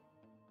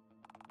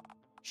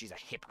 She's a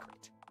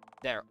hypocrite.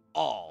 They're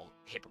all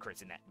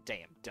hypocrites in that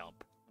damn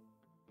dump.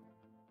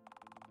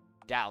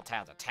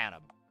 Dialtown's a town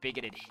of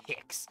bigoted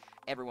hicks.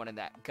 Everyone in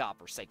that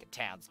godforsaken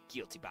town's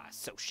guilty by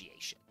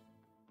association.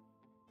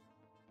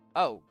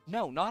 Oh,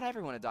 no, not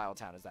everyone in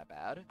Dialtown is that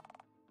bad.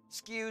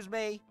 Excuse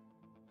me?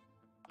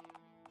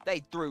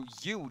 They threw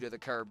you to the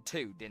curb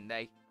too, didn't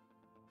they?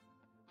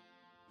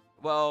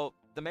 Well,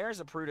 the mayor's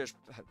a prudish...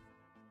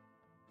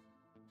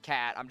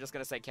 cat. I'm just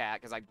gonna say cat,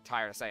 because I'm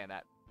tired of saying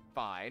that.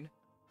 Fine.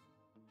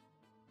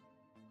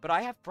 But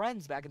I have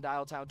friends back in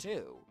Dialtown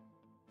too.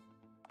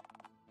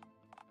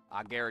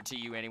 I guarantee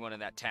you anyone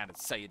in that town would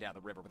sail you down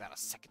the river without a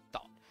second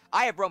thought.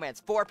 I have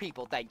romance for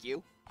people, thank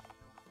you.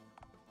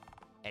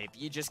 And if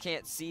you just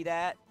can't see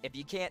that,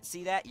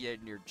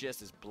 you're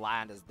just as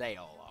blind as they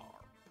all are.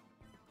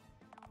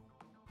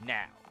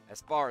 Now, as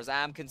far as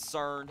I'm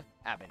concerned,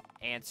 I've been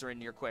answering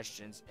your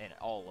questions, and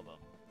all of them.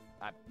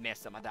 I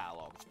messed up my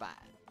dialogue, it's fine.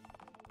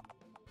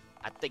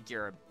 I think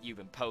you've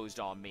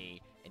imposed on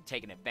me and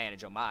taken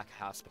advantage of my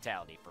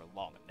hospitality for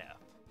long enough.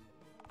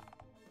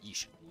 You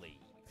should leave.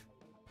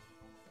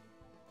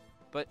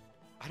 But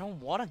I don't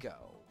want to go.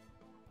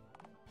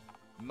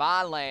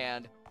 My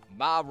land,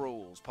 my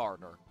rules,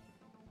 partner.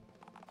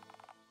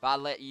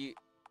 I've let you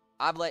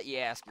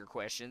ask your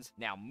questions.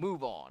 Now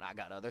move on. I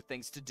got other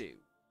things to do.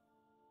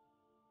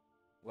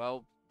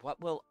 Well,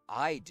 what will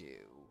I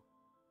do?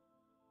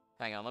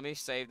 Hang on, let me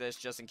save this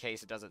just in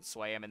case it doesn't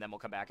sway him, and then we'll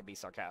come back and be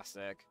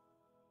sarcastic.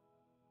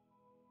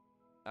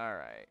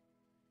 Alright.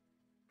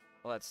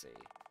 Let's see.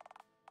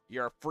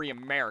 You're a free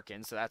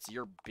American, so that's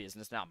your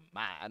business, not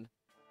mine.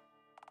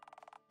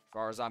 As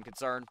far as I'm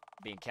concerned,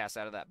 being cast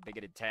out of that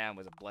bigoted town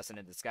was a blessing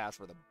in disguise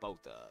for the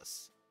both of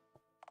us.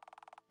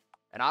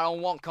 And I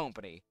don't want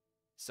company,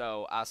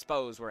 so I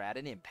suppose we're at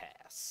an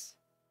impasse.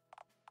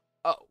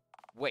 Oh,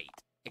 wait.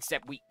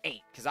 Except we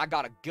ain't, because I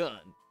got a gun.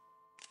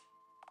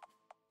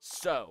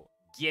 So,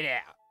 get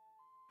out.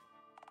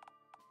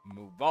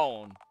 Move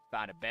on,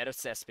 find a better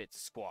cesspit to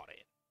squat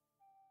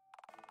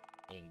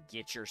in. And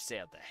get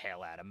yourself the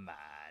hell out of mine.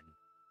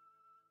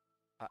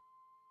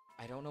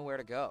 I don't know where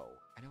to go.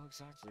 I know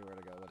exactly where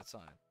to go, but it's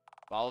fine.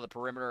 Follow the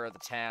perimeter of the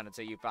town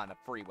until you find the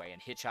freeway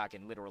and hitchhike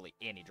in literally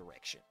any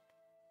direction.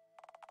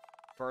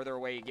 Further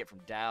away you get from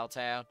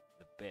Dialtown,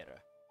 the better.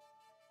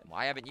 Then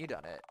why haven't you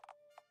done it?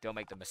 Don't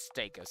make the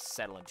mistake of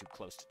settling too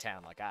close to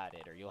town like I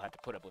did, or you'll have to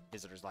put up with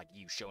visitors like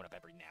you showing up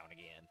every now and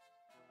again.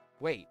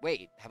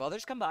 Wait, have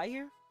others come by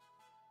here?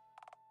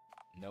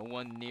 No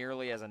one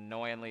nearly as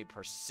annoyingly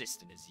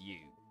persistent as you.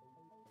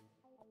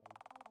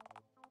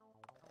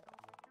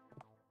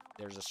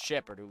 There's a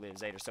shepherd who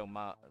lives 8 or so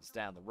miles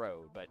down the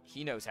road, but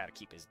he knows how to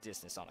keep his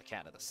distance on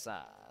account of the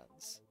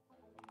signs.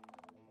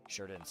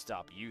 Sure didn't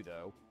stop you,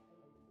 though.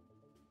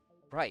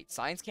 Right,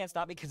 signs can't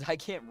stop me because I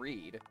can't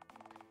read.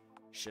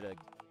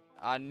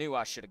 I knew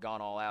I should have gone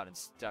all out and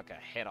stuck a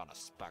head on a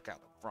spike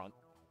out the front.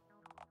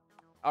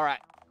 Alright,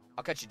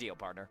 I'll cut you a deal,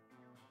 partner.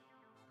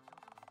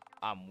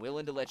 I'm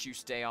willing to let you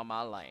stay on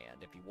my land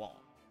if you want.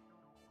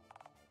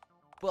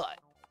 But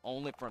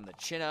only from the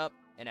chin up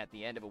and at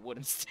the end of a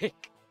wooden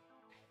stick.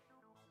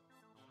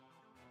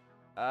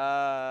 Would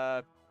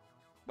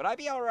I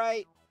be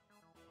alright?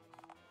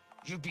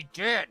 You'd be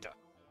dead!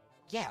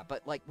 Yeah,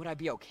 but, like, would I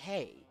be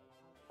okay?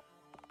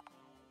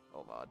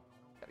 Hold on.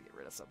 Gotta get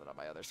rid of something on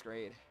my other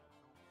screen.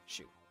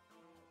 Shoot.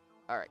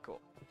 Alright,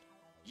 cool.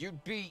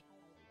 You'd be...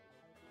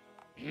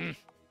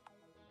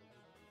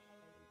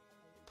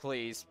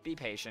 Please, be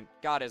patient.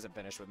 God isn't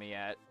finished with me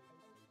yet.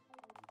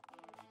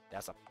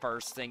 That's the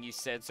first thing you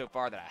said so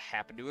far that I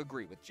happen to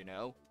agree with, you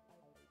know?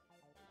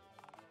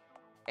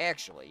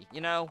 Actually, you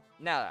know,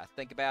 now that I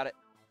think about it,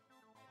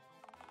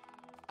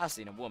 I've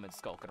seen a woman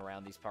skulking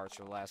around these parts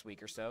for the last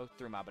week or so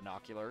through my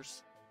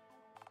binoculars.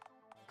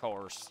 Of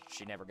course,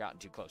 she never gotten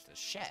too close to the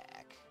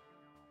shack.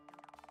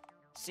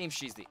 Seems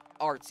she's the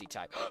artsy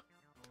type.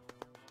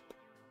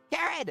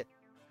 Karen!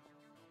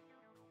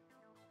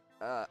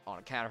 On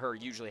account of her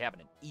usually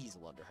having an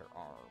easel under her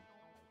arm.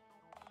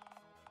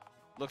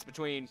 Looks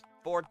between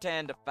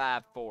 4'10" to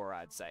 5'4",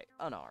 I'd say.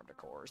 Unarmed, of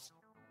course.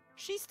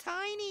 She's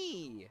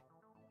tiny!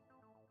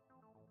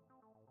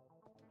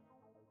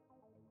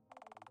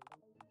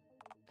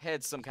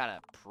 Head's some kind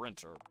of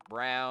printer.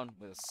 Brown,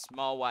 with a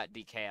small white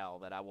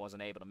decal that I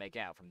wasn't able to make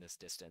out from this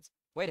distance.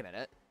 Wait a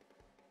minute.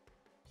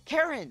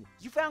 Karen!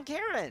 You found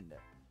Karen!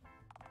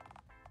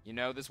 You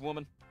know this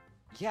woman?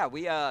 Yeah,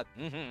 we,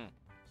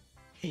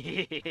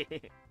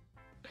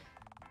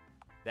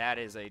 That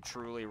is a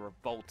truly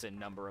revolting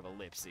number of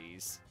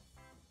ellipses.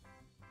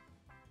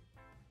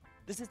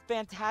 This is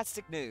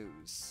fantastic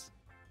news.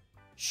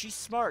 She's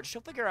smart.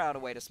 She'll figure out a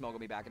way to smuggle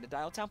me back into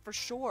Dialtown for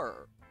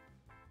sure.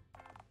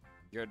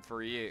 Good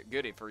for you.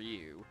 Goody for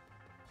you.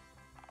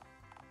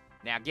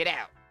 Now get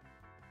out.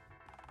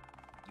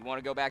 You want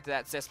to go back to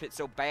that cesspit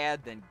so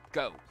bad? Then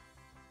go.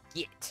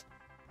 Get.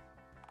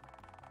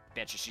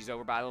 Betcha she's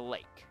over by the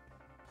lake.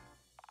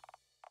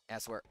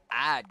 That's where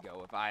I'd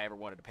go if I ever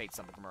wanted to paint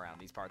something from around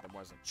these parts that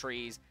wasn't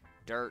trees,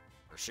 dirt,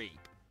 or sheep.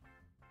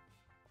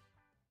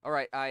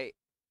 Alright, I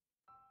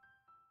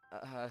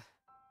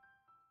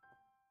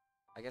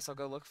guess I'll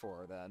go look for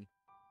her then.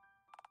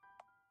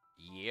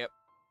 Yep.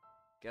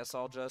 Guess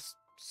I'll just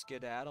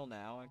skedaddle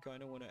now. I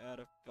kind of want to add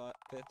a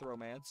fifth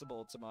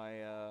romanceable to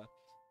my,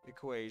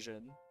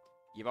 equation.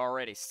 You've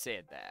already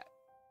said that.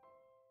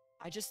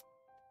 I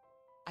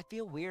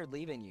feel weird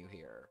leaving you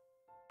here.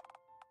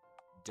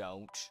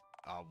 Don't.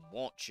 I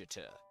want you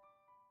to.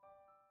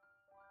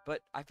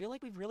 But I feel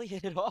like we've really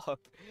hit it off.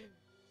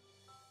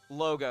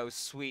 Logo,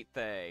 sweet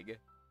thing.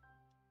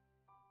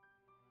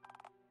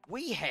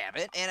 We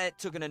haven't, and it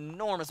took an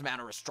enormous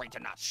amount of restraint to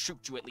not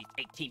shoot you at least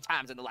 18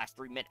 times in the last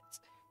 3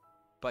 minutes.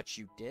 But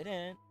you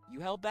didn't. You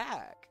held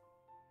back.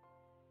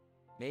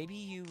 Maybe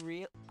you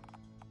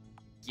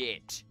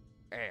Get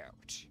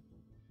out.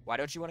 Why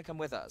don't you want to come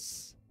with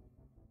us?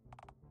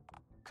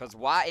 Because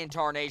why in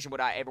tarnation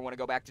would I ever want to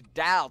go back to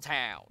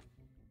Dialtown?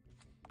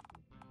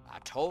 I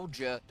told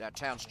you, that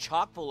town's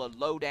chock full of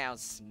low-down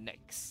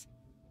snakes.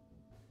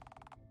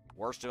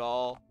 Worst of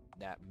all,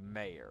 that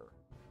mayor.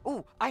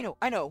 Ooh, I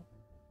know.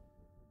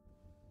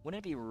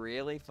 Wouldn't it be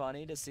really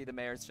funny to see the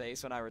mayor's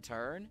face when I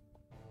return?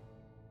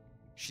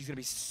 She's gonna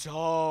be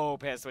so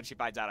pissed when she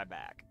finds out I'm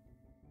back.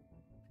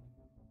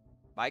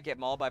 Might get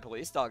mauled by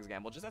police dogs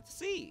again, we'll just have to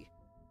see.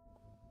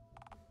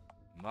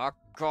 My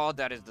God,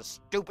 that is the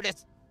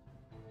stupidest...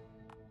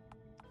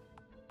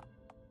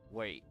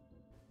 Wait.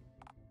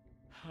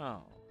 Huh.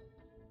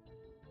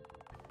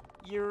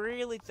 You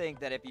really think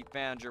that if you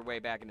found your way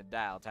back into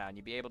Dialtown,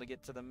 you'd be able to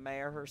get to the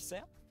mayor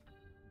herself?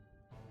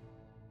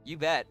 You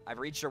bet. I've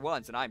reached her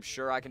once, and I'm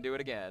sure I can do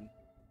it again.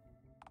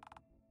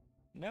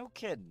 No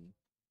kidding.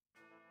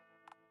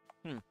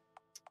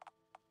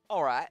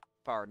 Alright,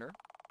 partner.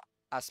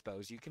 I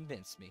suppose you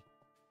convinced me.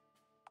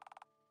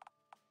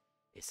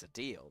 It's a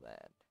deal,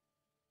 then.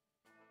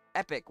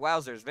 Epic,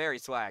 wowzers, very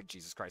swag.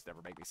 Jesus Christ,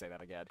 never make me say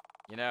that again.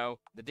 You know,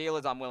 the deal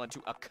is I'm willing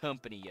to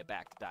accompany you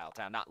back to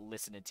Dialtown, not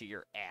listening to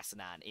your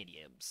asinine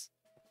idioms.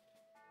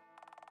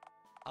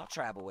 I'll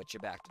travel with you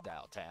back to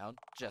Dialtown,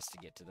 just to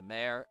get to the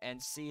mayor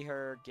and see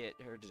her get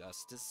her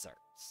just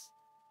desserts.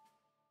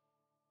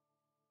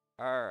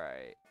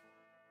 Alright.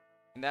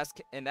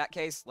 In that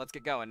case, let's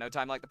get going. No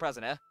time like the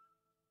present, eh?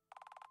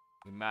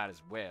 We might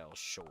as well,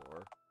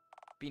 sure.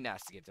 Be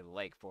nice to get to the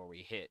lake before we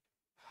hit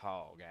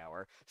hog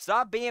hour.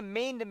 Stop being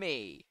mean to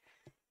me!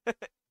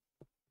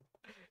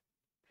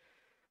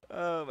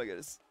 Oh my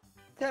goodness.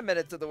 10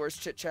 minutes of the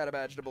worst chit-chat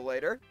imaginable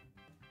later.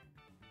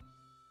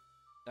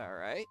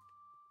 Alright.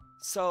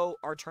 So,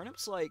 are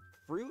turnips like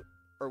fruit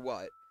or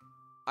what?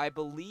 I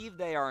believe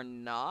they are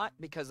not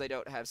because they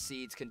don't have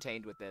seeds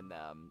contained within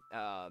them.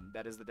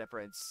 That is the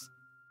difference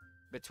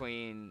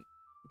between...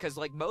 Because,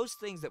 like, most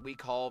things that we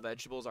call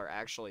vegetables are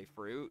actually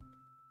fruit,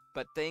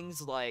 but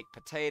things like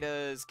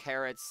potatoes,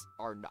 carrots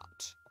are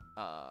not.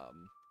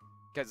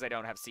 Because they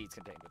don't have seeds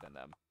contained within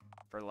them.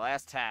 For the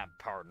last time,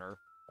 partner.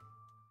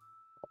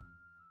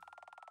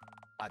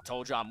 I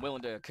told you I'm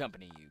willing to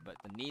accompany you, but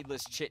the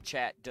needless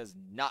chit-chat does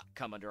not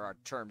come under our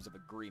terms of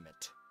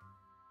agreement.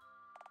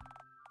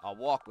 I'll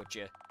walk with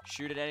you,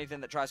 shoot at anything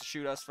that tries to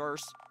shoot us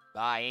first,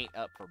 but I ain't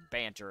up for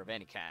banter of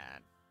any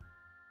kind.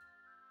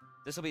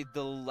 This will be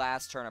the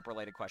last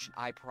turnip-related question,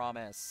 I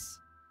promise.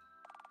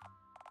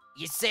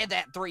 You said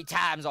that 3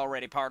 times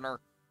already, partner.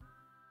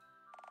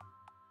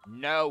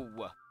 No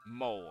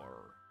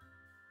more.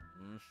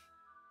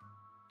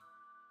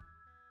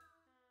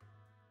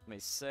 Let me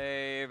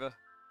save,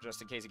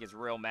 just in case he gets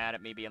real mad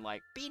at me being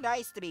like, Be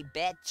nice to me,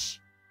 bitch.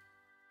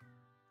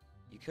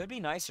 You could be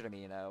nicer to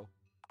me, you know.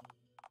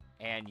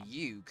 And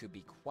you could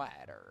be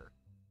quieter.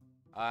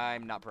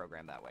 I'm not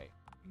programmed that way.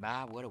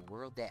 My, what a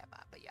world that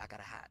might be. I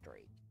gotta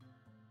hydrate.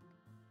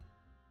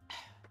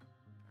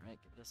 Alright,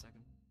 give it a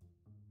second.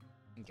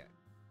 Okay.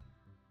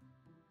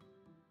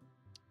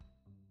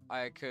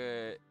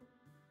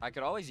 I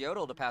could always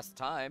yodel to pass the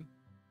time.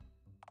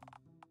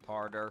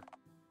 Parter.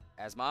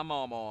 As my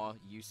mama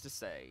used to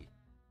say.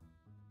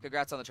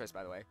 Congrats on the choice,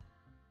 by the way.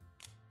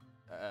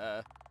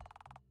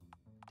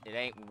 It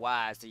ain't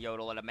wise to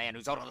yodel at a man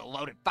who's holding a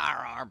loaded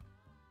firearm.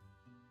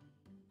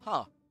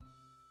 Huh.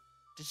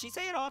 Did she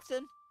say it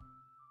often?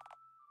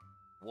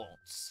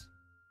 Once.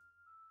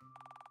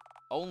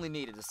 Only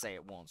needed to say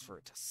it once for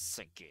it to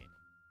sink in.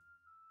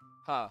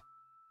 Huh.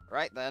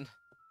 Right then.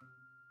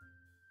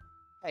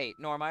 Hey,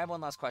 Norm, I have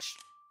one last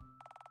question.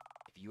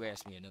 If you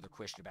ask me another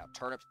question about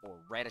turnips or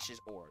radishes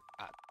or,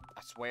 I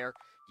swear,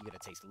 you're gonna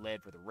taste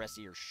lead for the rest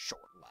of your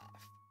short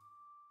life.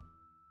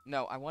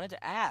 No, I wanted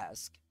to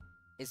ask,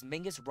 is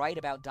Mingus right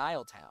about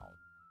Dialtown?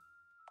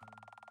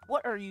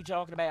 What are you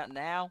talking about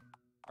now?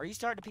 Are you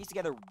starting to piece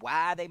together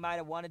why they might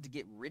have wanted to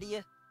get rid of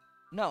you?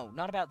 No,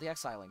 not about the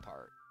exiling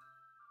part.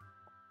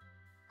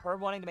 Her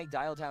wanting to make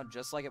Dialtown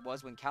just like it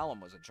was when Callum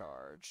was in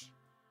charge.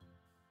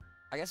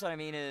 I guess what I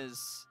mean is,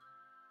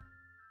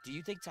 do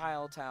you think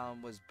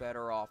Dialtown was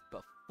better off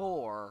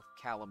before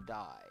Callum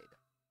died?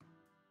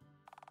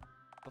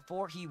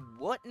 Before he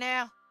what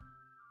now?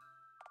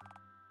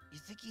 You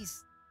think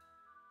he's...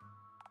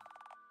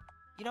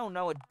 You don't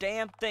know a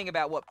damn thing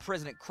about what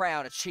President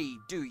Crown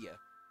achieved, do you?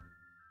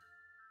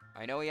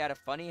 I know he had a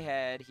funny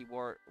head, he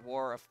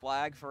wore a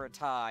flag for a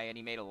tie, and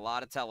he made a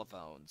lot of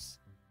telephones.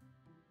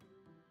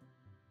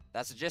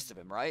 That's the gist of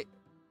him, right?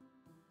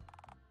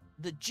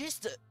 The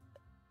gist of...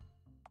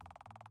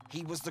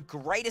 He was the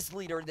greatest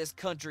leader this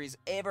country's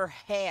ever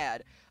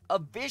had. A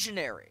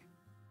visionary.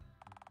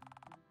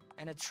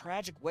 And a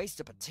tragic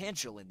waste of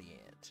potential in the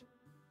end.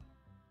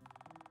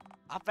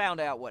 I found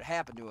out what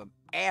happened to him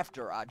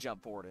after I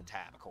jumped forward in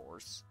time, of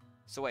course.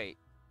 So wait,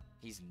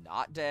 he's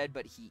not dead,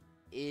 but he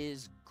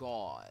is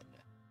gone.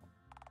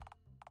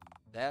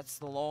 That's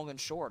the long and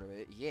short of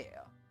it,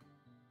 yeah.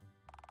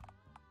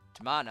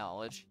 To my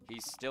knowledge,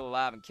 he's still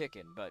alive and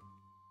kicking, but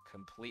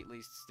completely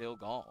still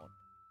gone.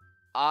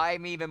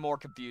 I'm even more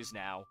confused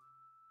now.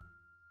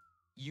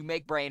 You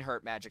make brain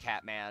hurt, Magic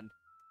Hat Man.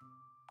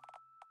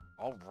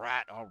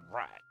 Alright,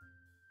 alright.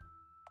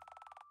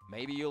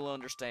 Maybe you'll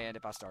understand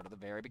if I start at the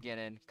very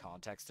beginning,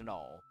 context and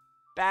all.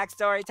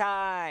 Backstory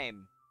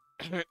time!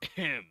 Callum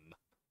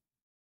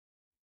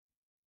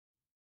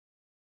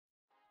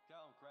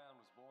Crown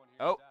was born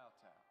here Oh. in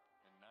Dialtown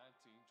in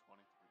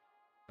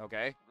 1923.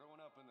 Okay. Growing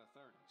up in the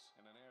 30s,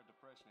 in an era of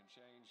depression and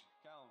change,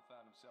 Callum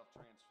found himself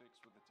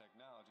transfixed with the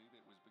technology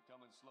that was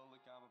becoming slowly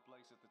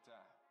commonplace at the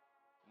time,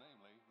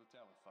 namely the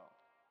telephone.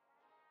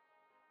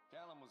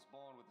 Callum was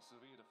born with a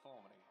severe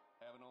deformity,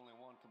 having only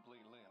one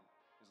complete limb,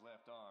 his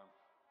left arm.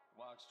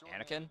 While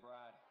Anakin? extraordinarily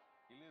bright,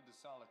 he lived a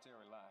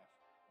solitary life,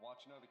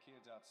 watching other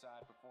kids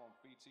outside perform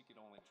feats he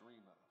could only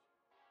dream of.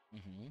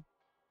 Mm-hmm.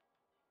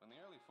 When the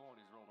early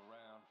 40s rolled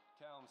around,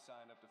 Callum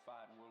signed up to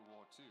fight in World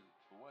War II,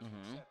 but wasn't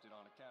accepted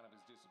on account of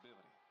his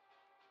disability.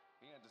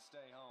 He had to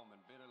stay home and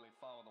bitterly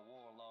follow the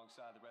war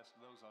alongside the rest of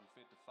those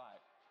unfit to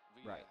fight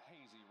via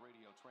hazy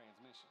radio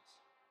transmissions.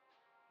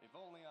 If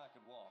only I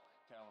could walk,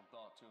 Callum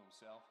thought to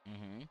himself.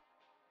 Mm-hmm.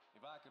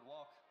 If I could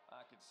walk,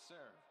 I could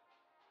serve.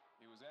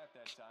 It was at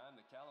that time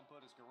that Callum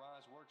put his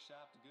garage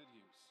workshop to good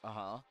use.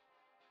 Uh-huh.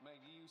 Made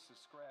use of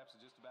scraps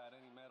of just about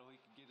any metal he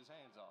could get his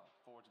hands on,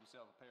 forged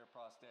himself a pair of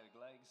prosthetic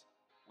legs,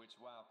 which,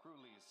 while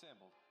crudely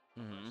assembled,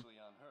 were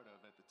virtually unheard of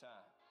at the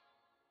time.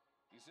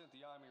 He sent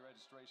the Army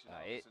Registration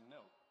Office a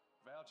note,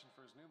 vouching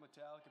for his new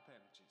metallic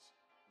appendages,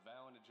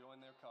 vowing to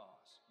join their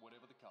cause,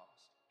 whatever the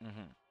cost.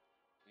 Mm-hmm.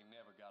 He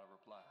never got a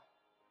reply.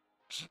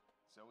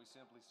 So he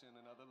simply sent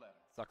another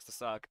letter, Sucks to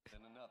suck.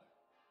 then another,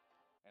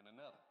 and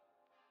another.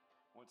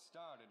 What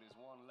started as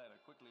one letter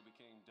quickly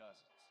became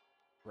dozens.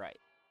 Right.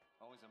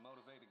 Always a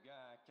motivated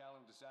guy,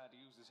 Callum decided to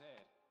use his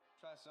head,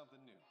 try something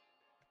new.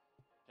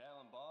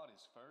 Callum bought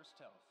his first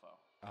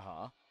telephone.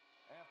 Uh-huh.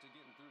 After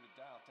getting through to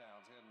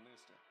Dialtown's head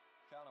enlister,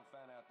 Callum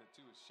found out that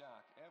to his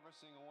shock, every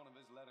single one of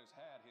his letters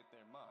had hit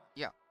their mark.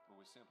 Yeah.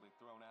 But was simply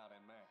thrown out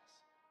en masse.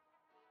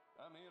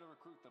 I'm here to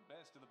recruit the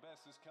best of the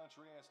best this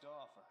country has to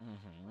offer, the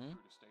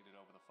recruiter stated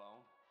over the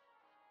phone.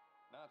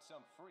 Not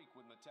some freak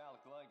with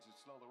metallic legs who'd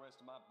slow the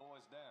rest of my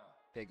boys down.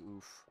 Big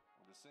oof.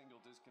 With a single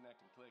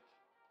disconnecting click,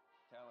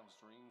 Callum's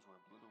dreams were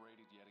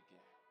obliterated yet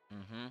again.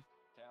 Mm-hmm.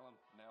 Callum,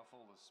 now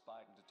full of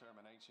spite and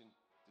determination,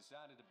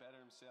 decided to better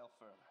himself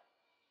further.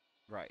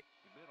 Right.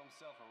 He built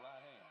himself a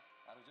right hand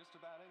out of just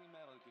about any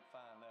metal he could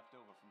find left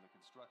over from the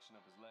construction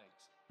of his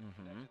legs.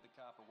 Connected the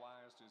copper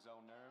wires to his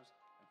own nerves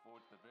and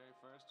forged the very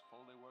first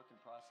fully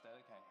working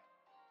prosthetic hand.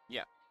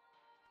 Yeah.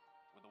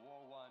 With the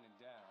war winding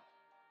down,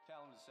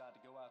 Callum decided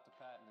to go out to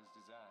patent his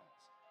designs.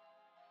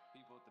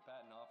 People at the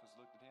patent office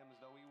looked at him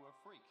as though he were a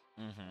freak.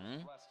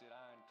 His rusted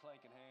iron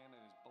clanking hand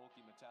and his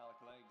bulky metallic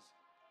legs.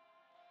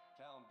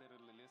 Callum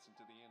bitterly listened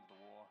to the end of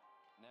the war,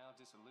 now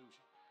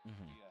disillusioned,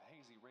 via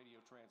hazy radio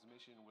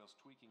transmission whilst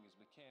tweaking his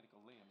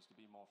mechanical limbs to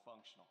be more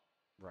functional.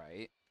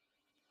 Right.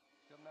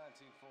 Come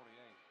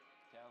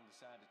 1948, Calum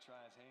decided to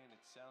try his hand at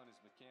selling his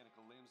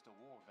mechanical limbs to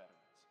war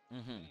veterans,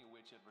 many of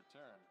which had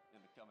returned in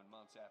the coming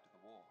months after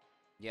the war.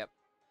 Yep.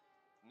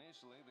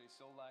 Initially, they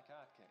sold like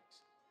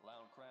hotcakes,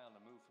 allowing Crown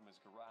to move from his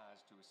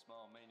garage to a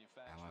small Now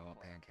manufacturing I want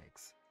plant.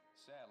 pancakes.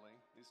 Sadly,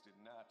 this did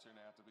not turn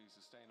out to be a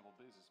sustainable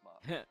business model.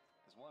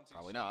 As once each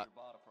Probably not. soldier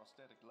bought a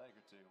prosthetic leg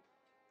or two,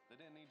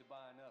 they didn't need to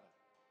buy another.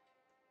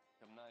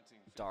 Come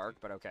 1950, Dark,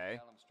 but okay.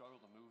 Callum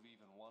struggled to move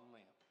even one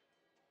limb.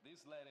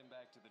 This led him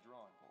back to the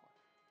drawing board.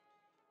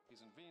 His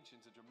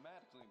inventions had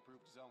dramatically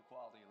improved his own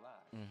quality of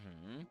life.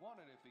 He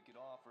wondered if he could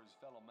offer his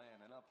fellow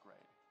man an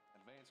upgrade.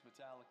 Advanced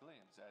metallic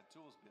limbs that had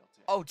tools built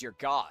in. Oh, dear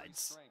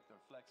gods. Strength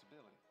or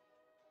flexibility.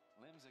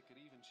 Limbs that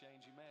could even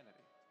change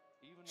humanity.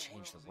 Even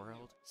Change the as he knew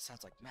world? it.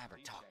 Sounds like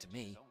Maverick He talk to changed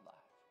me. his own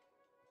life.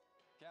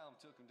 Callum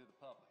took him to the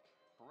public,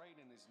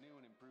 parading his new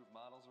and improved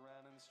models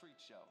around in the street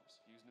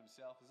shows, using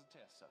himself as a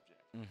test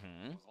subject.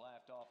 He was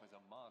laughed off as a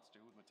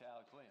monster with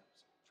metallic limbs,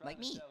 trying Like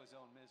to me. sell his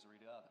own misery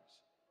to others.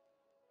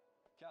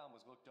 Callum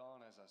was looked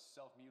on as a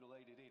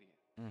self-mutilated idiot,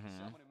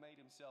 someone who made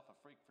himself a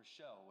freak for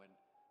show, and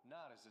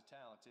not as a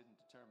talented and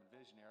determined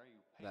visionary who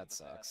paved That the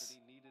path sucks. that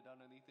he needed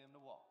underneath him to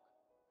walk.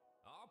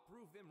 I'll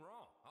prove them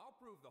wrong. I'll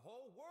prove the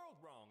whole world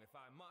wrong if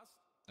I must.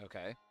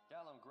 Okay.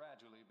 Callum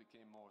gradually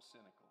became more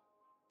cynical.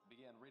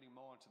 Began reading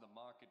more into the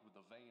market with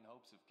the vain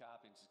hopes of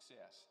copying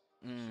success.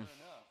 Sure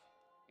enough,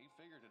 he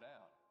figured it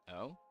out.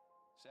 Oh?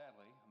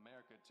 Sadly,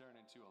 America turned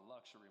into a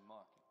luxury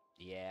market.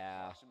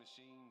 Yeah. Washing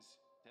machines,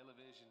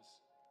 televisions,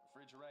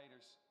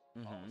 refrigerators,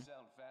 all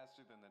selling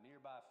faster than the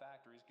nearby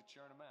factories could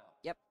churn them out.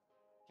 Yep.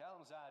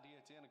 Callum's idea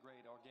to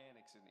integrate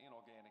organics and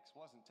inorganics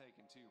wasn't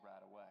taken to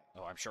right away.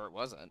 Oh, I'm sure it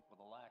wasn't.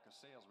 With a lack of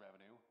sales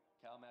revenue,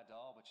 Callum had to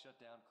all but shut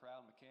down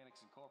Crowd Mechanics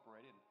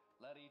Incorporated and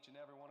let each and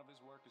every one of his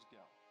workers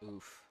go.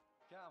 Oof.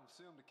 Callum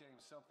soon became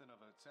something of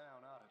a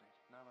town oddity,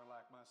 not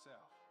unlike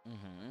myself.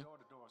 A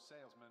door-to-door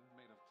salesman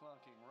made of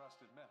clunking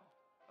rusted metal,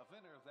 a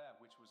vendor of that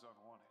which was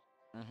unwanted.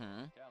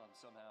 Callum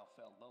somehow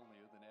felt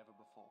lonelier than ever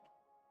before,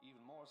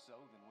 even more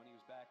so than when he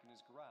was back in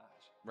his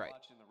garage, Right.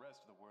 watching the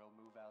rest of the world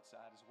move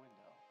outside his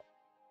window.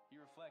 He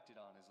reflected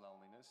on his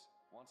loneliness,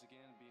 once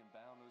again being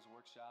bound to his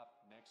workshop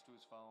next to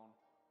his phone,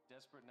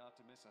 desperate not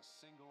to miss a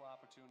single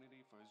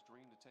opportunity for his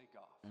dream to take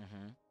off.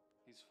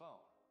 His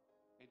phone.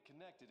 It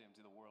connected him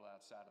to the world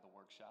outside of the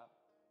workshop,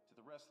 to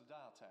the rest of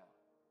Dialtown.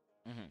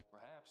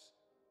 Perhaps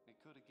it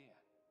could again.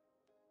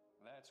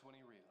 That's when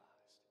he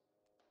realized.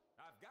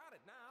 I've got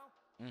it now.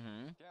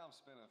 Callum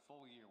spent a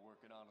full year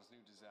working on his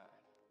new design.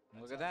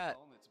 Look at that.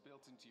 Telephone that's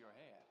built into your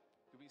head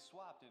could be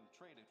swapped and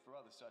traded for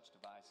other such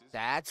devices.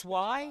 That's with a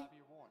why?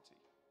 5-year warranty.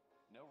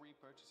 No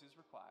repurchases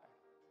required.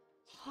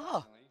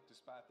 Huh. Surprisingly,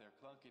 despite their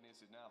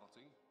clunkiness and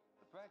novelty,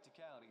 the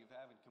practicality of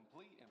having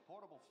complete and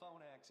portable phone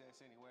access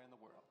anywhere in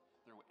the world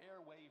through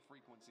airwave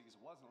frequencies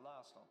wasn't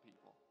lost on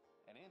people.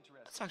 And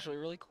interestingly, That's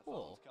actually really the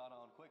cool. phones caught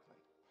on quickly.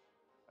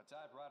 A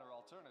typewriter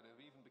alternative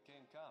even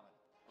became common.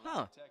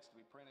 Huh. allowing text to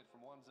be printed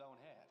from one's own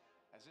head,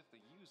 as if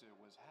the user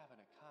was having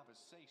a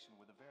conversation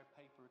with the very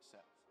paper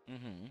itself.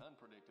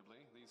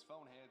 Unpredictably, these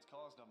phone heads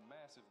caused a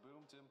massive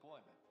boom to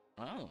employment.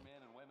 Oh.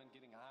 Men and women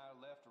getting hired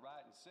left,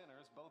 right, and center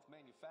as both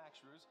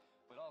manufacturers,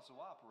 but also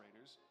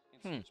operators in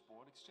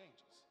switchboard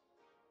exchanges.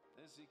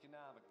 This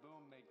economic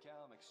boom made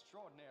Callum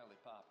extraordinarily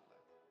popular,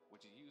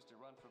 which he used to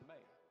run for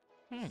mayor,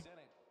 the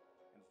Senate,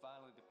 and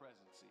finally the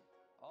presidency.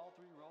 All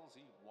three roles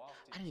he walked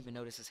in. I didn't even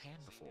notice his hand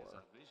Seen before.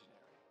 as a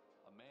visionary,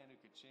 a man who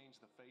could change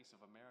the face of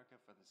America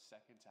for the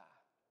second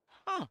time.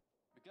 Huh.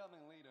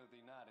 Becoming leader of the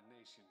United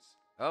Nations,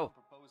 Oh. Callum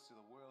proposed to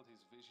the world his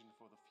vision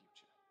for the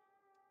future.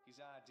 His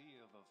idea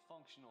of a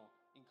functional,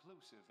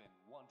 inclusive, and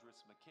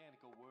wondrous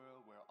mechanical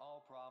world where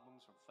all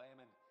problems from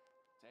famine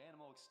to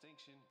animal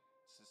extinction,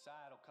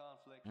 societal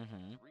conflict,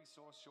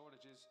 resource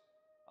shortages,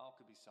 all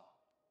could be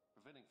solved,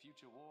 preventing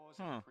future wars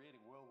and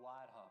creating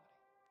worldwide harmony.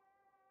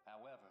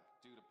 However,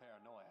 due to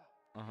paranoia,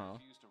 he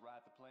refused to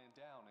write the plan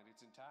down in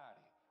its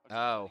entirety or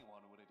tell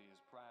anyone what it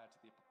is prior to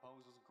the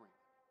proposal's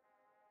agreement.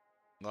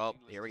 Well,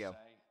 Needless here we to go.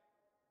 say,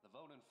 the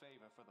vote in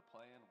favor for the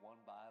plan won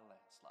by a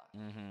landslide.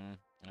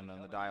 And then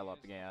the Coming dial-up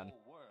years, began. The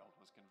whole world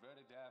was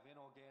converted to have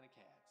inorganic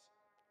heads.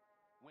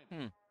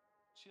 Women,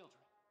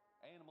 children,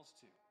 animals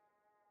too.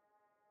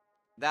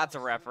 That's a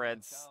Callum stood at the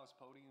reference tallest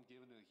podium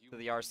given to to human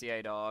the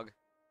RCA dog.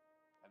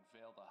 and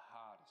fell the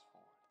hardest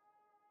for it.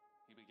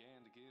 He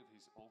began to give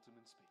his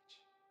ultimate speech,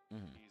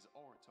 his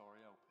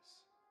oratory opus.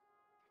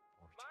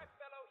 My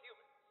fellow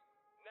humans,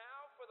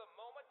 now for the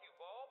moment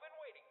you've all been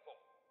waiting for.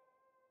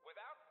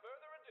 Without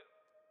further ado,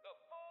 the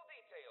full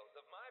details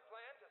of my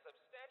plan to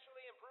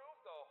substantially improve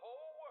the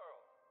whole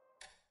world.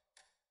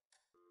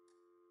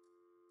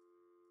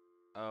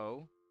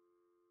 Oh.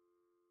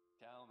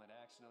 Callum had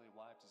accidentally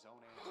wiped his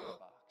own answer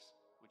box,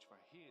 which for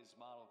his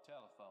model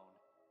telephone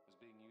was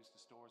being used to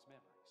store his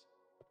memories.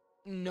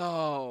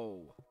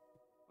 No.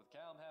 With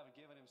Callum having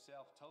given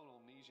himself total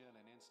amnesia in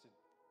an instant,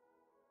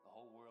 the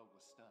whole world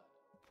was stunned.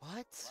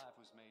 What? Life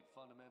was made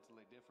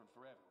fundamentally different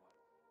for everyone.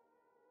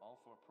 All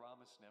for a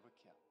promise never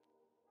kept.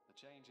 The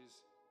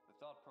changes, the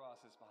thought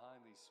process behind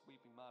these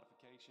sweeping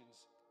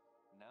modifications,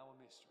 now a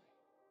mystery.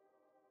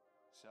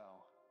 So,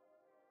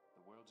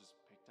 the world just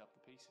picked up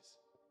the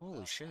pieces.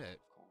 Holy Not shit.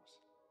 Of course.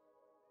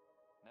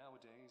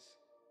 Nowadays,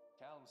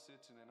 Callum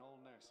sits in an old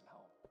nursing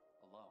home,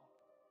 alone.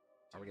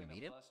 Are we gonna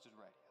tuning meet him? a busted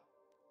radio,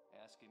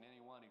 asking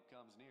anyone who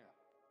comes near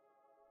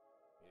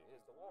him.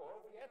 Is the war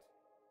over yet?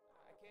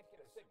 I can't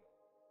get a signal.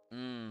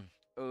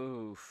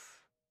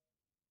 Oof.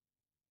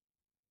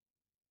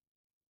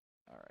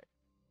 Alright.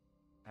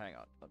 Hang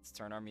on. Let's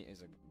turn our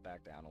music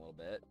back down a little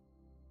bit.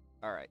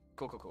 Alright.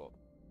 Cool.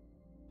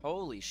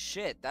 Holy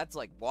shit. That's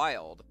like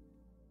wild.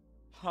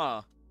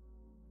 Huh.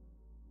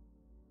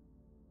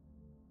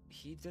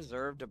 He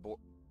deserved a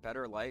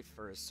better life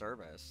for his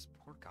service.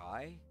 Poor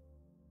guy.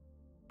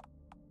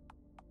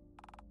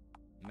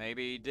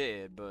 Maybe he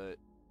did, but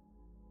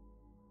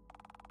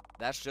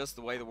that's just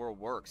the way the world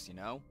works, you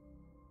know?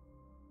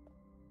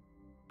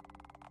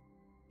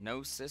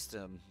 No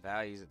system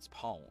values its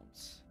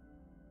pawns.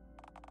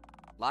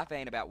 Life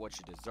ain't about what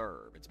you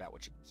deserve, it's about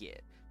what you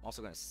get. I'm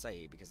also gonna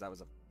say, because that was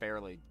a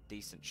fairly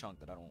decent chunk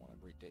that I don't want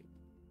to redo.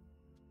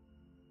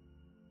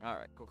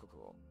 Alright,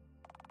 cool.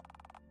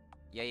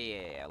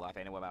 Yeah. Life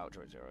ain't about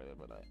choice.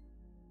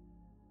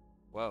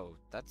 Whoa,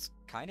 that's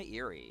kinda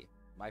eerie.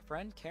 My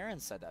friend Karen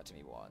said that to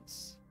me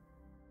once.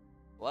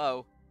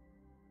 Hello?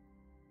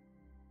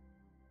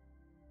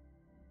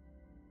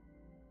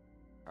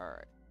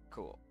 Alright,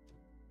 cool.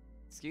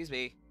 Excuse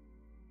me.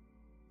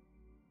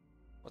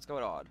 What's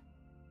going on?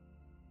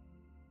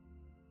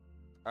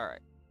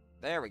 Alright.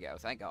 There we go,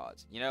 thank God.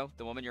 You know,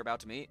 the woman you're about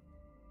to meet?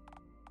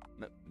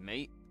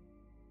 Meet?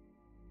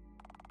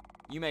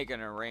 You make an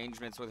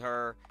arrangements with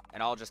her,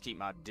 and I'll just keep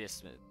my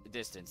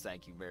distance,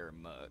 thank you very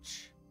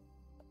much.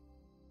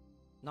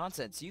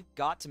 Nonsense, you've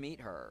got to meet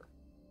her.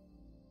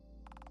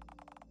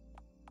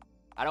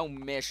 I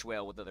don't mesh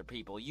well with other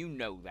people, you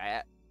know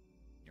that.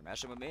 You're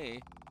meshing with me.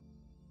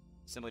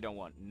 Simply don't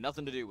want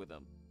nothing to do with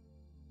them.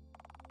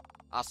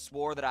 I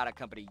swore that I'd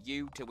accompany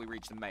you till we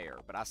reach the mayor,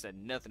 but I said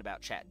nothing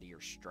about chatting to your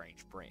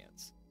strange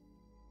friends.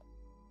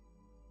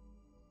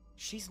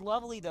 She's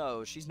lovely,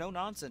 though. She's no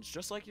nonsense,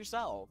 just like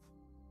yourself.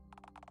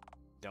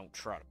 Don't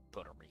try to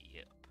butter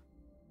me up.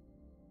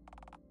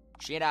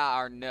 She and I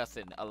are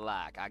nothing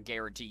alike, I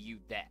guarantee you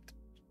that.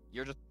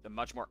 You're just a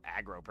much more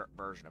aggro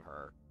version of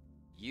her.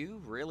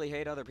 You really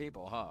hate other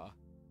people, huh?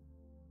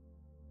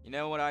 You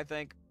know what I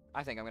think?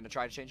 I think I'm gonna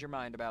try to change your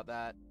mind about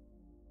that.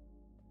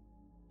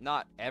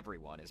 Not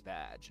everyone is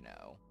bad, you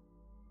know.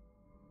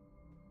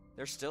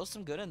 There's still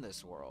some good in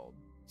this world.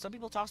 Some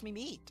people toss me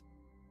meat.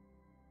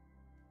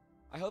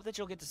 I hope that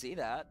you'll get to see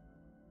that.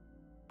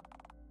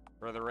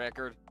 For the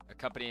record,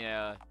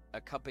 accompanying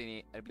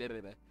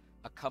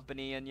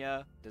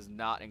you does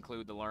not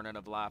include the learning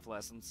of life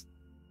lessons.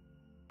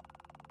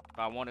 If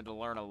I wanted to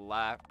learn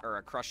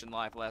a crushing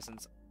life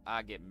lessons,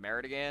 I'd get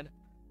married again,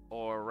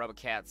 or rub a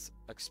cat's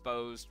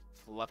exposed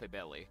fluffy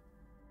belly.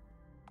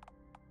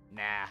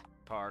 Nah,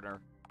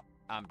 partner.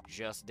 I'm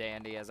just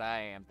dandy as I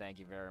am, thank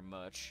you very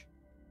much.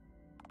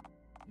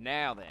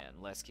 Now then,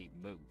 let's keep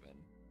moving.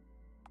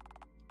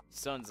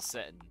 Sun's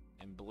a-setting,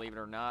 and believe it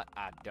or not,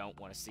 I don't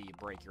want to see you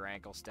break your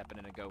ankle stepping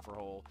in a gopher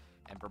hole,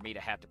 and for me to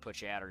have to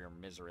put you out of your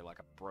misery like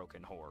a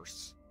broken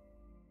horse.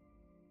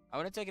 I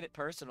wouldn't take it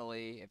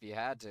personally if you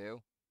had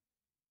to.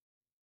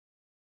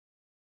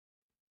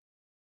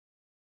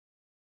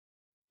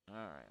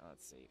 Alright,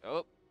 let's see.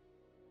 Oh!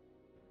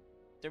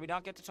 Did we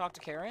not get to talk to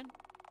Karen?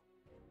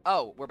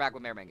 Oh, we're back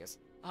with Mayor Mingus.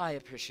 I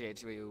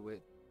appreciate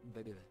you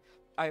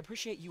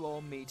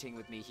all meeting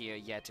with me here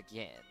yet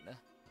again.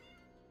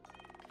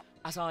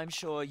 As I'm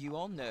sure you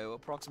all know,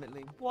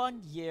 approximately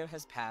 1 year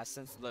has passed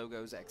since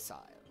Logo's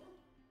exile.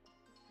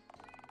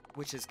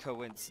 Which is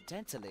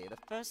coincidentally the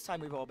first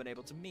time we've all been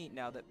able to meet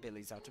now that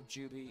Billy's out of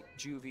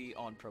juvie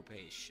on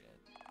probation.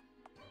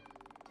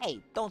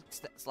 Hey, don't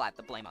slap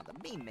the blame on the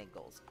me,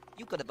 Mingles.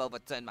 You could have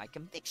overturned my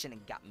conviction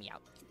and got me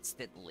out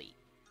instantly.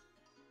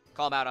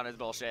 Call him out on his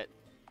bullshit.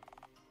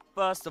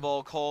 First of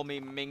all, call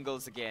me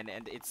Mingles again,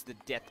 and it's the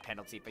death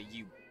penalty for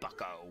you,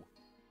 bucko.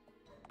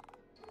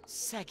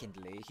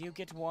 Secondly, you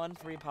get 1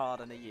 free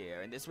pardon a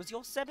year, and this was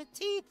your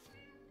 17th.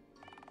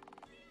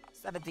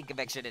 17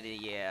 conviction in a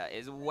year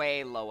is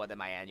way lower than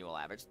my annual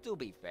average, to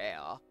be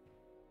fair.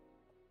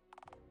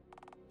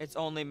 It's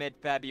only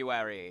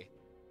mid-February.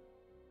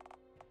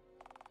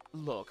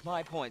 Look,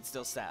 my point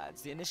still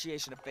stands. The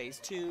initiation of Phase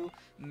 2,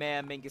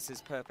 Mayor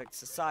Mingus's perfect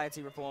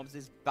society reforms,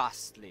 is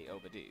vastly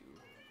overdue.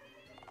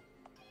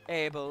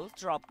 Abel,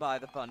 drop by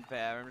the fun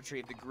fair and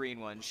retrieve the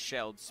green one's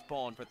shelled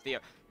spawn for Theo.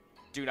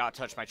 Do not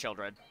touch my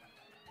children.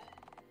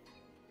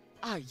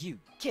 Are you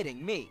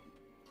kidding me?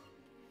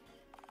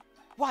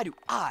 Why do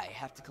I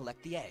have to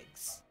collect the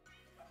eggs?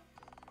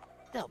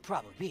 They'll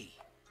probably be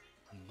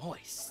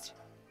moist.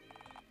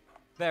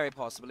 Very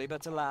possibly,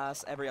 but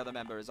alas, every other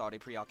member is already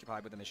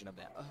preoccupied with the mission of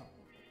their own.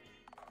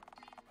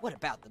 What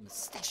about the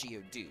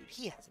mustachio dude?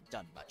 He hasn't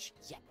done much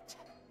yet.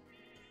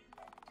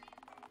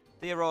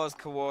 The Aurora's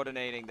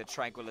coordinating the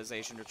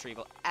tranquilization,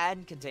 retrieval,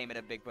 and containment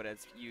of Bigfoot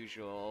as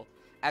usual,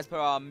 as per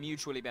our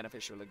mutually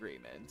beneficial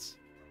agreement.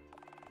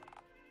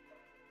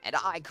 And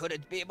I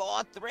couldn't be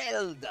more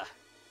thrilled.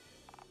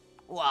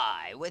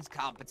 Why, with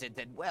competent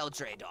and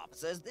well-trained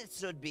officers, this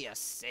should be a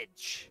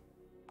cinch.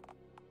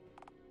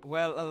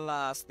 Well,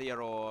 alas, the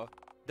Aurora.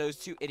 Those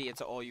two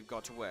idiots are all you've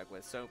got to work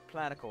with, so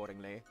plan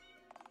accordingly.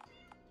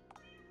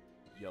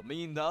 You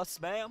mean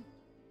us, ma'am?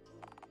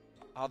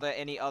 Are there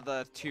any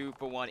other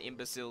 2-for-1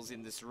 imbeciles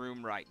in this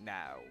room right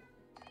now?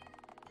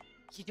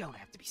 You don't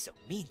have to be so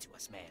mean to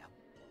us, ma'am.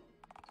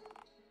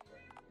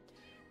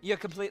 You're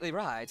completely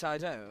right, I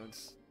don't.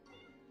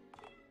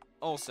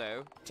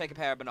 Also, take a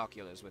pair of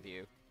binoculars with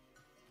you.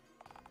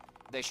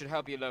 They should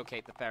help you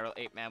locate the feral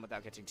ape man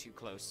without getting too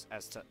close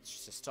as to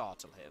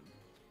startle him.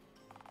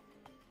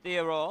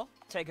 Theodore,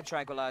 take a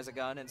tranquilizer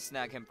gun and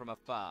snag him from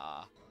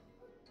afar.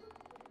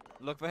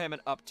 Look for him in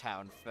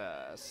Uptown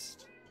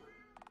first.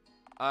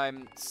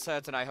 I'm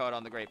certain I heard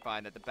on the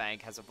grapevine that the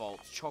bank has a vault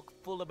chock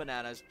full of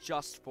bananas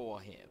just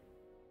for him.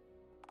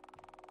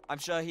 I'm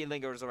sure he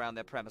lingers around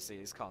their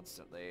premises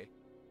constantly.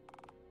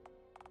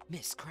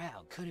 Miss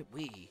Crown, couldn't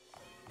we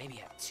maybe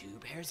have 2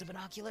 pairs of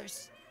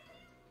binoculars?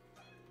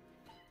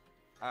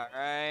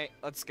 Alright,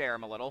 let's scare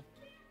him a little.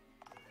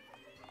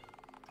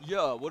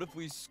 Yeah, what if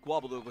we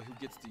squabbled over who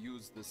gets to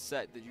use the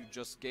set that you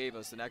just gave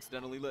us and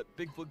accidentally let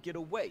Bigfoot get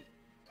away?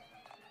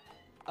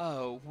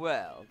 Oh,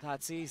 well,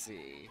 that's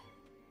easy.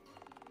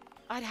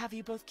 I'd have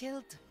you both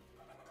killed.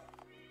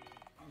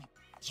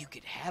 You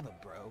could have him,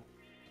 bro.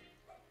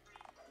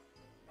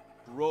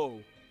 Bro.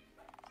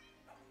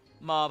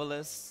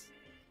 Marvelous.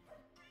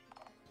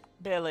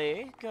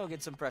 Billy, go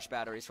get some fresh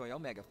batteries for your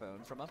megaphone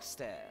from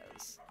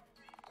upstairs.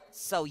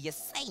 So you're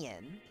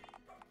saying?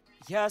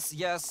 Yes,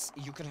 yes,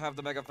 you can have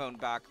the megaphone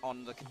back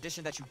on the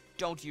condition that you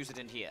don't use it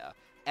in here,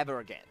 ever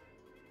again.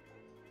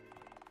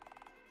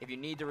 If you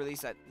need to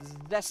release that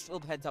zestful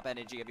pent-up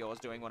energy of yours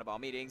during one of our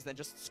meetings, then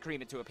just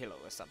scream into a pillow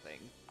or something.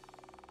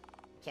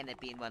 Can it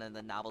be in one of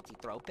the novelty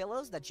throw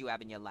pillows that you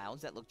have in your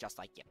lounge that look just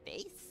like your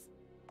face?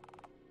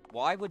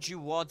 Why would you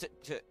want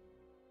it to...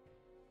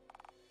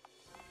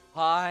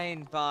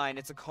 Fine, fine,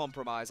 it's a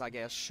compromise, I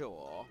guess,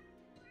 sure.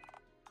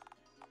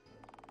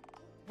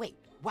 Wait,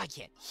 why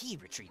can't he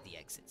retrieve the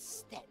eggs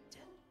instead?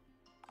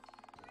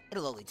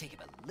 It'll only take him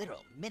a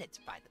literal minute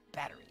to find the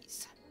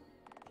batteries.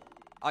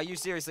 Are you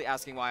seriously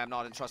asking why I'm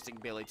not entrusting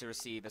Billy to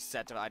receive a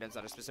set of items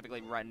that are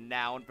specifically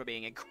renowned for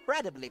being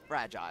incredibly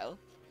fragile?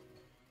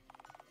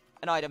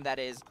 An item that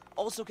is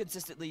also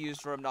consistently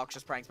used for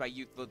obnoxious pranks by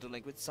youthful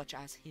delinquents such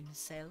as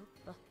himself?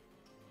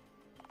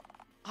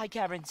 I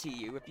guarantee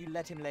you, if you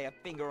let him lay a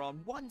finger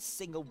on one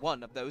single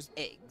one of those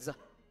eggs,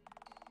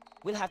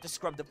 we'll have to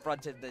scrub the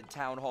front of the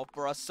town hall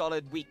for a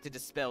solid week to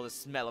dispel the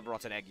smell of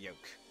rotten egg yolk.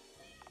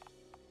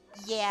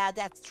 Yeah,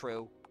 that's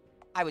true.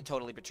 I would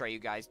totally betray you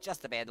guys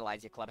just to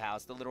vandalize your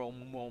clubhouse the literal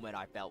moment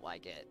I felt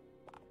like it.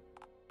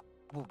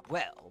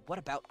 Well, what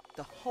about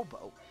the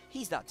hobo?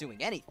 He's not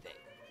doing anything.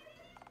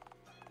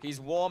 He's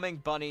warming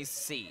Bunny's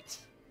seat.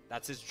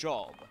 That's his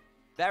job.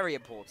 Very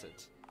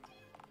important.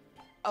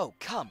 Oh,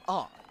 come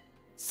on.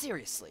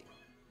 Seriously.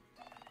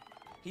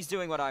 He's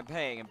doing what I'm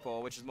paying him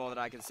for, which is more than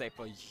I can say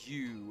for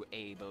you,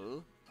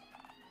 Abel.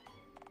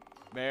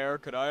 Mayor,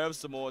 could I have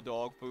some more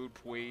dog food,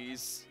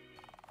 please?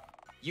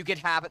 You get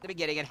half at the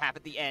beginning and half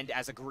at the end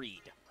as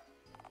agreed.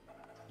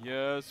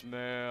 Yes,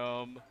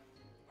 ma'am.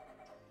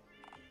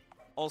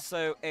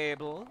 Also,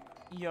 Abel,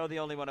 you're the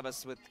only one of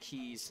us with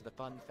keys to the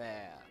fun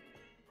fair.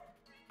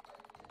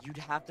 You'd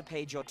have to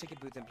page your ticket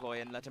booth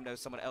employee and let him know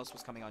someone else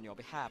was coming on your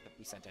behalf if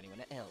we sent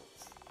anyone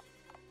else.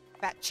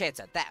 Fat chance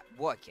of that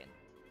working.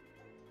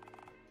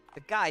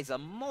 The guy's a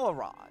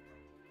moron.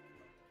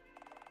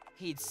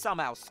 He'd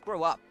somehow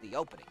screw up the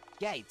opening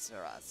gates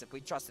for us if we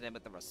trusted him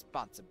with the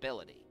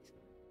responsibility.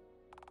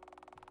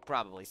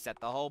 Probably set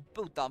the whole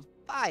booth on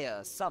fire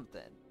or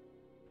something.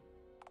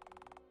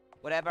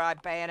 Whatever I'm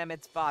paying him,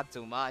 it's far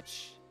too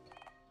much.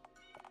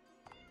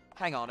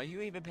 Hang on, are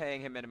you even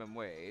paying him minimum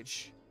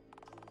wage?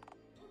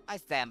 I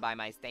stand by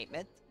my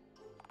statement.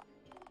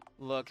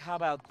 Look, how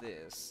about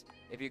this?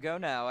 If you go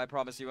now, I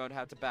promise you won't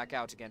have to back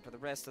out again for the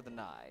rest of the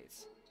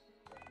night.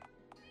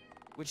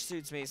 Which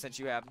suits me since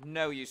you have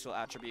no useful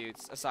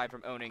attributes aside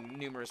from owning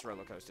numerous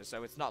roller coasters,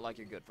 so it's not like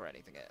you're good for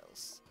anything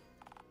else.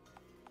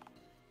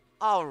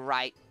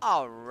 Alright,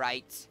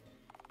 alright.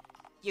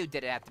 You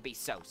didn't have to be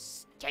so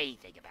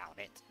scathing about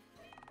it.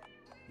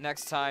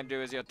 Next time,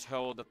 do as you're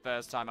told the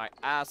first time I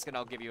ask, and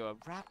I'll give you a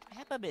wrapped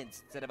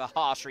peppermint instead of a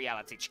harsh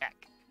reality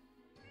check.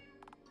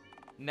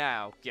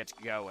 Now, get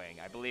going.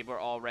 I believe we're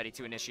all ready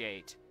to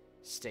initiate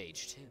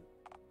Stage 2.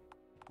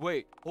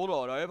 Wait, hold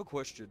on, I have a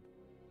question.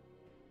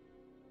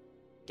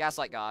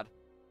 Gaslight God.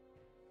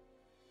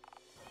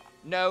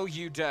 No,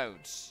 you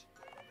don't.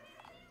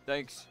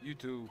 Thanks, you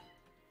too.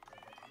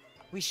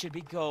 We should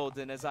be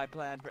golden as I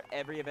planned for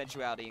every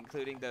eventuality,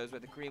 including those where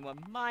the green one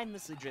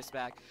mindlessly drifts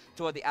back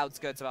toward the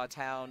outskirts of our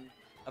town,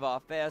 of our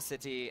fair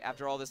city,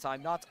 after all this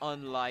time, not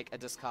unlike a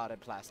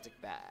discarded plastic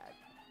bag.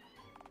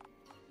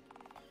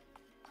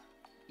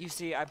 You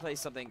see, I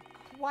placed something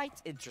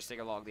quite interesting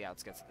along the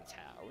outskirts of the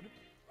town.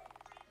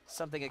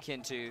 Something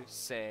akin to,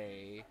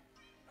 say,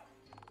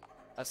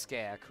 a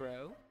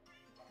scarecrow.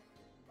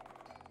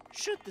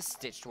 Should the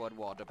stitched one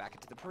wander back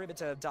into the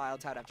perimeter of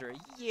Dialtown after a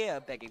year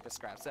begging for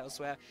scraps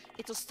elsewhere,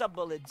 it'll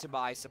stumble into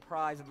my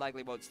surprise and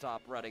likely won't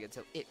stop running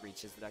until it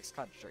reaches the next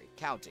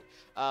county.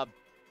 My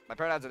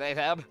pronouns are they,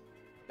 them.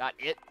 Not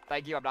it.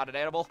 Thank you, I'm not an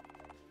animal.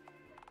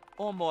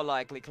 Or more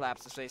likely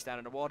collapses face down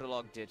in a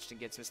waterlogged ditch and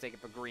gets mistaken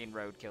for green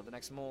roadkill the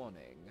next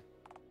morning.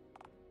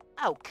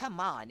 Oh, come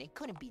on, it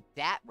couldn't be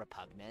that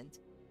repugnant.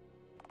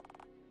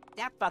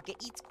 That fucker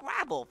eats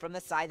gravel from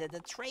the side of the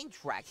train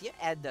tracks. You're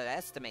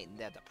underestimating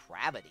their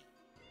depravity.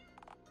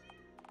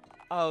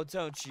 Oh,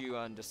 don't you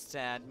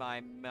understand, my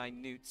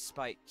minute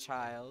spite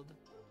child?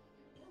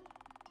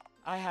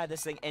 I had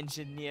this thing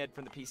engineered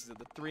from the pieces of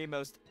the three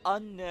most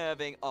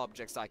unnerving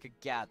objects I could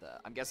gather.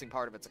 I'm guessing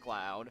part of it's a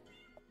cloud.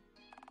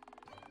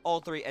 All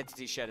three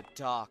entities shed a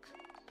dark,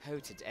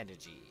 potent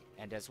energy,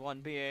 and as one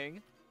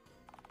being,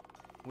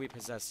 we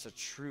possess a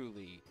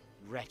truly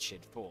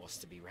wretched force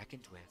to be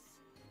reckoned with.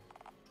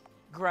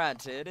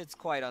 Granted, it's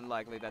quite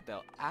unlikely that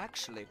they'll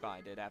actually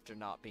find it after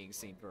not being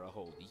seen for a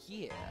whole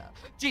year.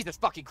 Jesus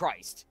fucking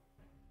Christ!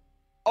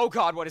 Oh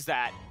god, what is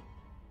that?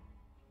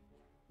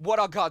 What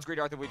on God's green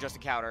earth have we just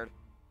encountered?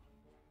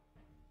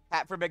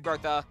 Hat for Big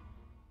Bertha.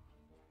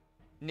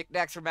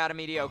 Knickknacks from Madam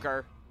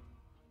Mediocre.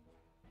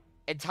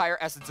 Entire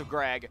essence of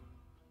Greg.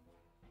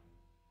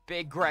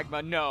 Big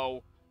Gregma,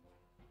 no.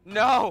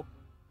 No!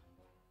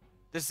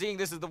 Seeing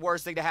this is the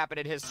worst thing to happen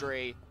in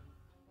history.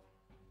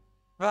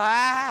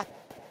 Ah!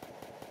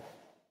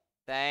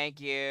 Thank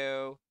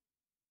you.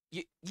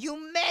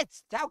 You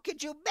missed! How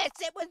could you miss?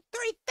 It was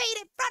 3 feet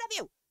in front of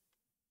you!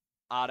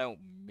 I don't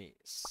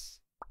miss.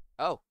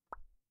 Oh.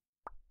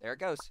 There it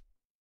goes.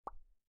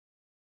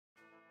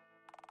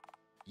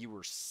 You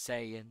were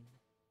saying?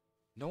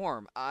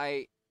 Norm,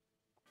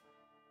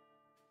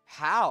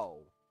 How?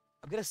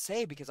 I'm gonna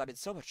say because I'm in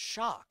so much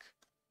shock.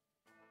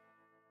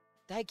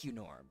 Thank you,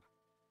 Norm.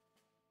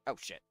 Oh,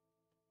 shit.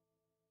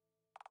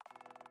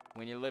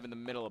 When you live in the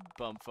middle of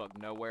bumfuck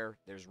nowhere,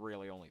 there's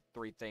really only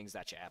 3 things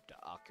that you have to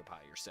occupy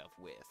yourself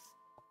with.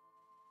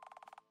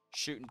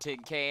 Shooting tin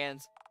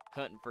cans,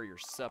 hunting for your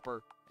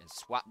supper, and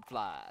swatting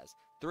flies.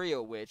 3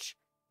 of which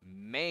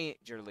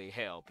majorly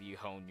help you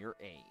hone your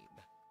aim.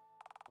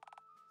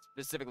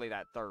 Specifically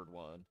that 3rd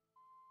one.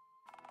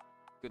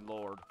 Good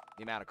lord,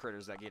 the amount of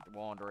critters that get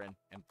wandering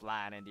and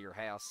flying into your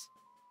house.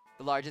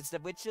 The largest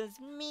of which is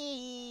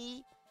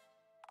me.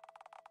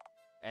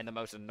 And the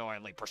most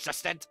annoyingly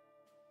persistent.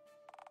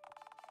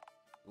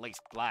 At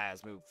least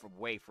flies move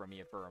away from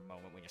you for a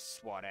moment when you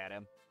swat at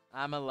him.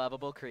 I'm a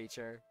lovable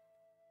creature.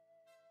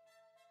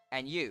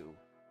 And you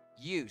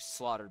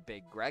slaughtered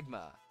Big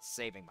Gregma,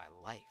 saving my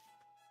life.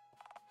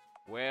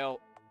 Well,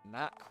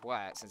 not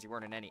quite, since you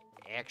weren't in any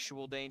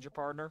actual danger,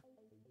 partner.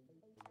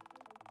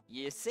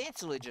 You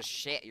essentially just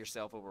shat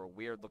yourself over a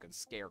weird-looking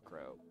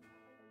scarecrow.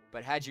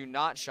 But had you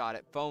not shot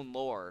it, phone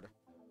Lord,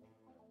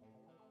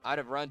 I'd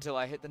have run till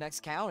I hit the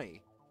next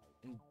county.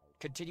 And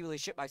continually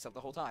shit myself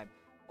the whole time.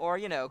 Or,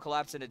 you know,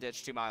 collapse in a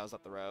ditch 2 miles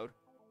up the road.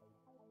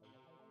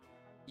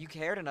 You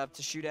cared enough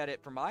to shoot at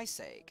it for my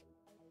sake.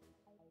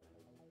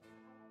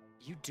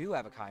 You do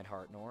have a kind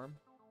heart, Norm.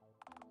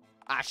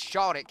 I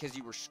shot it because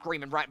you were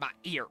screaming right in my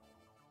ear.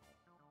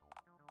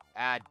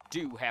 I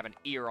do have an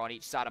ear on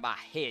each side of my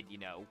head, you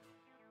know.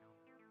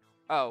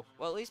 Oh,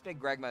 well, at least Big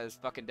Gregma is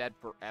fucking dead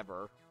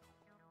forever.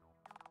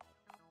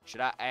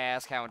 Should I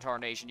ask how in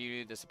tarnation you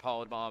knew this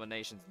appalled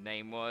abomination's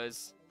name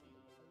was?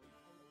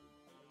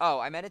 Oh,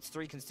 I meant its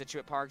 3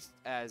 constituent parts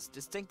as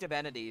distinctive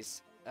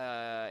entities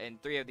in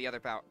 3 of the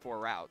other 4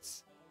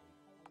 routes.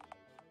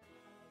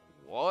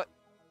 What?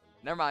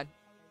 Never mind.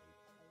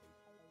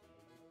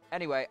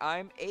 Anyway,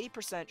 I'm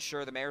 80%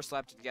 sure the mayor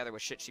slapped it together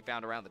with shit she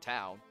found around the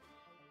town.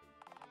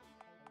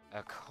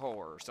 Of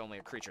course, only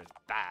a creature as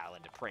vile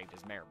and depraved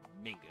as Mayor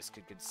Mingus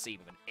could conceive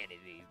of an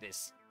entity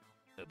this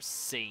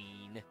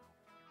obscene.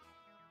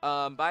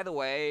 By the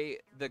way,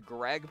 the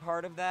Greg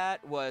part of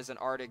that was an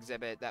art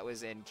exhibit that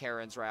was in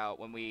Karen's route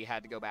when we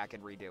had to go back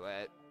and redo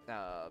it.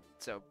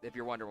 So if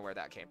you're wondering where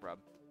that came from.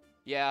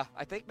 Yeah,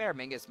 I think Mayor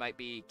Mingus might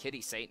be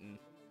Kitty Satan.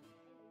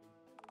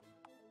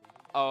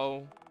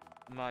 Oh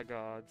my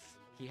god.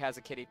 He has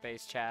a kitty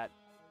face, chat.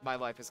 My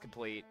life is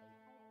complete.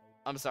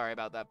 I'm sorry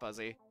about that,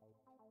 Fuzzy.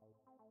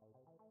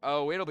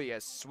 Oh, it'll be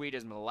as sweet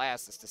as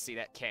molasses to see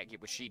that cat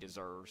get what she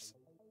deserves.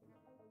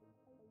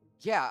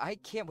 Yeah, I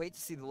can't wait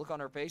to see the look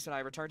on her face when I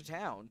return to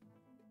town.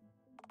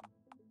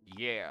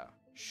 Yeah,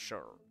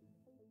 sure.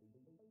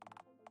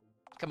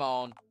 Come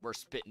on, we're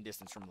spitting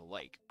distance from the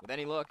lake. With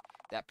any luck,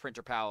 that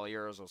printer pal of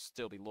yours will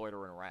still be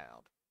loitering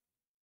around.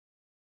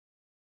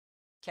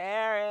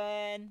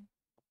 Karen!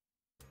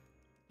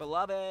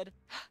 Beloved!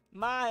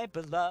 My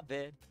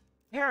beloved!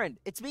 Karen,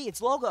 it's me,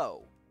 it's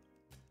Logo!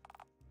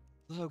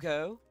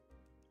 Logo?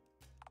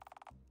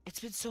 It's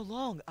been so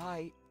long,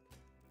 Where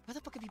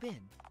the fuck have you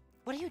been?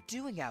 What are you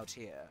doing out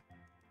here?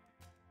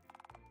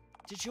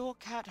 Did your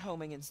cat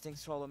homing instinct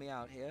swallow me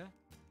out here?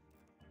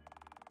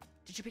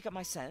 Did you pick up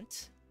my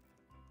scent?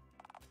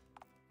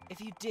 If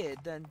you did,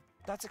 then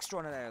that's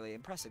extraordinarily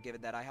impressive,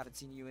 given that I haven't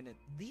seen you in at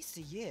least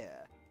a year.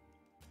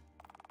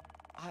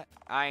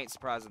 I ain't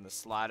surprised in the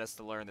slightest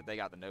to learn that they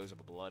got the nose of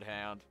a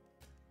bloodhound.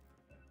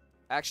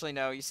 Actually,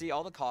 no, you see,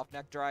 all the cough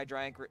nectar I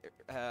drank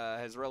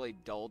has really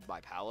dulled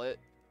my palate.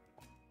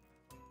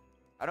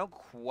 I don't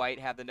quite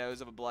have the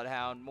nose of a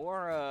bloodhound,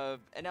 more of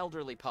an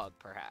elderly pug,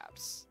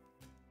 perhaps.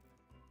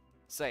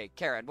 Say,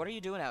 Karen, what are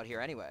you doing out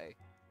here anyway?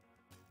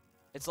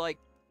 It's like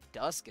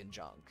dusk and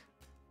junk.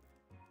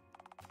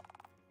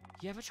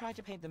 You ever tried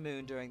to paint the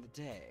moon during the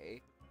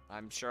day?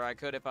 I'm sure I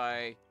could if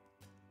I...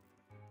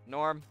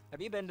 Norm,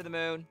 have you been to the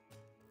moon?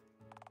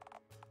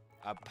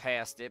 I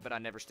passed it, but I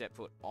never stepped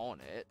foot on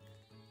it.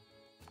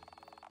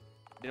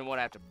 Didn't want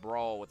to have to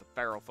brawl with the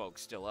feral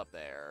folks still up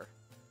there.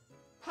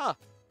 Huh.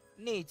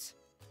 Neat.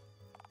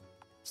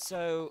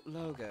 So,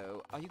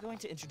 Logo, are you going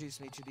to introduce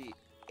me to the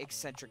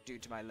eccentric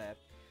dude to my left,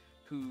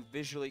 who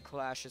visually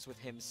clashes with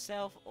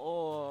himself,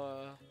 or...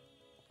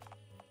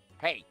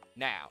 Hey,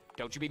 now,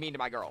 don't you be mean to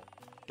my girl.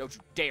 Don't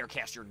you dare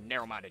cast your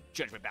narrow-minded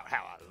judgment about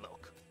how I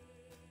look.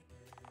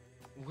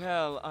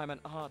 Well, I'm an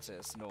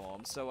artist,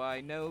 Norm, so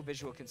I know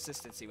visual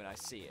consistency when I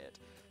see it,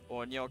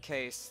 or in your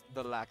case,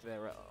 the lack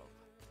thereof.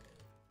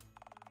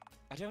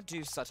 I don't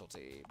do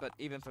subtlety, but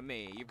even for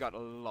me, you've got a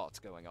lot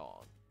going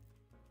on.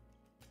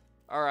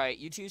 Alright,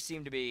 you two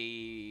seem to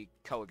be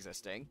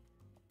coexisting.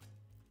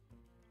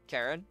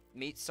 Karen,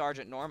 meet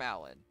Sergeant Norm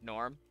Allen.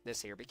 Norm,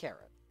 this here be Karen.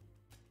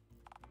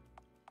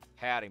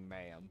 Howdy,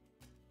 ma'am.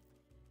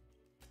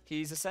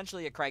 He's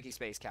essentially a cranky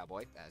space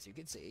cowboy, as you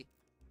can see.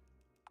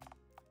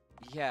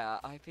 Yeah,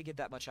 I figured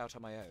that much out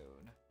on my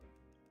own.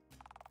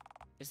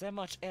 Is there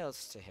much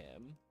else to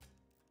him?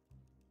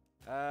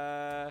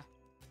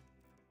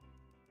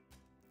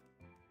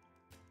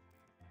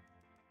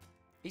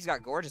 He's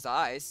got gorgeous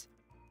eyes.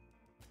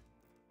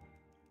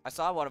 I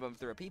saw one of them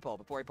through a peephole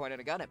before he pointed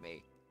a gun at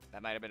me.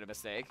 That might have been a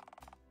mistake.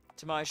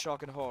 To my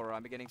shock and horror,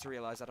 I'm beginning to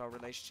realize that our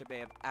relationship may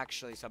have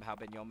actually somehow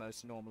been your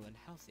most normal and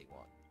healthy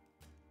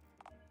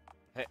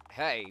one.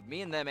 Hey,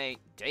 me and them ain't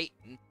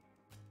dating.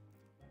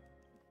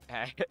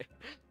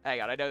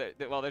 Hang on, I know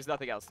that, well, there's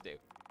nothing else to do.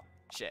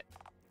 Shit.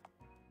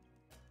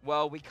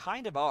 Well, we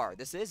kind of are.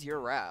 This is your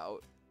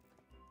route.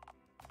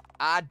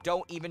 I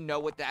don't even know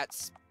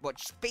what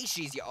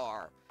species you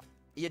are.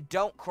 You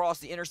don't cross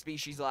the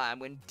interspecies line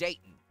when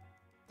dating.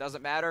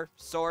 Doesn't matter.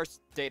 Source,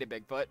 dated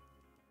Bigfoot.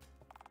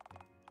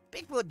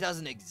 Bigfoot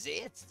doesn't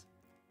exist.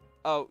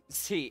 Oh,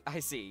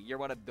 I see. You're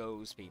one of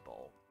those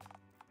people.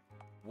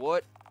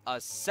 What a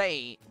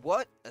sane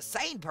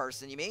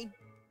person, you mean?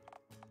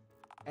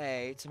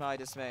 A, to my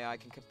dismay, I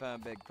can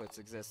confirm Bigfoot's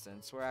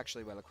existence. We're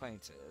actually well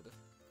acquainted.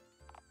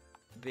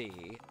 B,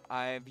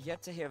 I have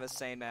yet to hear of a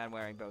sane man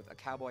wearing both a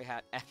cowboy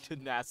hat and a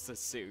NASA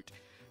suit.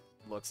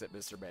 Looks at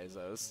Mr.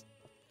 Bezos.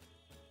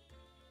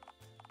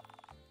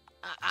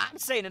 I'm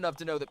sane enough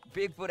to know that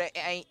Bigfoot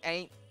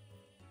ain't...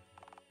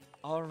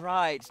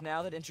 Alright,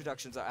 now that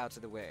introductions are out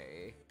of the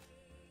way,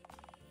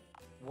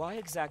 why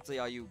exactly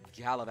are you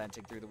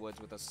gallivanting through the woods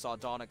with a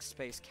sardonic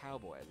space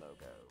cowboy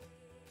logo?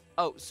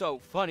 Oh, so,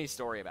 funny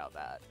story about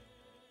that.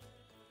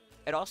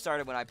 It all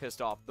started when I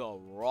pissed off the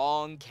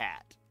wrong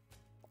cat.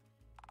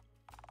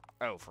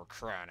 Oh, for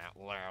crying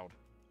out loud.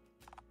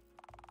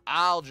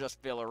 I'll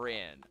just fill her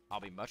in.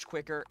 I'll be much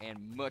quicker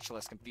and much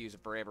less confusing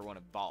for everyone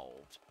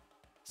involved.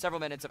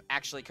 Several minutes of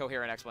actually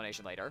coherent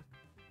explanation later.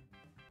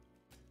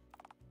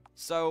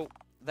 So,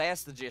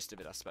 that's the gist of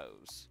it, I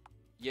suppose.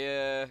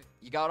 Yeah,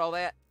 you got all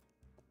that?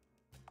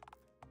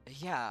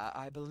 Yeah,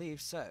 I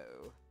believe so.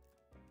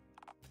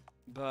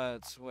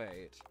 But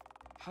wait,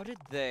 how did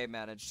they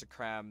manage to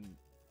cram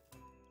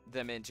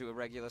them into a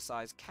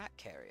regular-sized cat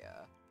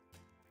carrier?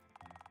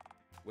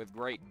 With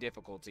great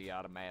difficulty,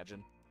 I'd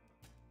imagine.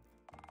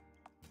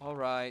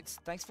 Alright,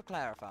 thanks for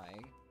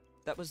clarifying.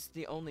 That was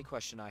the only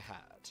question I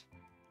had.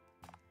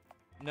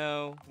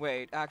 No,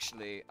 wait,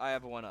 actually, I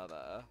have one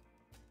other.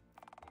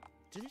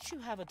 Didn't you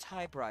have a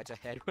typewriter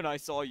head when I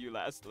saw you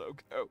last,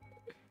 Logo?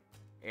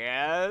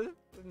 Yes?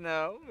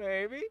 No?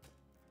 Maybe?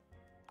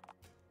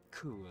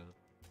 Cool.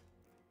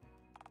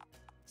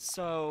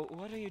 So,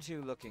 what are you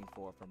two looking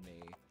for from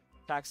me?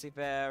 Taxi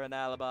fare, an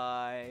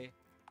alibi?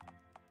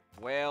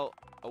 Well,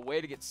 a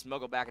way to get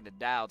smuggled back into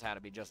Dialtown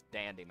would be just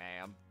dandy,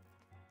 ma'am.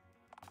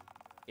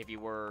 If you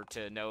were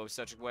to know of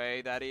such a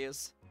way, that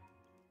is.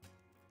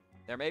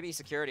 There may be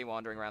security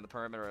wandering around the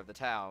perimeter of the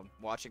town,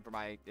 watching for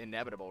my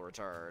inevitable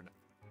return.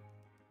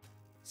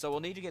 So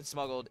we'll need to get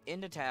smuggled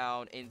into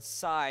town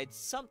inside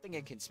something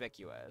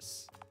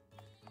inconspicuous.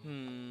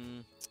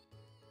 I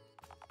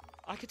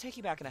could take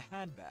you back in a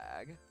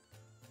handbag.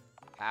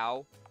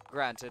 How?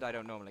 Granted, I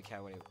don't normally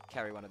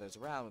carry one of those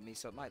around with me,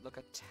 so it might look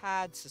a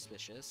tad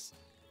suspicious.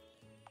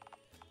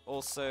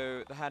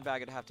 Also, the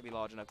handbag would have to be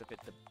large enough to fit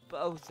the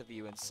both of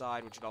you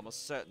inside, which would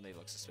almost certainly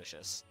look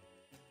suspicious.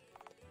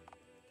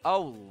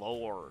 Oh,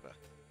 Lord.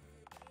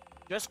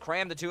 Just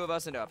cram the two of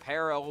us into a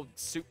pair of old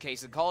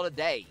suitcases and call it a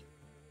day.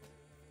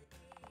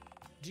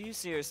 Do you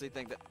seriously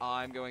think that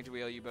I'm going to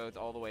wheel you both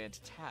all the way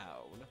into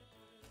town?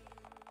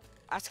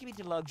 Asking me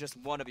to lug just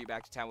one of you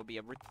back to town would be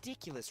a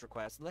ridiculous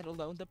request, let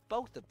alone the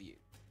both of you.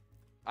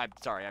 I'm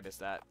sorry, I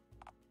missed that.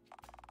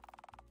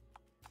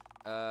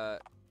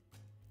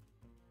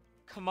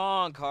 Come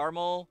on,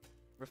 Carmel.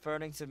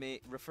 Referring to me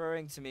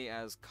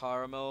as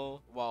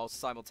Carmel while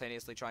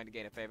simultaneously trying to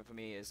gain a favor for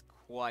me is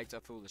quite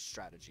a foolish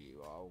strategy,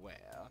 you are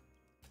aware.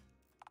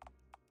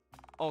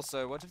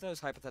 Also, what if those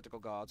hypothetical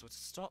guards were to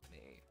stop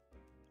me?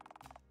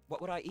 What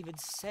would I even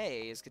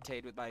say is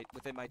contained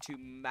within my two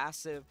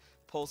massive,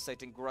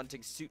 pulsating,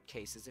 grunting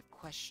suitcases if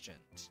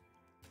questioned?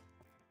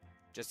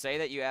 Just say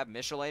that you have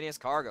miscellaneous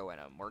cargo in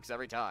them. Works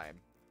every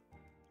time.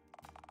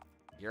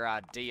 Your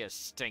ideas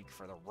stink,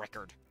 for the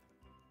record.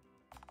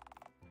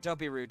 Don't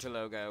be rude to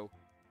Logo.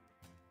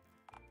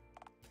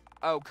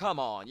 Oh, come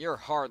on. You're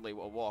hardly a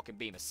walking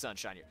beam of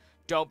sunshine here.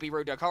 Don't be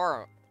rude to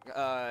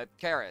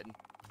Karen.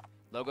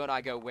 Logo and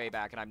I go way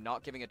back, and I'm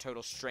not giving a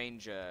total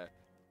stranger...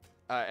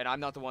 and I'm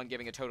not the one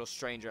giving a total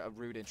stranger a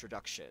rude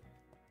introduction.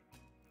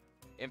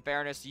 In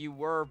fairness, you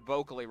were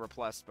vocally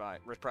repulsed by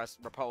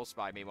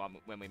me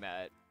when we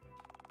met.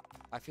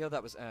 I feel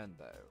that was earned,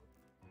 though.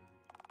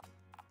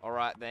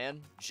 Alright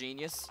then,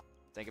 genius.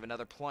 Think of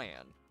another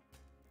plan.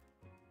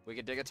 We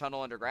could dig a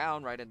tunnel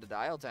underground right into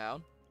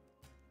Dialtown.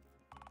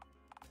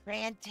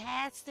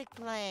 Fantastic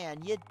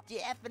plan. You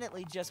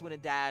definitely just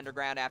wouldn't die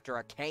underground after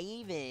a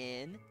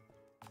cave-in.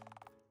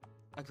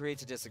 Agreed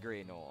to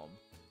disagree, Norm.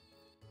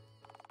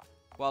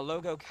 While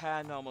Logo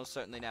can almost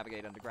certainly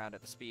navigate underground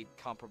at the speed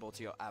comparable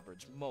to your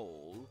average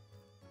mole,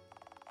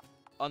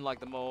 unlike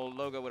the mole,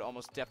 Logo would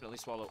almost definitely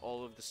swallow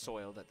all of the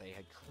soil that they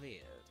had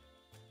cleared.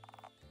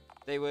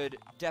 They would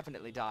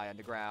definitely die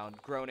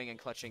underground, groaning and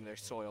clutching their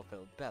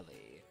soil-filled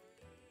belly.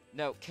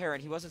 No,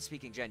 Karen, he wasn't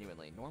speaking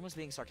genuinely. Norm was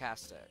being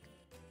sarcastic.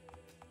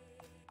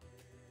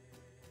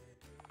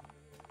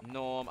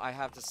 Norm, I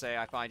have to say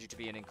I find you to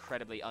be an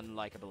incredibly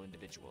unlikable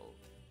individual.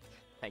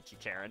 Thank you,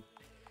 Karen.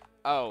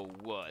 Oh,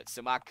 what?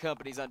 So my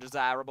company's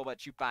undesirable,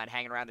 but you find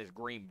hanging around this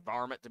green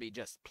varmint to be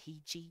just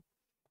peachy?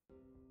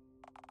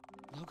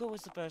 Logo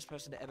was the first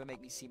person to ever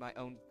make me see my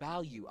own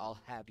value, I'll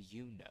have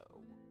you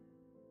know.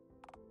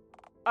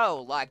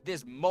 Oh, like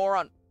this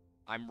moron...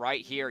 I'm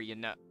right here, you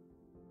know.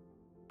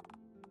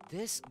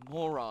 This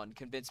moron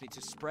convinced me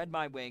to spread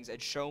my wings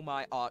and show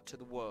my art to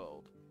the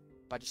world.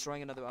 By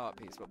destroying another art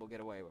piece, but we'll get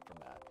away from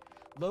that.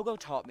 Logo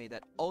taught me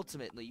that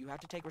ultimately you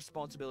have to take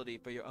responsibility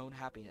for your own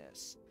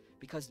happiness.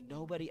 Because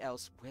nobody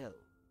else will.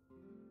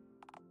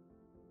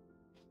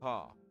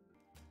 Huh.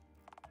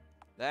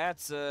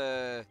 That's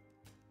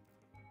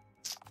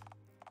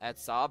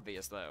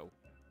obvious, though.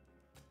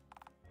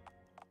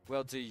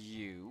 Well, do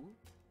you?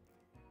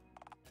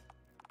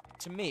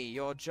 To me,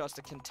 you're just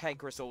a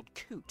cantankerous old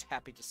coot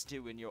happy to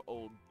stew in your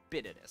old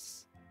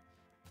bitterness.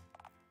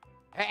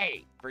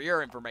 Hey, for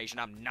your information,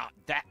 I'm not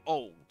that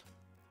old.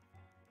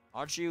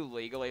 Aren't you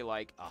legally,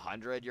 like,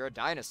 100? You're a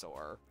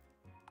dinosaur.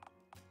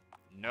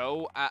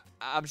 No,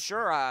 I'm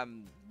sure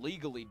I'm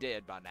legally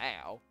dead by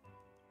now.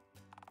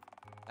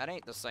 That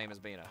ain't the same as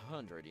being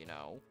 100, you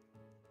know.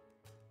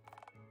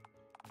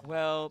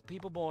 Well,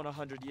 people born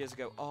 100 years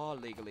ago are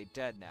legally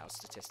dead now,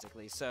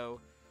 statistically, so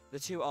the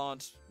two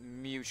aren't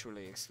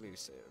mutually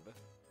exclusive.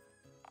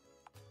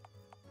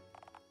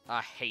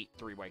 I hate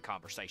three-way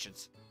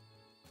conversations.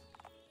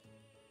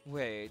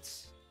 Wait.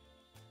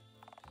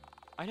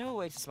 I know a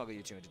way to smuggle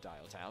you two into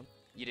Dialtown.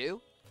 You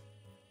do?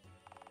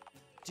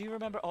 Do you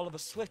remember Oliver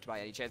Swift by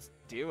any chance?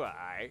 Do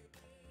I?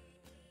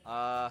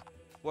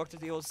 Worked at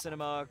the old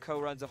cinema,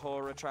 co-runs a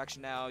horror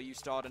attraction now, you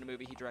starred in a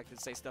movie he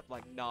directed, say stuff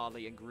like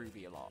gnarly and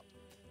groovy a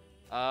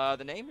lot.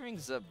 The name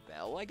rings a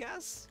bell, I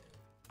guess?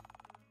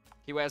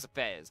 He wears a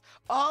fez.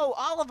 Oh,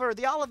 Oliver,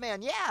 the Olive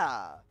Man,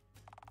 yeah!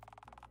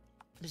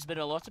 There's been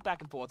a lot of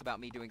back and forth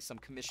about me doing some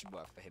commission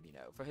work for him, you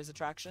know, for his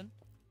attraction.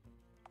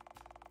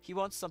 He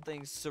wants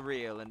something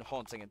surreal and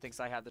haunting and thinks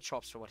I have the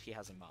chops for what he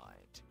has in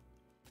mind.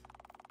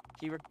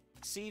 He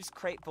receives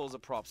cratefuls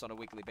of props on a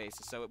weekly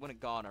basis, so it wouldn't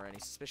garner any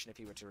suspicion if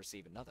he were to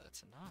receive another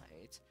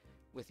tonight,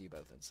 with you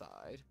both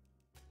inside.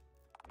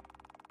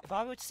 If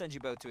I were to send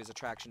you both to his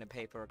attraction and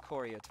pay for a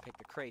courier to pick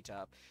the crate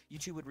up, you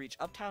two would reach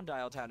Uptown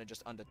Dialtown in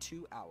just under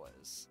 2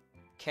 hours.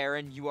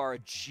 Karen, you are a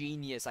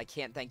genius. I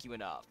can't thank you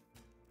enough.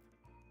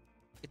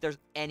 If there's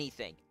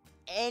anything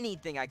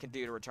I can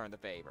do to return the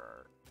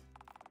favor.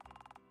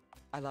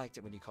 I liked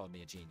it when you called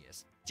me a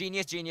genius.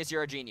 Genius, genius,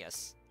 you're a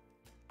genius.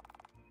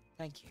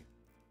 Thank you.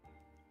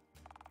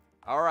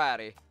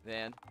 Alrighty,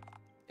 then.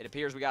 It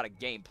appears we got a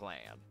game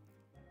plan.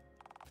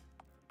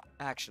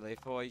 Actually,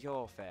 for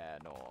your fare,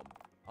 Norm,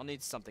 I'll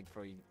need something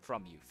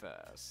from you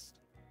first.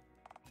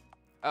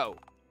 Oh,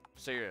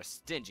 so you're a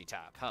stingy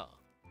type, huh?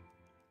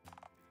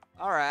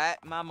 Alright,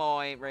 my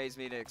ma ain't raised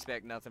me to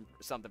expect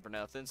something for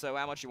nothing, so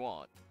how much you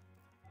want?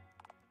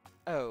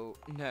 Oh,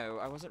 no,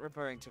 I wasn't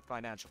referring to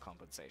financial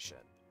compensation.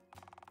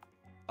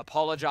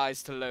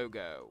 Apologize to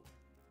Logo.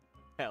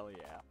 Hell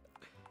yeah.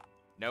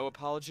 No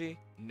apology,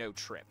 no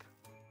trip.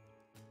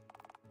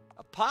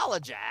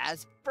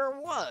 Apologize? For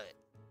what?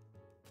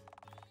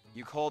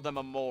 You called them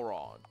a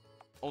moron.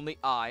 Only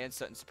I and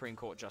certain Supreme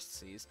Court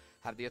justices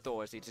have the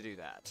authority to do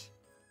that.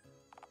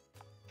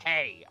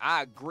 Hey,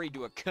 I agreed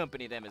to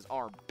accompany them as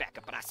armed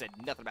backup, but I said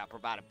nothing about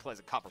providing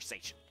pleasant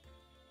conversation.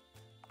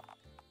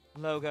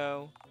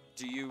 Logo,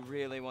 do you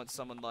really want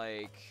someone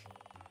like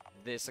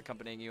this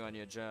accompanying you on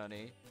your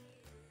journey?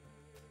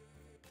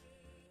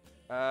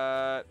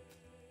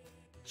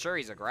 Sure,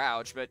 he's a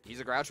grouch, but he's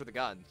a grouch with a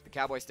gun. The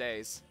cowboy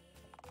stays.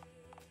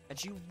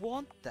 And you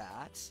want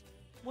that?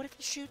 What if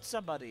he shoots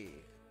somebody?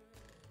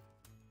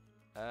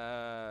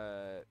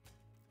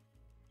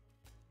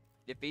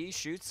 If he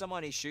shoots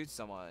someone, he shoots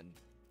someone.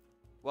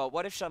 Well,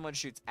 what if someone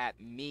shoots at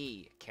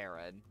me,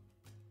 Karen?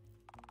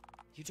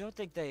 You don't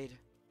think they'd...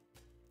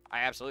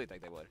 I absolutely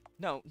think they would.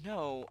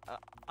 No,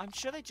 I'm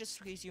sure they'd just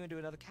squeeze you into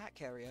another cat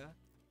carrier.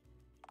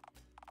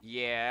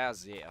 Yeah,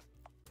 as if.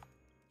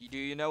 Do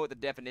you know what the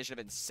definition of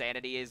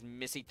insanity is,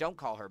 Missy? Don't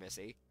call her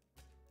Missy.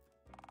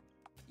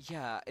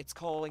 Yeah, it's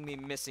calling me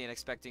Missy and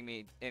expecting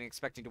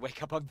to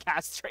wake up on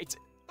castrated.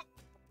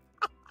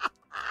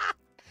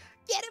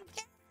 Get him,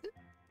 get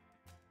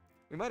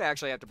We might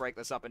actually have to break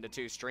this up into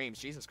 2 streams.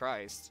 Jesus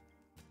Christ.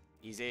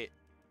 Is it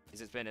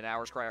spending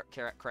hours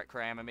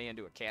cramming me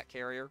into a cat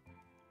carrier?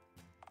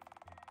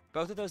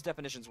 Both of those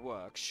definitions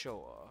work,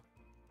 sure.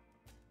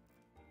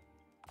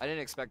 I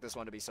didn't expect this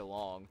one to be so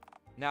long.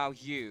 Now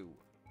you,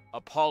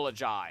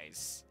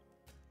 apologize.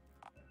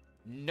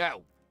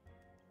 No.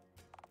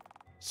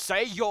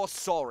 Say you're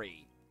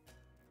sorry.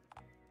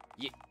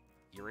 You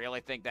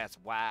really think that's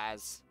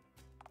wise?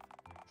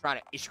 Trying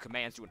to issue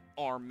commands to an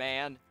armed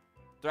man?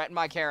 Threaten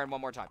my Karen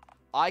one more time.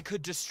 I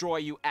could destroy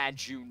you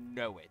and you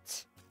know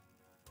it.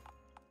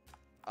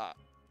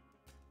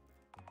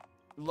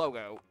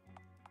 Logo.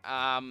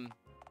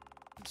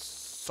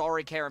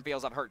 Sorry Karen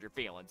feels I've hurt your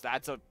feelings.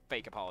 That's a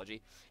fake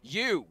apology.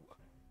 You!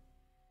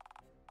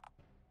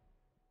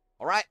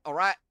 Alright.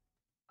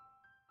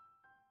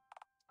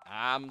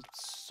 I'm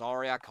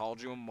sorry I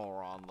called you a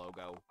moron,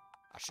 Logo.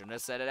 I shouldn't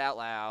have said it out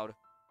loud.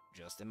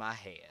 Just in my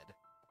head.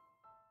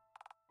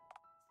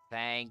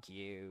 Thank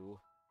you.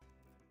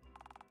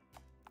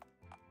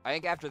 I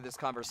think after this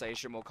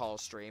conversation, we'll call a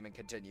stream and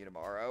continue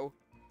tomorrow.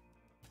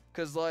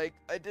 Cause, like,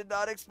 I did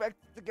not expect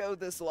it to go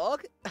this long.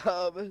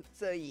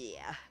 So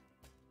yeah.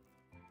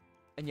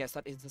 And yes,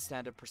 that is the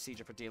standard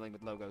procedure for dealing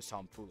with Logo's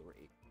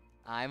tomfoolery.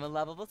 I'm a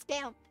lovable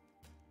scamp.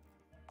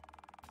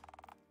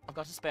 I've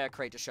got a spare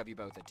crate to shove you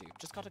both into.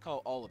 Just got to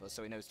call all of us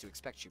so he knows to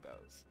expect you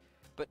both.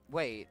 But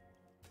wait.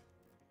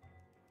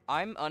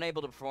 I'm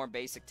unable to perform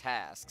basic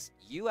tasks.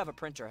 You have a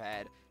printer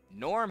head.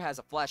 Norm has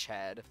a flesh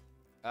head.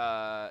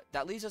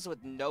 That leaves us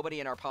with nobody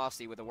in our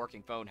posse with a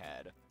working phone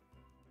head.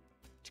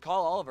 To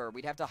call Oliver,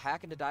 we'd have to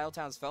hack into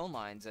Dialtown's phone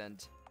lines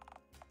and...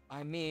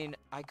 I mean,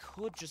 I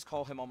could just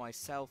call him on my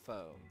cell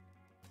phone.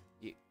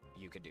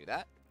 You could do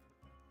that?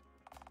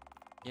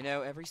 You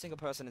know, every single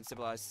person in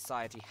civilized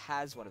society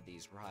has one of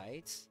these,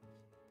 right?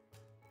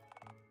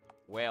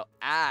 Well,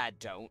 I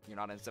don't. You're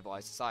not in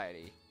civilized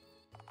society.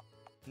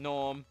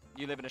 Norm,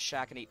 you live in a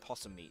shack and eat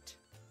possum meat.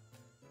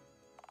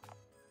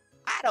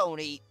 I don't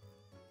eat.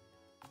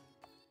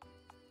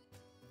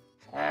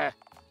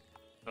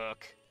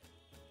 Book.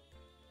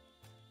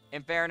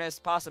 In fairness,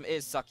 possum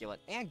is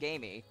succulent and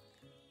gamey.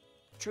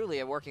 Truly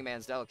a working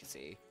man's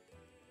delicacy.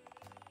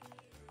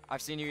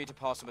 I've seen you eat a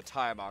possum with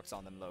tire marks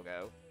on them,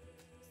 Logo.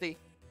 See?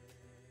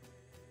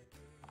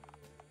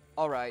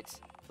 Alright,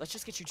 let's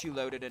just get you 2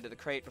 loaded into the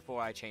crate before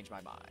I change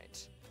my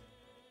mind.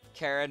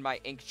 Karen, my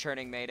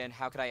ink-churning maiden,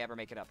 how could I ever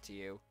make it up to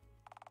you?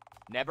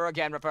 Never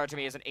again refer to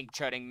me as an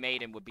ink-churning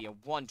maiden would be a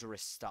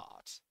wondrous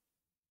start.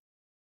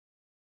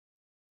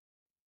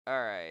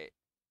 Alright.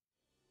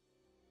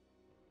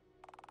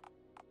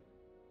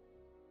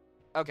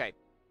 Okay.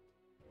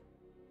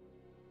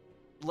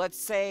 Let's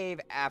save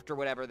after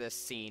whatever this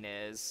scene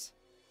is.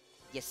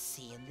 You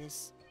seeing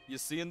this? You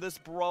seeing this,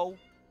 bro?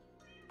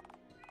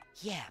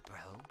 Yeah,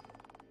 bro.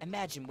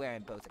 Imagine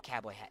wearing both a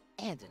cowboy hat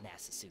and a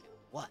NASA suit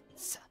at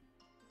once.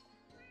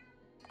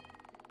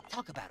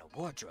 Talk about a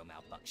wardrobe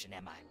malfunction,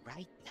 am I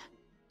right?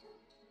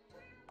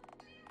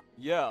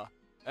 Yeah,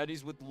 and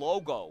he's with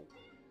Logo.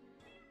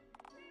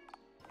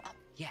 Oh,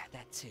 yeah,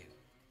 that too.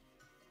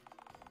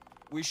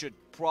 We should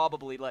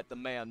probably let the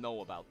man know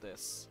about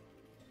this.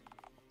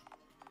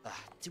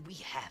 Do we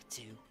have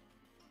to?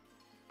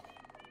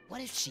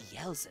 What if she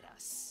yells at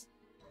us?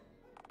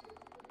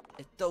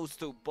 If those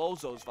 2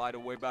 bozos find a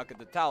way back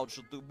into town,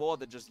 she'll do more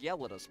than just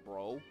yell at us,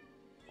 bro.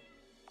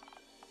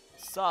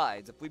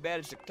 Besides, if we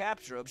manage to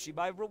capture him, she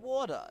might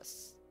reward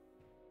us.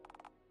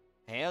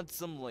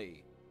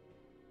 Handsomely.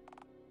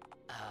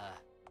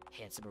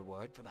 Handsome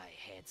reward for my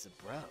handsome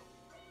bro.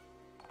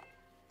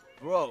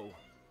 Bro.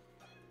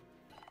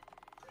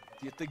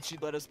 Do you think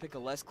she'd let us pick a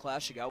less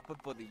clashing outfit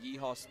for the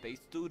Yeehaw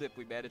Space Dude if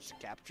we managed to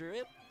capture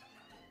him?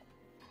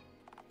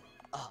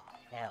 Oh,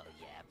 hell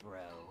yeah,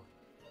 bro.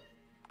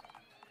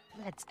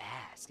 Let's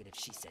ask, and if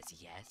she says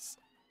yes,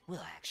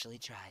 we'll actually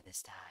try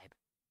this time.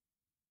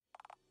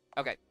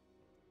 Okay.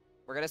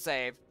 We're gonna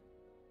save.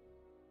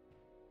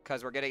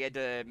 Because we're getting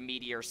into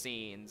meatier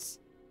scenes.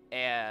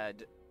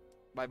 And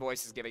my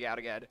voice is giving out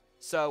again.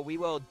 So we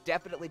will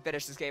definitely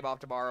finish this game off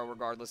tomorrow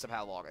regardless of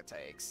how long it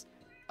takes.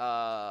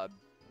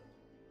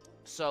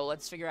 So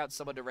let's figure out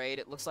someone to raid.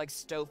 It looks like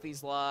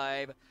Stofy's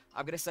live.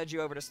 I'm going to send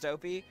you over to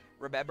Stofy.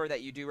 Remember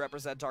that you do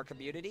represent our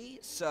community,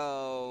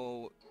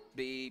 so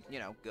be, you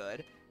know,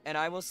 good. And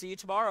I will see you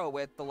tomorrow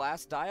with the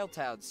last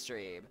Dialtown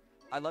stream.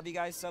 I love you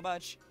guys so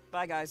much.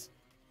 Bye, guys.